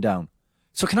hadn't written down.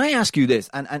 So can I ask you this?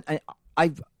 And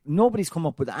nobody's come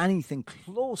up with anything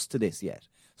close to this yet.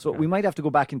 So we might have to go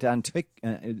back into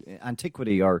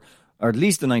antiquity or at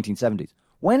least the 1970s.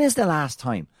 When is the last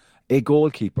time a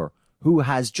goalkeeper who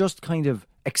has just kind of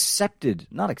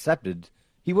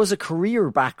he was a career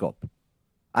backup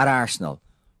at Arsenal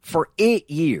for 8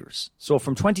 years. So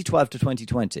from 2012 to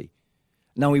 2020.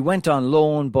 Now, he went on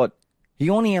loan, but he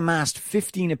only amassed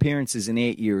 15 appearances in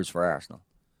 8 years for Arsenal.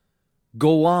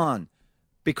 Go on,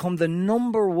 become the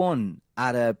number one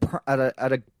at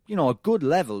a good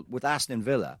level with Aston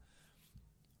Villa.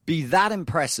 Be that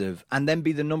impressive, and then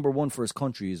be the number one for his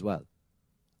country as well.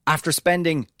 After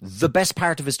spending the best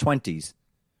part of his 20s.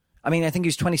 I mean, I think he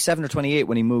was 27 or 28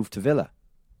 when he moved to Villa.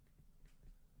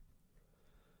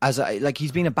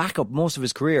 He's been a backup most of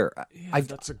his career. Yeah,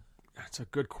 that's a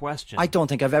good question. I don't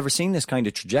think I've ever seen this kind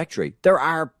of trajectory. There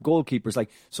are goalkeepers, like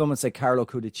someone said Carlo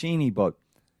Cudicini, but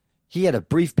he had a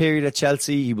brief period at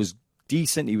Chelsea. He was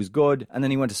decent, he was good, and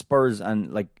then he went to Spurs,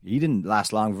 and he didn't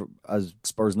last long as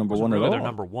Spurs number one really at all. Their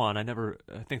number one. I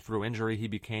think through injury he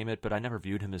became it, but I never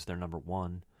viewed him as their number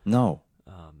one. No.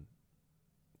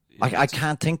 I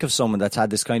can't think of someone that's had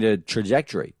this kind of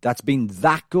trajectory, that's been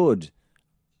that good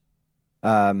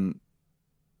after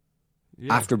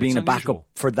being a backup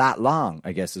for that long,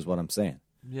 I guess is what I'm saying.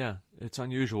 Yeah, it's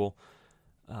unusual.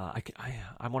 I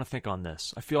want to think on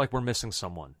this. I feel like we're missing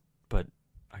someone, but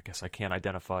I guess I can't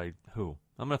identify who.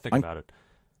 I'm going to think about it.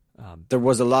 There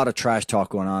was a lot of trash talk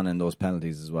going on in those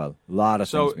penalties as well. A lot of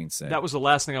things being said. That was the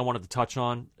last thing I wanted to touch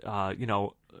on.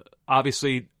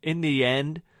 Obviously, in the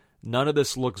end, none of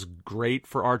this looks great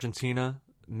for Argentina.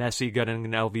 Messi getting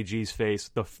in LVG's face.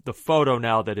 The photo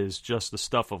now that is just the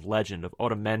stuff of legend of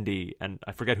Otamendi, and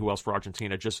I forget who else for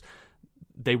Argentina, just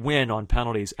they win on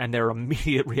penalties, and their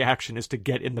immediate reaction is to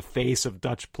get in the face of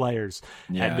Dutch players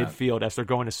at midfield as they're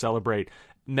going to celebrate.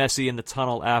 Messi in the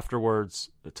tunnel afterwards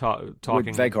talking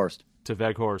with Weghorst. To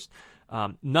Weghorst.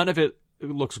 None of it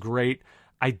looks great.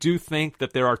 I do think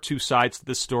that there are two sides to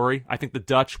this story. I think the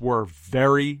Dutch were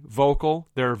very vocal.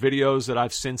 There are videos that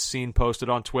I've since seen posted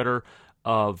on Twitter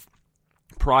of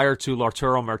prior to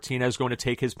Lautaro Martinez going to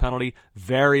take his penalty,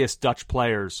 various Dutch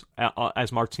players,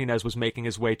 as Martinez was making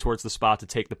his way towards the spot to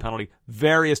take the penalty,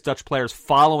 various Dutch players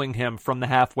following him from the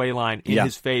halfway line in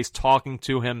his face, talking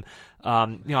to him.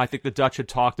 I think the Dutch had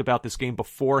talked about this game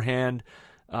beforehand.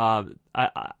 I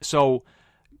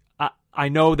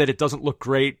know that it doesn't look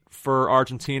great for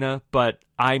Argentina, but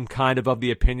I'm kind of the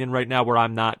opinion right now where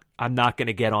I'm not going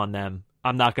to get on them.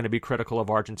 I'm not going to be critical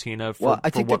of Argentina for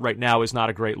what right now is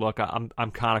not a great look.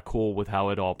 I'm kind of cool with how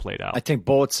it all played out. I think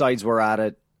both sides were at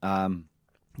it.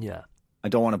 Yeah. I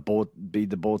don't want to be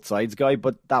the both sides guy,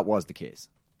 but that was the case.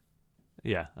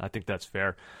 Yeah, I think that's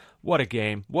fair. What a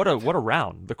game. What a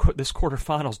round. This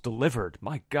quarterfinals delivered.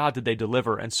 My God, did they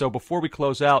deliver. And so before we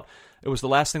close out, it was the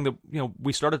last thing that,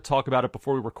 we started to talk about it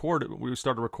before we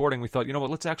started recording. We thought, you know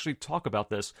what, let's actually talk about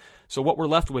this. So what we're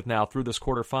left with now through this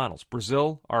quarterfinals,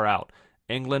 Brazil are out.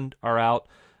 England are out.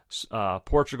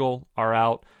 Portugal are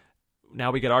out.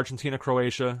 Now we get Argentina,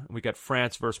 Croatia, and we get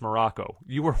France versus Morocco.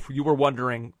 You were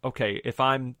wondering, okay, if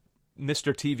I'm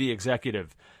Mr. TV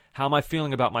executive, how am I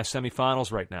feeling about my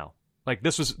semifinals right now? Like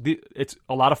it's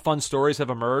a lot of fun stories have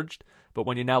emerged, but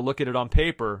when you now look at it on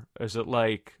paper, is it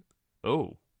like,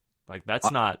 that's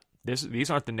not this? These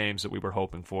aren't the names that we were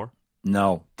hoping for.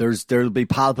 No, there'll be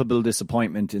palpable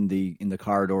disappointment in the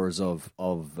corridors of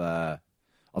the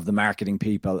marketing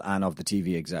people and of the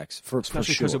TV execs,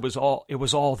 especially because it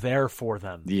was all there for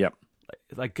them. Yep,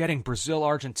 like getting Brazil,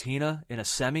 Argentina in a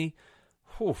semi.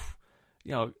 Whew,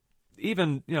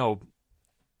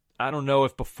 I don't know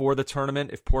if before the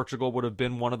tournament, if Portugal would have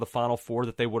been one of the final four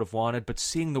that they would have wanted, but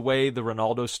seeing the way the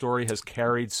Ronaldo story has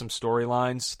carried some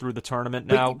storylines through the tournament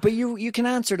now. But you can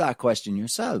answer that question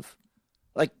yourself.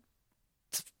 Like,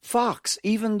 Fox,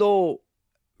 even though,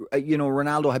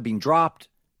 Ronaldo had been dropped,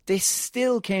 they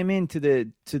still came into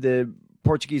the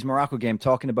Portuguese-Morocco game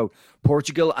talking about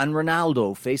Portugal and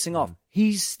Ronaldo facing off.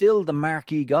 He's still the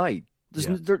marquee guy. There's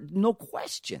no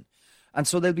question. And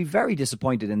so they'll be very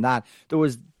disappointed in that. There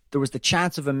was the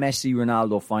chance of a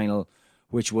Messi-Ronaldo final,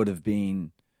 which would have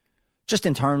been, just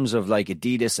in terms of like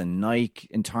Adidas and Nike,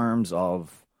 in terms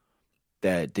of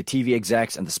the TV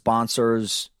execs and the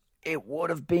sponsors, it would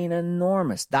have been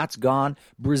enormous. That's gone.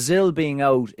 Brazil being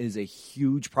out is a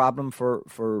huge problem for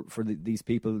these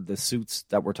people, the suits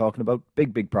that we're talking about.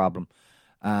 Big problem.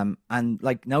 And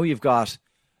like now you've got,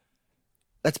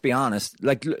 let's be honest,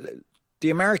 like the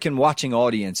American watching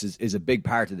audience is a big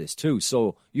part of this too.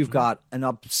 So you've got an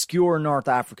obscure North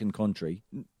African country,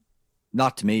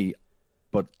 not to me,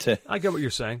 but to... I get what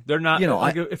you're saying. They're not,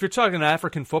 if you're talking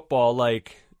African football,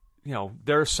 like,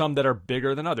 there are some that are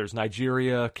bigger than others.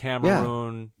 Nigeria,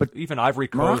 Cameroon, but even Ivory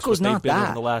Coast, Morocco's what they've been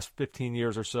in the last 15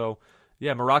 years or so.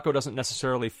 Yeah, Morocco doesn't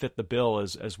necessarily fit the bill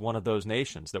as one of those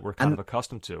nations that we're kind of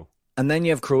accustomed to. And then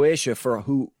you have Croatia for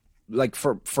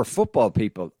football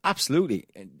people, absolutely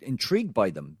intrigued by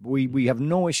them. We have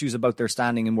no issues about their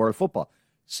standing in world football.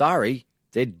 Sorry,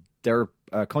 they're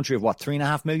a country of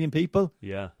 3.5 million people.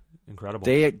 Yeah, incredible.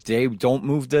 They don't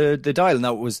move the dial.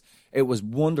 Now it was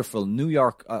wonderful.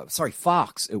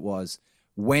 Fox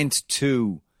went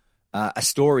to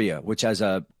Astoria, which has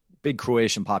a big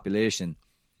Croatian population,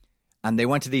 and they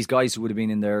went to these guys who would have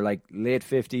been in their late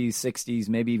 50s, 60s,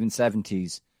 maybe even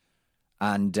 70s.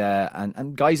 And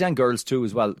guys and girls too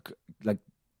as well, like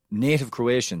native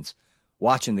Croatians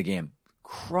watching the game,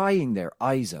 crying their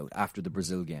eyes out after the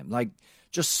Brazil game, like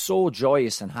just so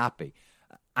joyous and happy.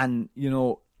 And,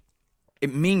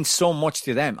 it means so much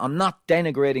to them. I'm not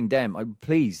denigrating them.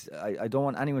 I don't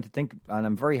want anyone to think, and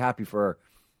I'm very happy for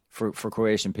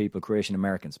Croatian people, Croatian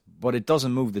Americans, but it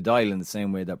doesn't move the dial in the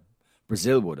same way that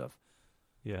Brazil would have.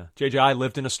 Yeah. JJ, I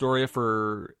lived in Astoria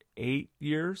for 8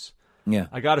 years. Yeah,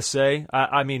 I got to say,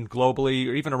 I mean, globally,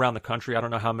 or even around the country, I don't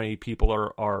know how many people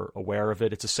are aware of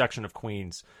it. It's a section of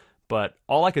Queens. But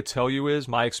all I could tell you is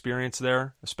my experience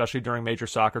there, especially during major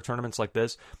soccer tournaments like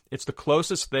this, it's the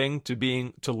closest thing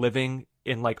to living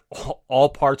in like all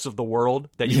parts of the world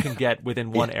that you can get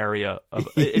within one area.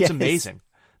 It's Yes. amazing.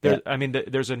 I mean,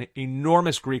 there's an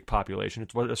enormous Greek population.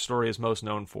 It's what Astoria is most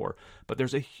known for. But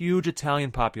there's a huge Italian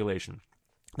population.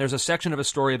 There's a section of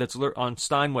Astoria that's on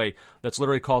Steinway that's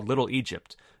literally called Little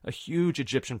Egypt, a huge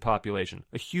Egyptian population,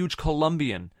 a huge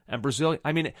Colombian and Brazilian.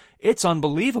 I mean, it's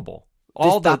unbelievable.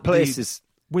 That place is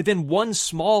within one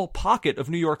small pocket of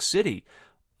New York City.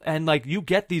 And like you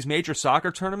get these major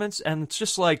soccer tournaments, and it's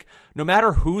just like no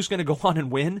matter who's going to go on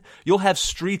and win, you'll have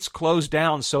streets closed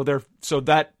down so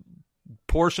that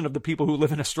portion of the people who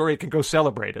live in Astoria can go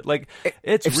celebrate it. Like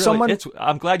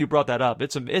I'm glad you brought that up.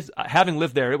 It's having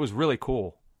lived there, it was really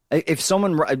cool. If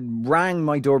someone rang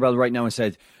my doorbell right now and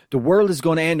said, the world is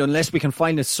going to end unless we can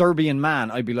find a Serbian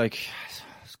man, I'd be like,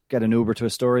 get an Uber to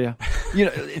Astoria.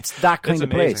 It's that kind of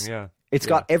place. Yeah. It's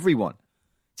got everyone.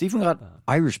 It's even got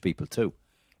Irish people too.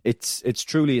 It's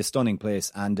truly a stunning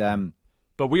place. And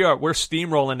but we're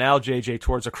steamrolling now, JJ,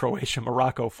 towards a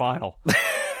Croatia-Morocco final.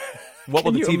 What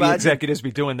will the TV executives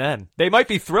be doing then? They might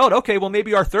be thrilled. Okay, well,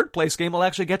 maybe our third place game will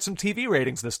actually get some TV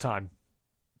ratings this time.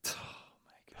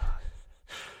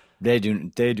 They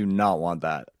do not want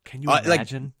that. Can you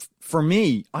imagine? For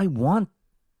me, I want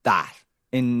that.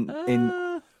 Let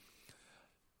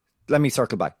me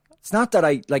circle back. It's not that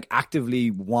I actively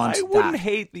want that. I wouldn't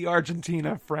hate the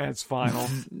Argentina-France final.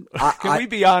 Can we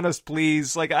be honest,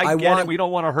 please? Like I get it. We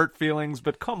don't want to hurt feelings,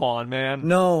 but come on, man.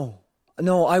 No.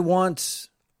 I want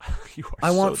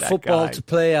football to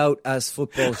play out as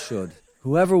football should.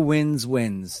 Whoever wins,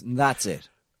 and that's it.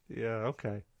 Yeah.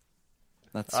 Okay.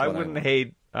 That's.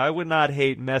 I would not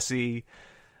hate Messi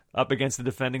up against the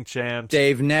defending champs.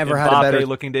 They've never Mbappe had a better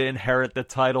looking to inherit the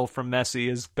title from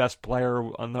Messi as best player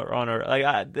on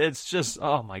Earth. It's just,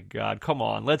 oh my God, come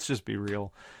on, let's just be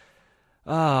real.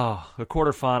 Oh, the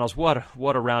quarterfinals,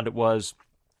 what a round it was.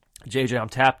 JJ, I'm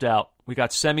tapped out. We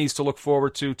got semis to look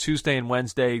forward to Tuesday and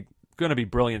Wednesday. Going to be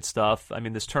brilliant stuff. I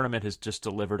mean, this tournament has just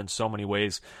delivered in so many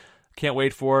ways. Can't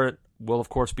wait for it. We'll of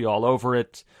course be all over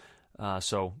it.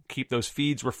 So keep those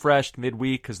feeds refreshed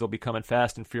midweek because they'll be coming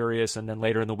fast and furious. And then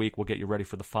later in the week, we'll get you ready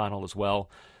for the final as well.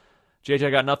 JJ, I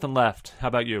got nothing left. How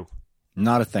about you?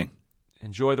 Not a thing.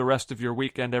 Enjoy the rest of your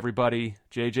weekend, everybody.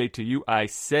 JJ, to you, I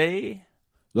say...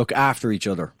 look after each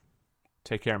other.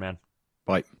 Take care, man.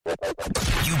 Bye.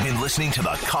 You've been listening to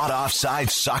the Caught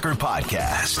Offside Soccer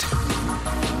Podcast.